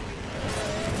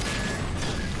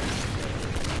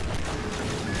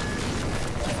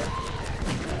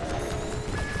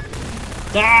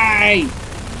 Die!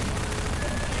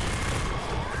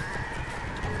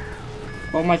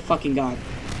 Oh my fucking god.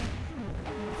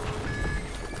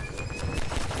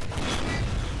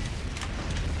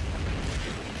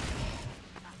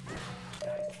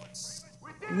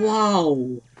 Wow.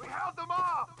 We held them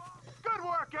off. Good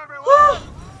work,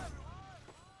 everyone.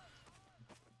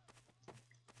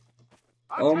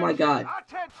 Oh my god.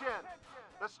 Attention!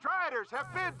 The Striders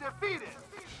have been defeated.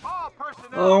 All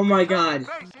personnel Oh my god.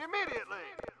 return to base immediately.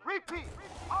 Repeat.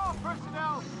 All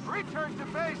personnel return to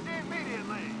base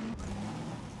immediately.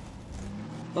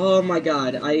 Oh my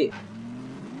god. I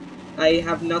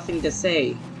have nothing to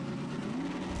say.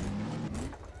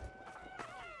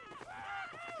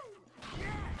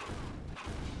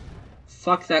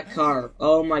 Fuck that car.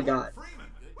 Oh my god.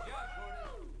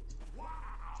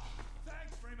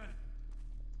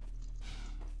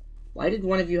 Why did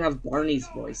one of you have Barney's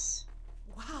voice?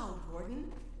 Wow,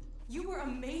 Gordon. You were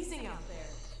amazing out there.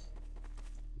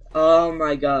 Oh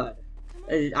my god.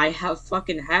 I have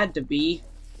fucking had to be.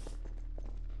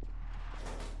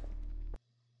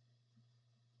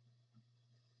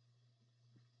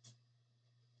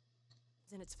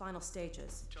 In its final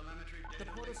stages. The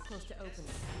portal's close to opening,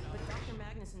 but Dr.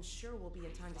 Magnuson sure will be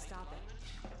in time to stop it.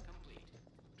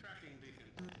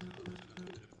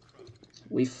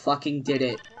 We fucking did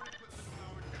it.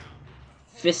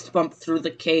 Fist bump through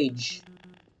the cage.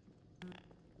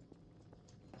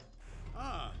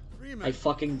 Ah, Freeman. I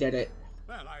fucking did it.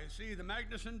 Well, I see the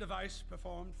Magnuson device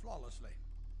performed flawlessly.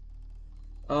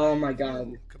 Oh my god.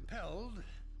 I'm compelled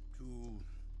to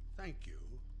thank you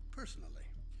personally.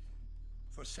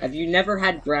 Have you never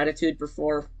had gratitude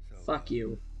before? Fuck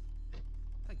you.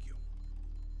 Thank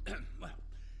you. Well,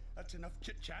 that's enough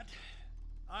chit-chat.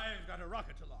 I've got a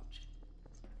rocket to launch.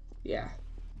 Yeah.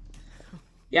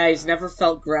 Yeah, he's never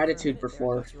felt gratitude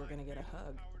before. You were gonna get a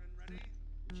hug.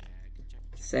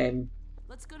 Same.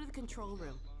 Let's go to the control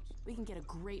room. We can get a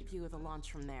great view of the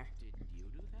launch from there.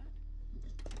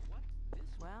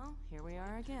 Well, here we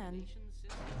are again.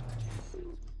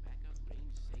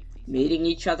 Meeting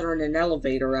each other in an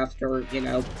elevator after, you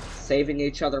know, saving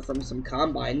each other from some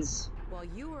combines. While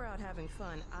you were out having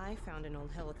fun, I found an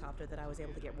old helicopter that I was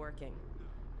able to get working.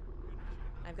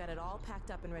 I've got it all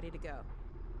packed up and ready to go.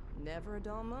 Never a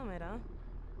dull moment, huh?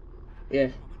 Yeah.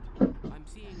 I'm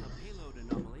seeing a payload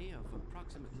anomaly of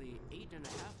approximately 8.5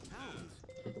 pounds.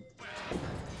 Well,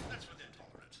 that's within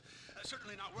tolerance.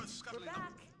 Certainly not worth scuttling. We're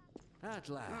back. At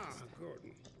last. Ah,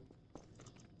 Gordon.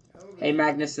 Hey,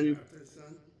 Magnuson.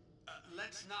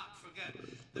 Let's not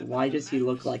forget. Why does he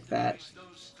look like that?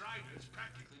 Those striders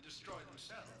practically destroy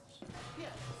themselves. Yes,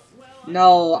 well,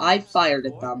 No, I fired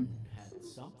at them. had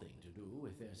something to do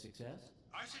with their success.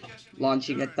 I suggest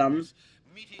Launching at them.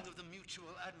 meeting of the Mutual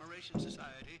Admiration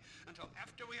Society until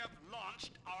after we have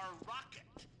launched our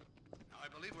rocket. Now, I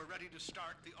believe we're ready to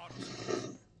start the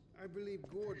autoscale. I believe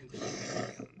Gordon.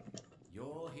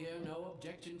 You'll hear no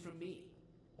objection from me.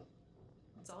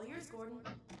 It's all yours, Gordon.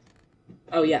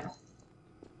 Oh, yeah.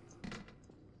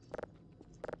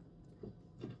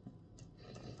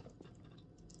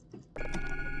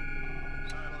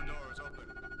 Silo doors open.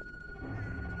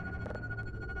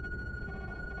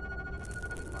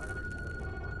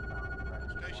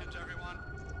 Stations, everyone.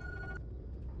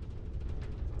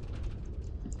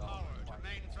 Power to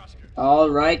main thrusters.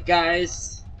 Alright,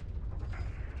 guys.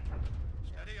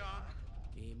 Steady on.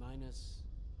 T-minus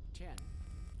 10,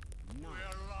 9,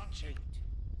 We're launching. 8,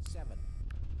 7,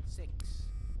 6,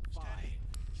 5,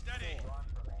 Steady.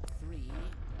 3,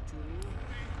 2,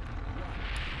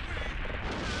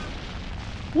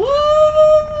 1.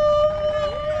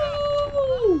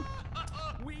 Woo!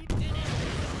 We did it!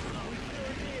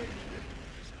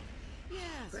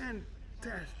 Yes.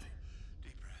 Fantastic.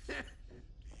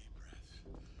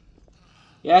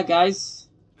 Yeah, guys.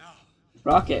 Now,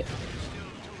 Rocket. still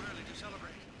too early to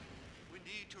celebrate. We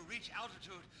need to reach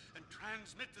altitude and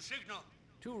transmit the signal.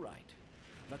 Too right.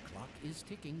 The clock is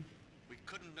ticking. We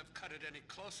couldn't have cut it any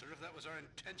closer if that was our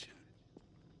intention.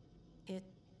 It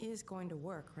is going to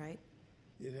work, right?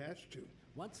 It has to.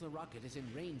 Once the rocket is in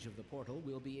range of the portal,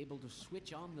 we'll be able to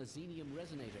switch on the xenium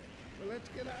resonator. Well, let's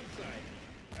get outside.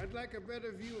 I'd like a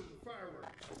better view of the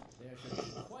fireworks. There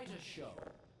should be quite a show.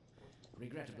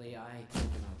 Regrettably, I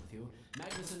can't come out with you.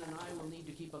 Magnuson and I will need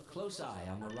to keep a close eye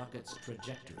on the rocket's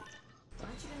trajectory.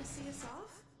 Aren't you gonna see us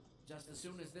off? Just as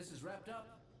soon as this is wrapped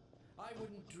up, I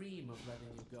wouldn't dream of letting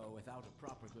you go without a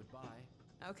proper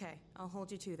goodbye. Okay, I'll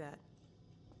hold you to that.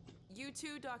 You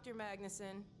too, Dr.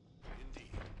 Magnuson.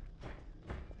 Indeed.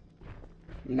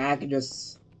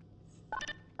 Magnus.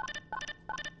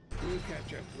 We'll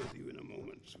catch up with you in a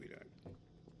moment, sweetheart.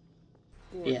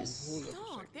 Gordon, Yes. hold up a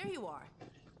Dog, second. there you are.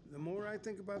 The more I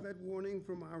think about that warning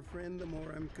from our friend, the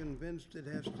more I'm convinced it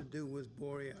has to do with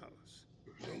Borealis.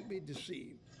 Don't be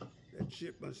deceived. That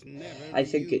ship must never I be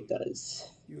think it used. does.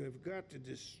 You have got to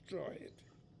destroy it,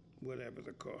 whatever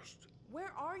the cost.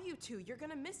 Where are you two? You're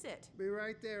gonna miss it. Be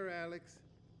right there, Alex.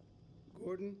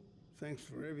 Gordon, thanks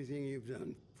for everything you've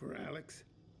done. For Alex,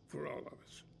 for all of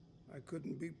us. I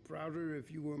couldn't be prouder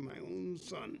if you were my own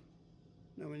son.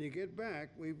 Now, when you get back,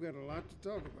 we've got a lot to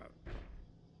talk about.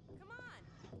 Come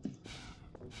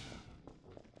on.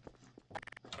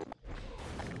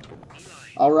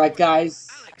 Alright, guys.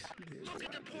 Alex, look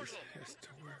at the portal. Has to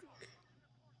work.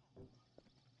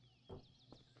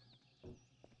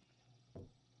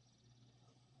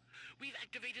 We've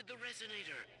activated the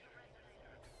resonator.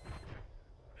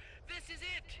 This is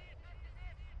it.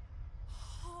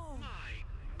 Oh. My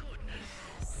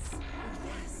goodness.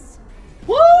 Yes.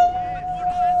 Woo!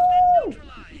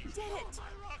 You did it.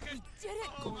 You did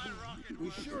it, Gordon. We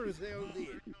sure as hell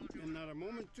did, and not a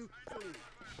moment too soon.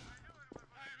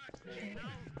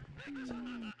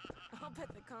 I'll bet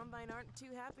the Combine aren't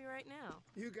too happy right now.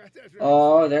 You got that right.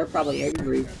 Oh, they're probably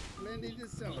angry. Plenty to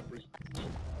celebrate.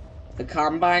 The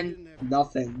Combine,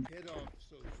 nothing. Head off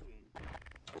so soon.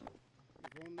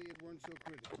 If only it weren't so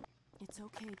critical. It's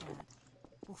okay, Dad.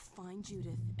 We'll find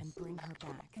Judith and bring her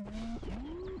back.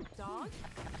 Dog?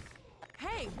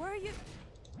 Hey, where are you?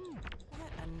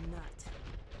 What a nut.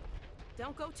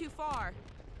 Don't go too far.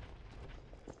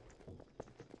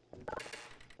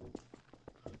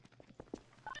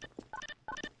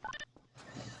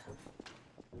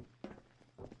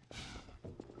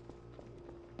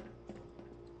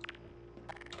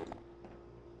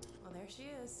 Well, there she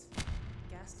is.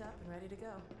 Gassed up and ready to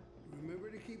go. Remember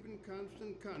to keep in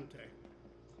constant contact.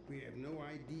 We have no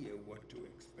idea what to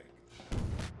expect.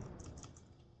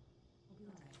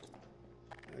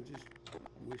 I just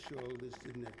wish all this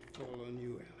didn't have to fall on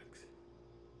you, Alex.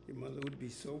 Your mother would be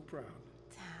so proud.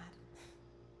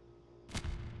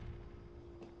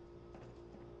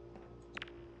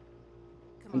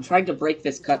 I'm trying to break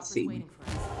this cutscene.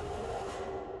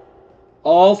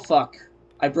 Oh fuck.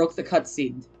 I broke the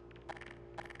cutscene.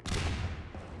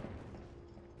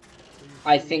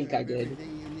 I think I did.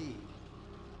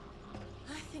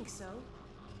 I think so.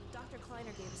 Dr.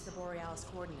 Kleiner gave us the Borealis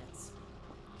coordinates.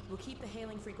 We'll keep the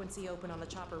hailing frequency open on the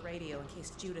chopper radio in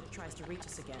case Judith tries to reach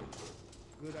us again.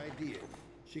 Good idea.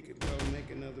 She could well make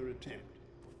another attempt.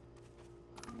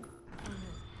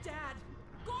 Dad!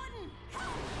 Gordon!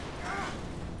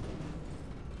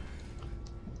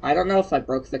 I don't know if I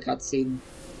broke the cutscene.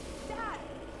 Dad!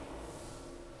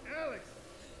 Alex!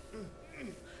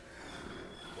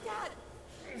 Dad!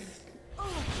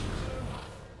 Oh.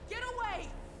 Get away!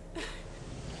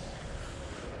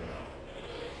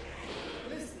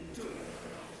 Listen to me.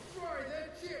 Destroy that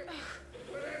ship.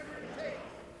 Whatever it takes.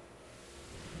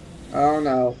 Oh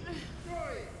no.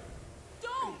 Destroy it.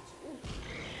 Don't!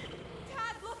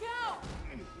 Dad, look out!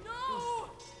 No!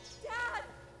 Dad!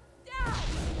 Dad!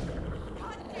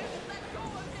 God damn it, let go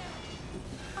of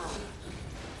him!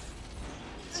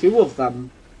 Two of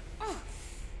them.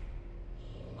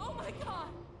 Oh my god!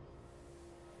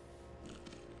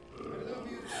 I love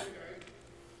you, sweetheart.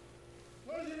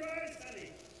 Close your eyes, honey.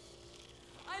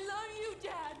 I love you,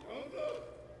 Dad! Don't look.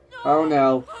 Oh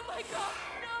no. Oh my god,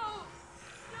 no!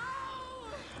 No!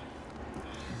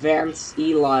 Vance,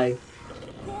 Eli.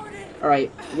 Gordon!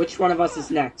 Alright, which one of us is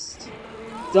next?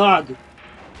 Doug! Dad!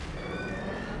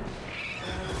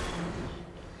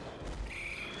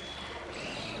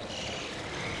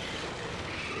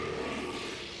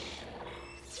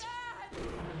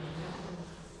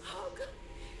 Oh god!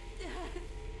 Dad!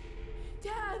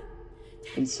 Dad!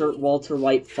 Insert Walter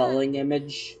White falling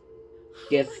image.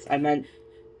 GIF, I meant.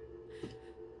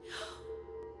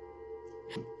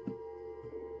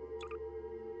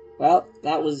 Well,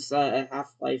 that was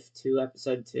Half-Life 2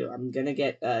 Episode 2. I'm gonna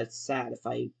get sad if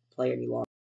I play any longer.